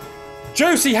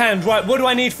 Juicy Hand, right, what do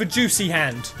I need for Juicy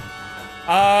Hand?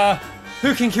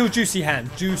 Who can kill Juicy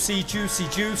Hand? Juicy, juicy,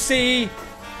 juicy.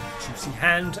 Juicy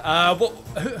hand.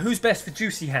 Who's best for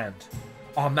juicy hand?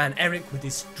 Oh man, Eric with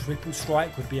his triple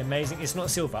strike would be amazing. It's not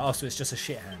silver. Oh, so it's just a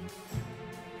shit hand.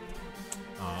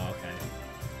 Oh, okay.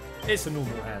 It's a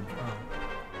normal hand.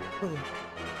 Oh.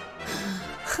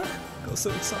 Got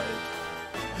so excited.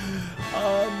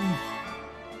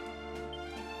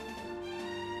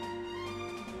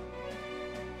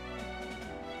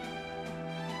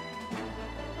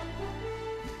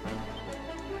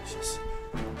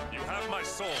 You have my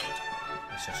sword.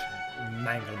 Let's just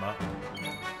mangle him up.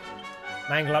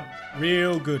 Mangle up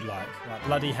real good, like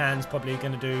bloody hand's probably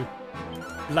gonna do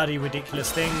bloody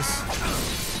ridiculous things.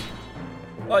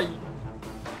 Oi.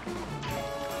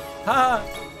 Ha!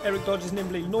 Eric dodges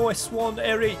nimbly. Nice one,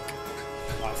 Eric.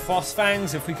 Like Frost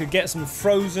Fangs, if we could get some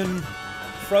frozen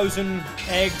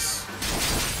eggs.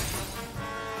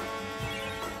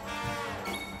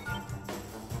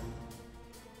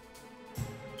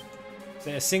 Is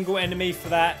there a single enemy for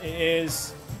that? It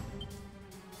is.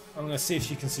 I'm gonna see if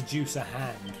she can seduce a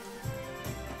hand.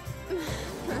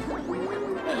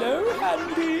 Hello,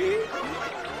 Handy.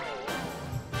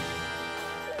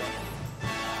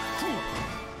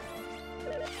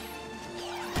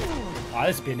 Ah,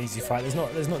 this would be an easy fight.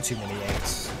 There's not too many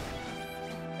eggs.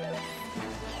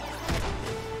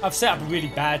 I've set up a really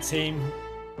bad team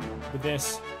with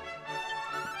this.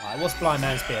 Alright, what's Blind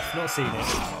Man's Biff? Not seen it.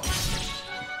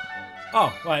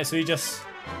 Oh, right, so he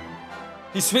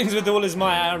swings with all his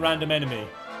might at a random enemy.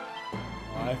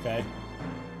 Oh, okay.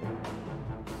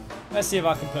 Let's see if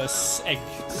I can put an egg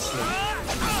to sleep.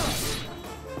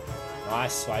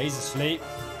 Nice, right, he's asleep.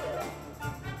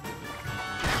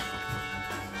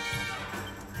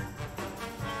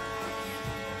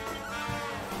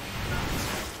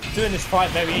 Doing this fight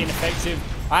very ineffective.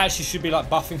 I actually should be like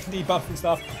buffing, debuffing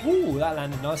stuff. Ooh, that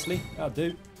landed nicely. That'll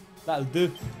do. That'll do.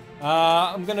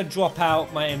 I'm gonna drop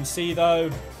out my MC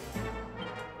though,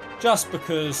 just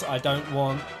because I don't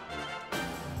want.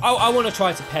 I want to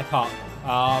try to pep up.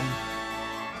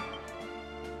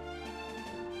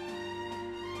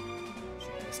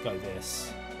 Let's go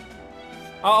this.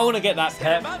 I want to get that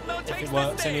pep if it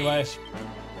works anyway.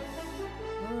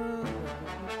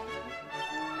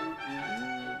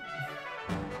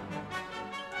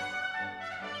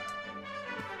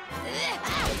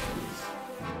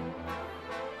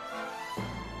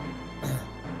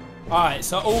 Alright,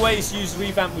 so always use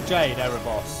revamp with Jade,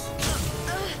 Erebos.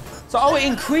 So, it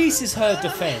increases her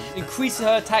defense, increases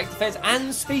her attack, defense,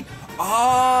 and speed.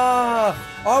 Ah,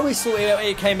 I always thought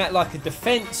it came at like a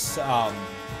defense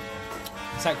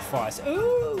sacrifice.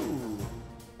 Ooh.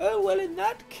 Oh, well, in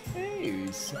that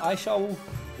case, I'll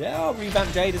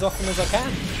revamp Jade as often as I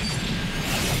can.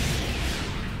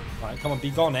 Alright, come on, be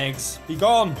gone, eggs. Be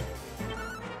gone.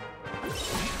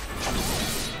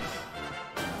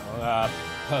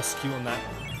 Persecute on that.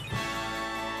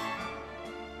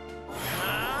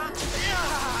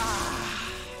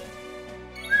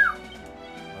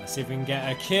 Let's see if we can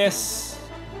get a kiss.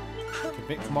 Can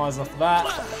victimize off that.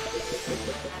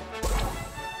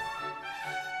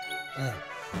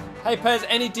 Hey Pez,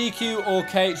 any DQ or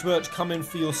KH merch coming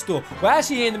for your store? We're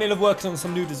actually in the middle of working on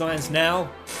some new designs now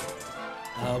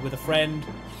with a friend,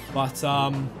 but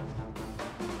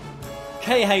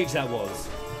KH that was.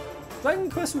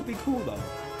 Dragon Quest would be cool though.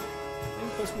 Dragon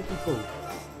Quest would be cool.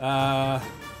 Oh,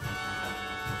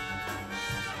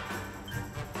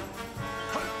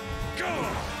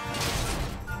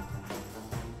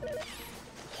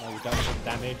 we don't have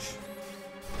damage.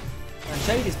 And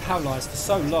Jade is paralysed for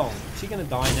so long. Is she gonna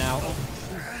die now?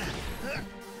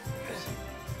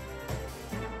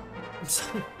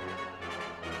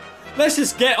 Let's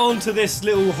just get onto this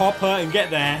little hopper and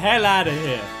get the hell out of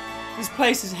here. This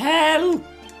place is hell.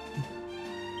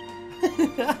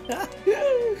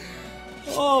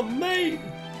 Oh mate,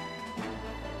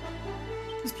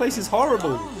 this place is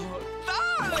horrible.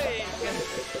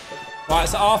 Right,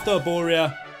 so after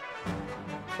Arborea,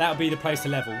 that'll be the place to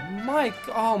level.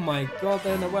 Oh my god,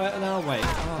 they're nowhere. No, wait.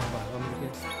 Oh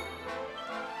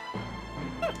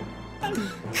my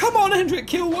god. Come on, Hendrik,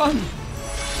 kill one.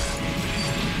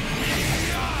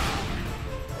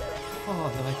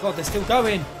 Oh my god, they're still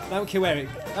going. Don't kill Eric.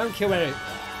 Don't kill Eric.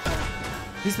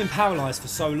 He's been paralysed for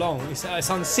so long. It's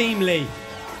unseemly.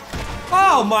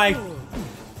 Oh my!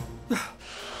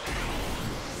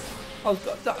 Oh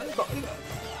God!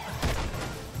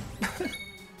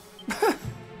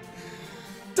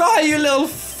 Die, you little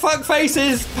fuck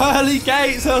faces! Pearly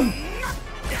gates. I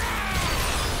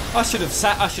should have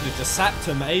just sapped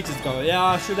him ages ago. Yeah,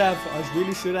 I should have. I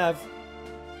really should have.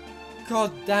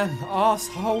 God damn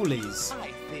arse-holies.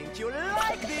 I think you'll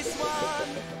like this one.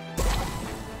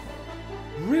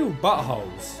 Real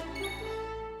buttholes.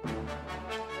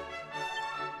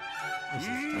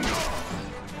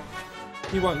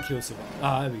 He won't kill someone.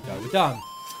 Ah, there we go. We're done.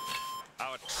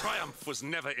 Our triumph was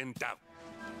never in doubt.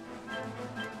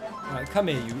 Right, come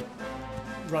here, you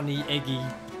runny, eggy.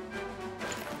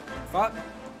 Fuck.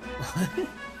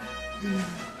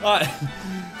 Right,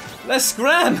 let's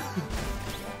scram.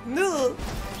 No.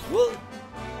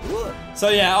 So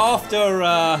yeah, after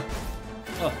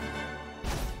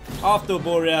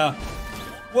Borea,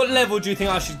 what level do you think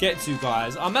I should get to,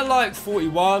 guys? I'm at like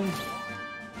 41.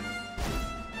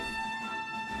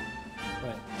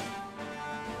 Wait,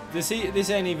 this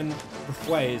ain't even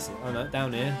way, is it? Oh no,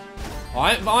 down here.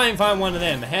 I ain't found one of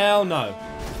them. Hell no.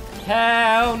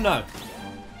 Hell no.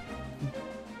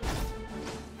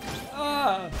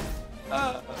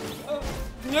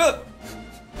 Yeah.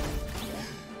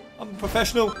 I'm a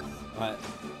professional. Right.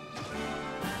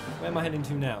 Where am I heading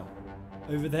to now?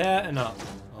 Over there and up.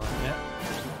 Alright, yeah.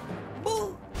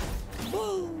 Boo.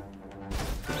 Boo.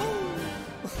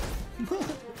 Boo.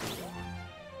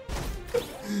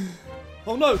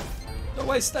 Oh no! No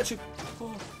way, statue!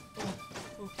 Oh.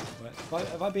 Right,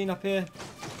 have I been up here?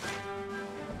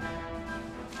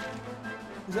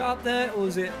 Is it up there or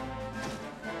is it?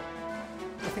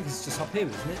 I think it's just up here,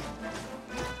 isn't it?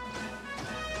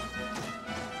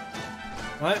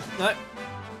 No, no.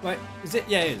 Wait, is it?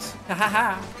 Yeah, it is. Ha ha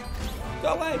ha!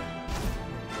 Go away!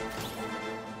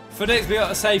 For next, we got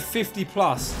to say 50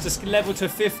 plus. Just level to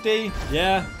 50.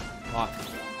 Yeah. Right.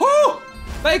 Woo!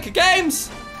 Baker Games!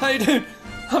 How you doing?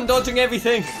 I'm dodging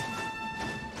everything.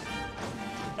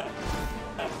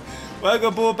 Welcome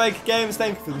aboard, Baker Games.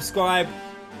 Thank you for the subscribe.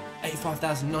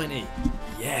 85,090.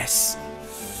 Yes.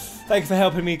 Thank you for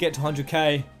helping me get to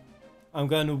 100k. I'm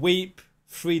going to weep,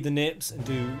 free the nips, and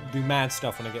do mad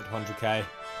stuff when I get to 100k.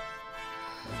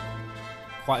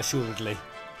 Quite assuredly.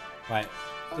 Right.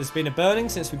 There's been a burning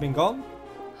since we've been gone.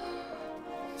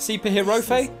 Sipa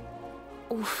Hirofe?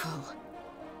 Awful.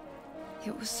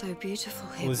 It was so beautiful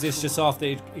here. Or was this just after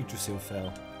Yggdrasil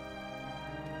fell?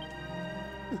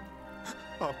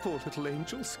 Our poor little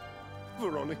angels.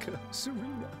 Veronica,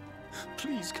 Serena,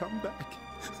 please come back.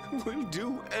 We'll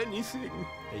do anything.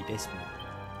 Very desperate.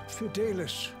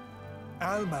 Fidelis,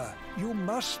 Alma, you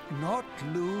must not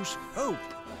lose hope.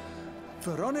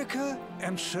 Veronica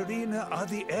and Serena are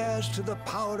the heirs to the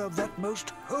power of that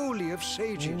most holy of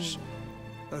sages.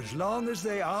 As long as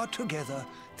they are together,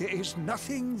 there is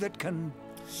nothing that can...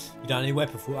 You don't need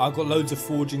weapon for. I've got loads of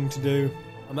forging to do.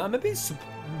 I'm a bit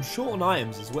short on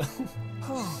items as well.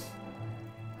 Oh.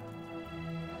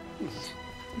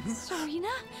 Serena?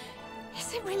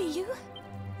 Is it really you?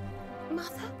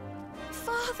 Mother?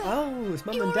 Father? Oh, it's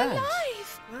Mum You're and Dad.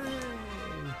 alive!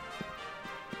 Hey.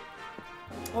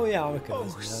 Oh yeah, I reckon. Oh,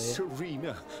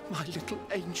 Serena, my little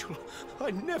angel.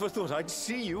 I never thought I'd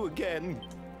see you again.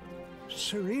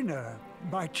 Serena,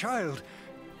 my child,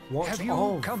 What have you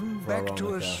of come Veronica? back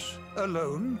to us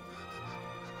alone?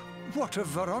 What of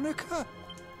Veronica?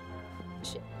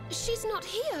 She's not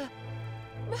here.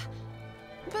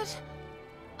 But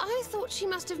I thought she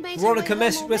must have made Veronica her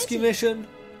way home rescue already. mission.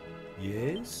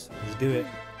 Yes, let's do it.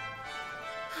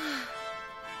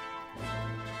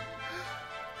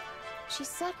 She's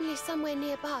certainly somewhere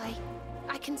nearby.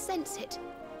 I can sense it.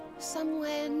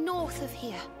 Somewhere north of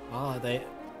here. Ah, they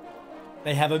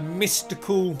have a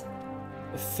mystical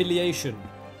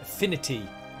affinity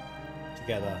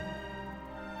together.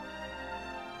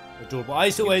 Adorable. I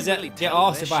used to always get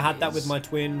asked if I had that with my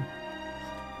twin.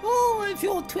 Oh, if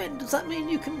you're a twin, does that mean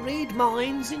you can read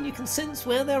minds and you can sense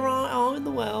where there are in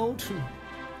the world?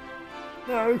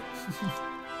 No.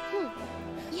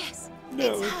 Yes,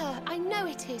 No. it's her. I know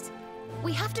it is.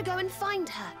 We have to go and find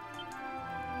her.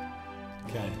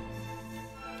 Okay.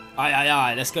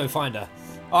 Aye, let's go find her.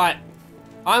 Alright.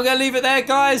 I'm going to leave it there,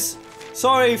 guys.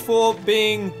 Sorry for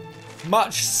being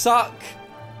much suck.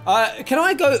 Can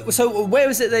I go... So, where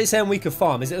is it they saying we could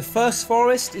farm? Is it the first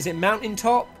forest? Is it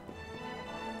mountaintop?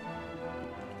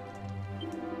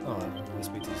 Alright, I'm going to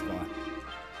speak to this guy.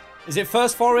 Is it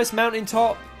first forest,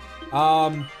 mountaintop?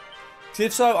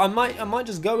 If so, I might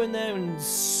just go in there and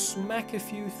smack a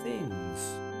few things.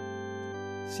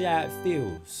 See how it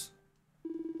feels.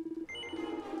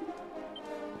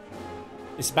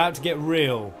 It's about to get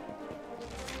real.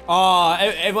 Ah,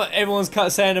 everyone's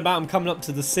saying about I'm coming up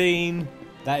to the scene.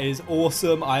 That is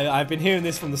awesome. I've been hearing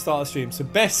this from the start of the stream. So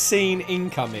best scene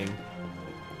incoming.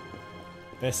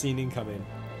 Best scene incoming.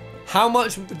 How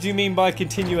much do you mean by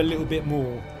continue a little bit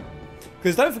more?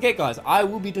 Because don't forget, guys, I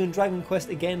will be doing Dragon Quest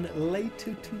again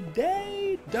later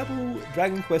today. Double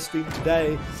Dragon Quest stream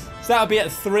today. So that'll be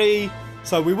at 3.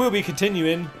 So we will be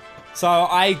continuing. So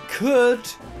I could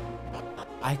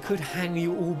hang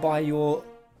you all by your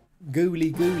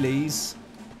ghoulies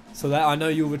so that I know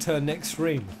you'll return next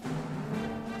stream.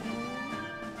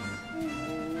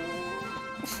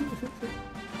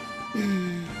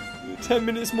 "10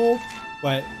 minutes more."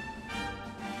 Wait.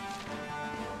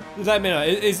 Let me know.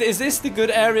 Is this the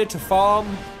good area to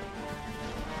farm?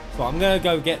 So I'm gonna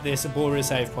go get this Auroral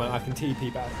save point. I can TP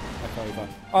back over.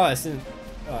 Oh, it's in.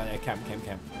 Oh yeah, camp.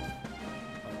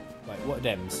 Wait, what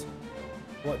dems?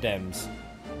 What dems?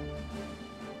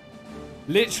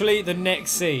 Literally, the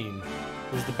next scene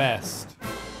is the best.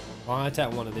 I'm gonna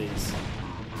take one of these.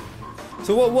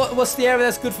 So what's the area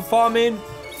that's good for farming?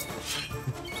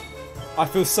 I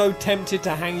feel so tempted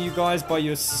to hang you guys by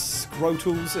your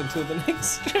scrotals until the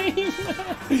next stream.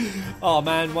 Oh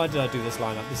man, why did I do this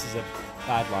lineup? This is a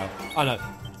bad lineup. I know.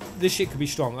 This shit could be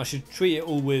strong. I should treat it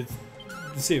all with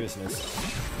seriousness.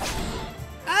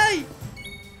 Hey!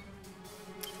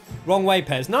 Wrong way,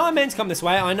 Pez. No, I meant to come this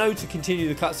way. I know to continue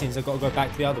the cutscenes I've got to go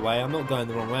back the other way. I'm not going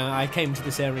the wrong way. I came to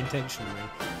this area intentionally.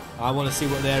 I want to see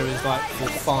what the area is like for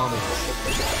farming.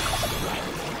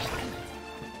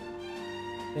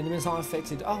 Enemies aren't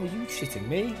affected. Oh, are you shitting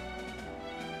me?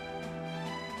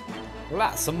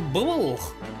 That's some bull.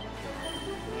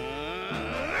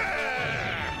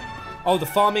 Oh, the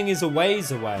farming is a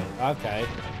ways away. Okay.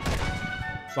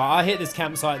 So I hit this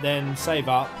campsite then, save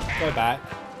up, go back.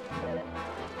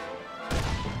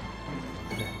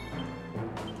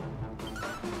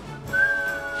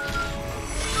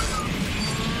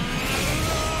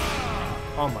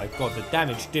 Oh my god, the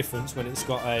damage difference when it's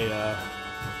got a...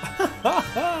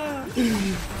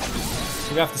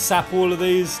 We have to sap all of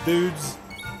these dudes.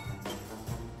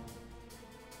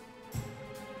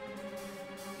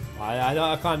 I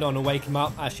kind of don't want to wake him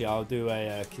up. Actually, I'll do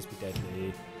a Kiss Me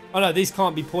Deadly. Oh no, these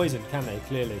can't be poisoned, can they?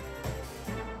 Clearly.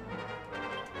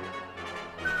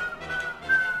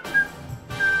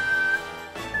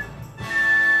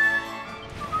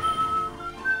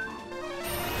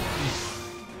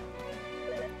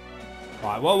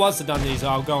 Right, well, once I've done these,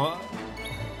 I'll go on.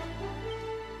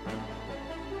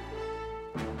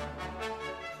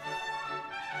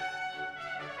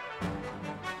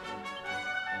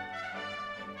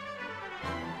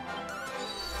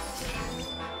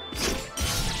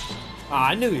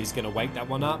 I knew he was going to wake that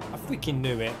one up. I freaking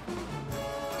knew it.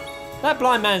 That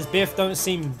blind man's biff don't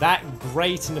seem that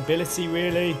great in ability,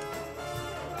 really.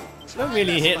 Don't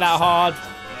really hit that hard.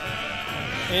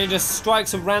 It just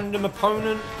strikes a random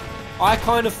opponent. I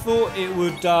kind of thought it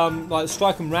would like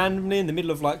strike them randomly in the middle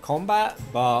of like combat,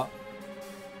 but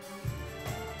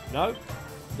nope.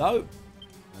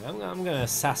 I'm gonna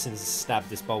assassin stab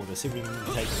this boulder. See if we can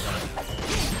take it down.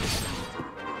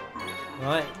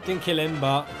 Right, didn't kill him,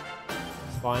 but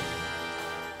it's fine.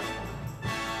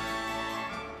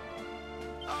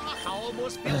 I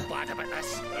almost feel bad about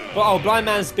this. But oh, blind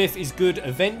man's biff is good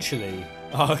eventually.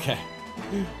 Oh, okay.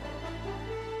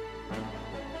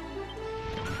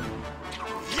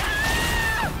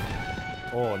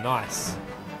 Oh, nice.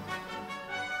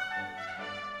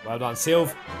 Well done,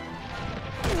 Sylv.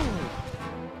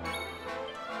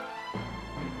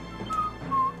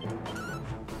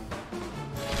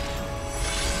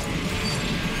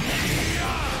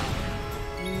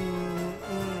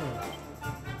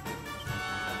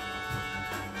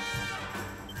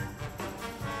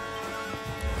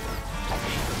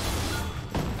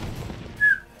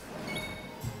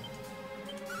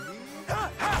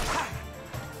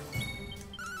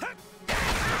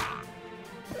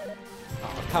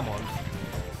 Come on.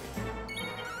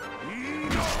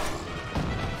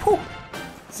 Whew.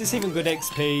 Is this even good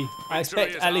XP? I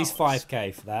expect at least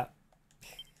 5k for that.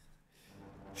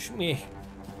 Okay.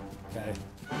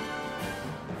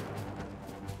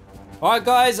 Alright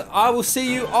guys, I will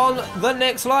see you on the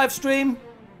next live stream.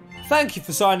 Thank you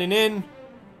for signing in.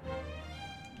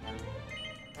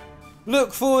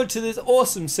 Look forward to this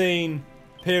awesome scene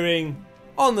appearing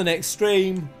on the next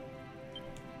stream.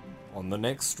 On the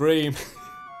next stream.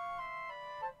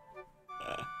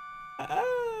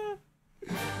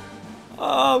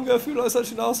 Oh, I'm going to feel like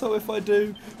such an arsehole if I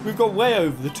do. We've got way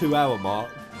over the 2-hour mark.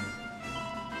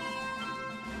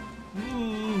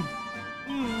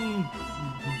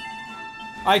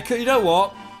 You know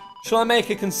what? Shall I make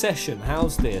a concession?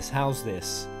 How's this?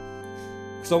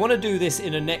 Because I want to do this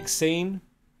in a next scene.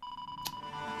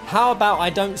 How about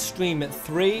I don't stream at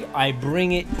 3, I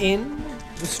bring it in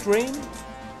the stream?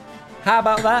 How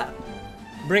about that?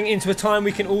 Bring it into a time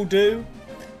we can all do.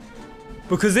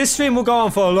 Because this stream will go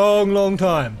on for a long, long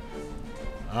time.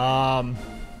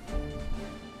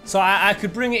 So I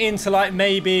could bring it into like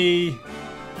maybe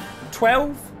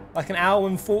 12, like an hour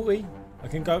and 40. I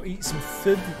can go eat some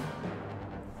food.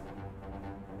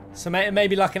 So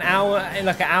maybe like an hour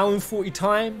and 40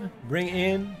 time. Bring it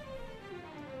in.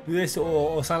 Do this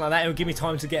or something like that. It'll give me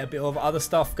time to get a bit of other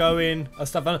stuff going.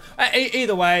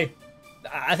 Either way,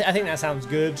 I think that sounds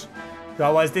good.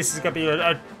 Otherwise, this is going to be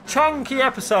a chunky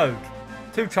episode.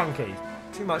 Too chunky.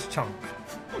 Too much chunk.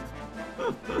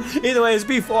 Either way, it's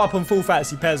been up on Full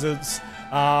Fantasy Peasants.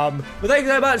 But thank you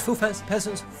very much, Full Fantasy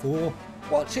Peasants, for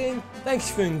watching. Thank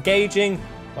you for engaging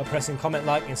by pressing comment,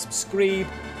 like, and subscribe.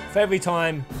 For every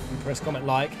time you press comment,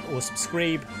 like, or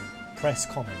subscribe, press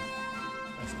comment.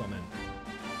 Press comment.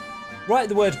 Write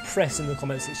the word press in the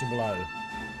comment section below.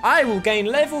 I will gain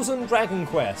levels on Dragon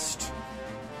Quest.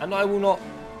 And I will not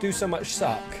do so much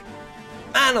suck.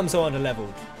 Man, I'm so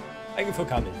under-leveled. Thank you for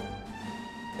coming.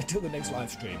 Until the next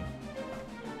live stream.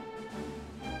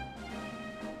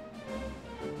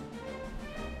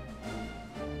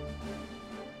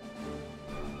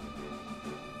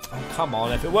 Oh, come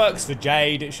on. If it works for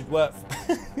Jade, it should work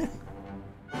for...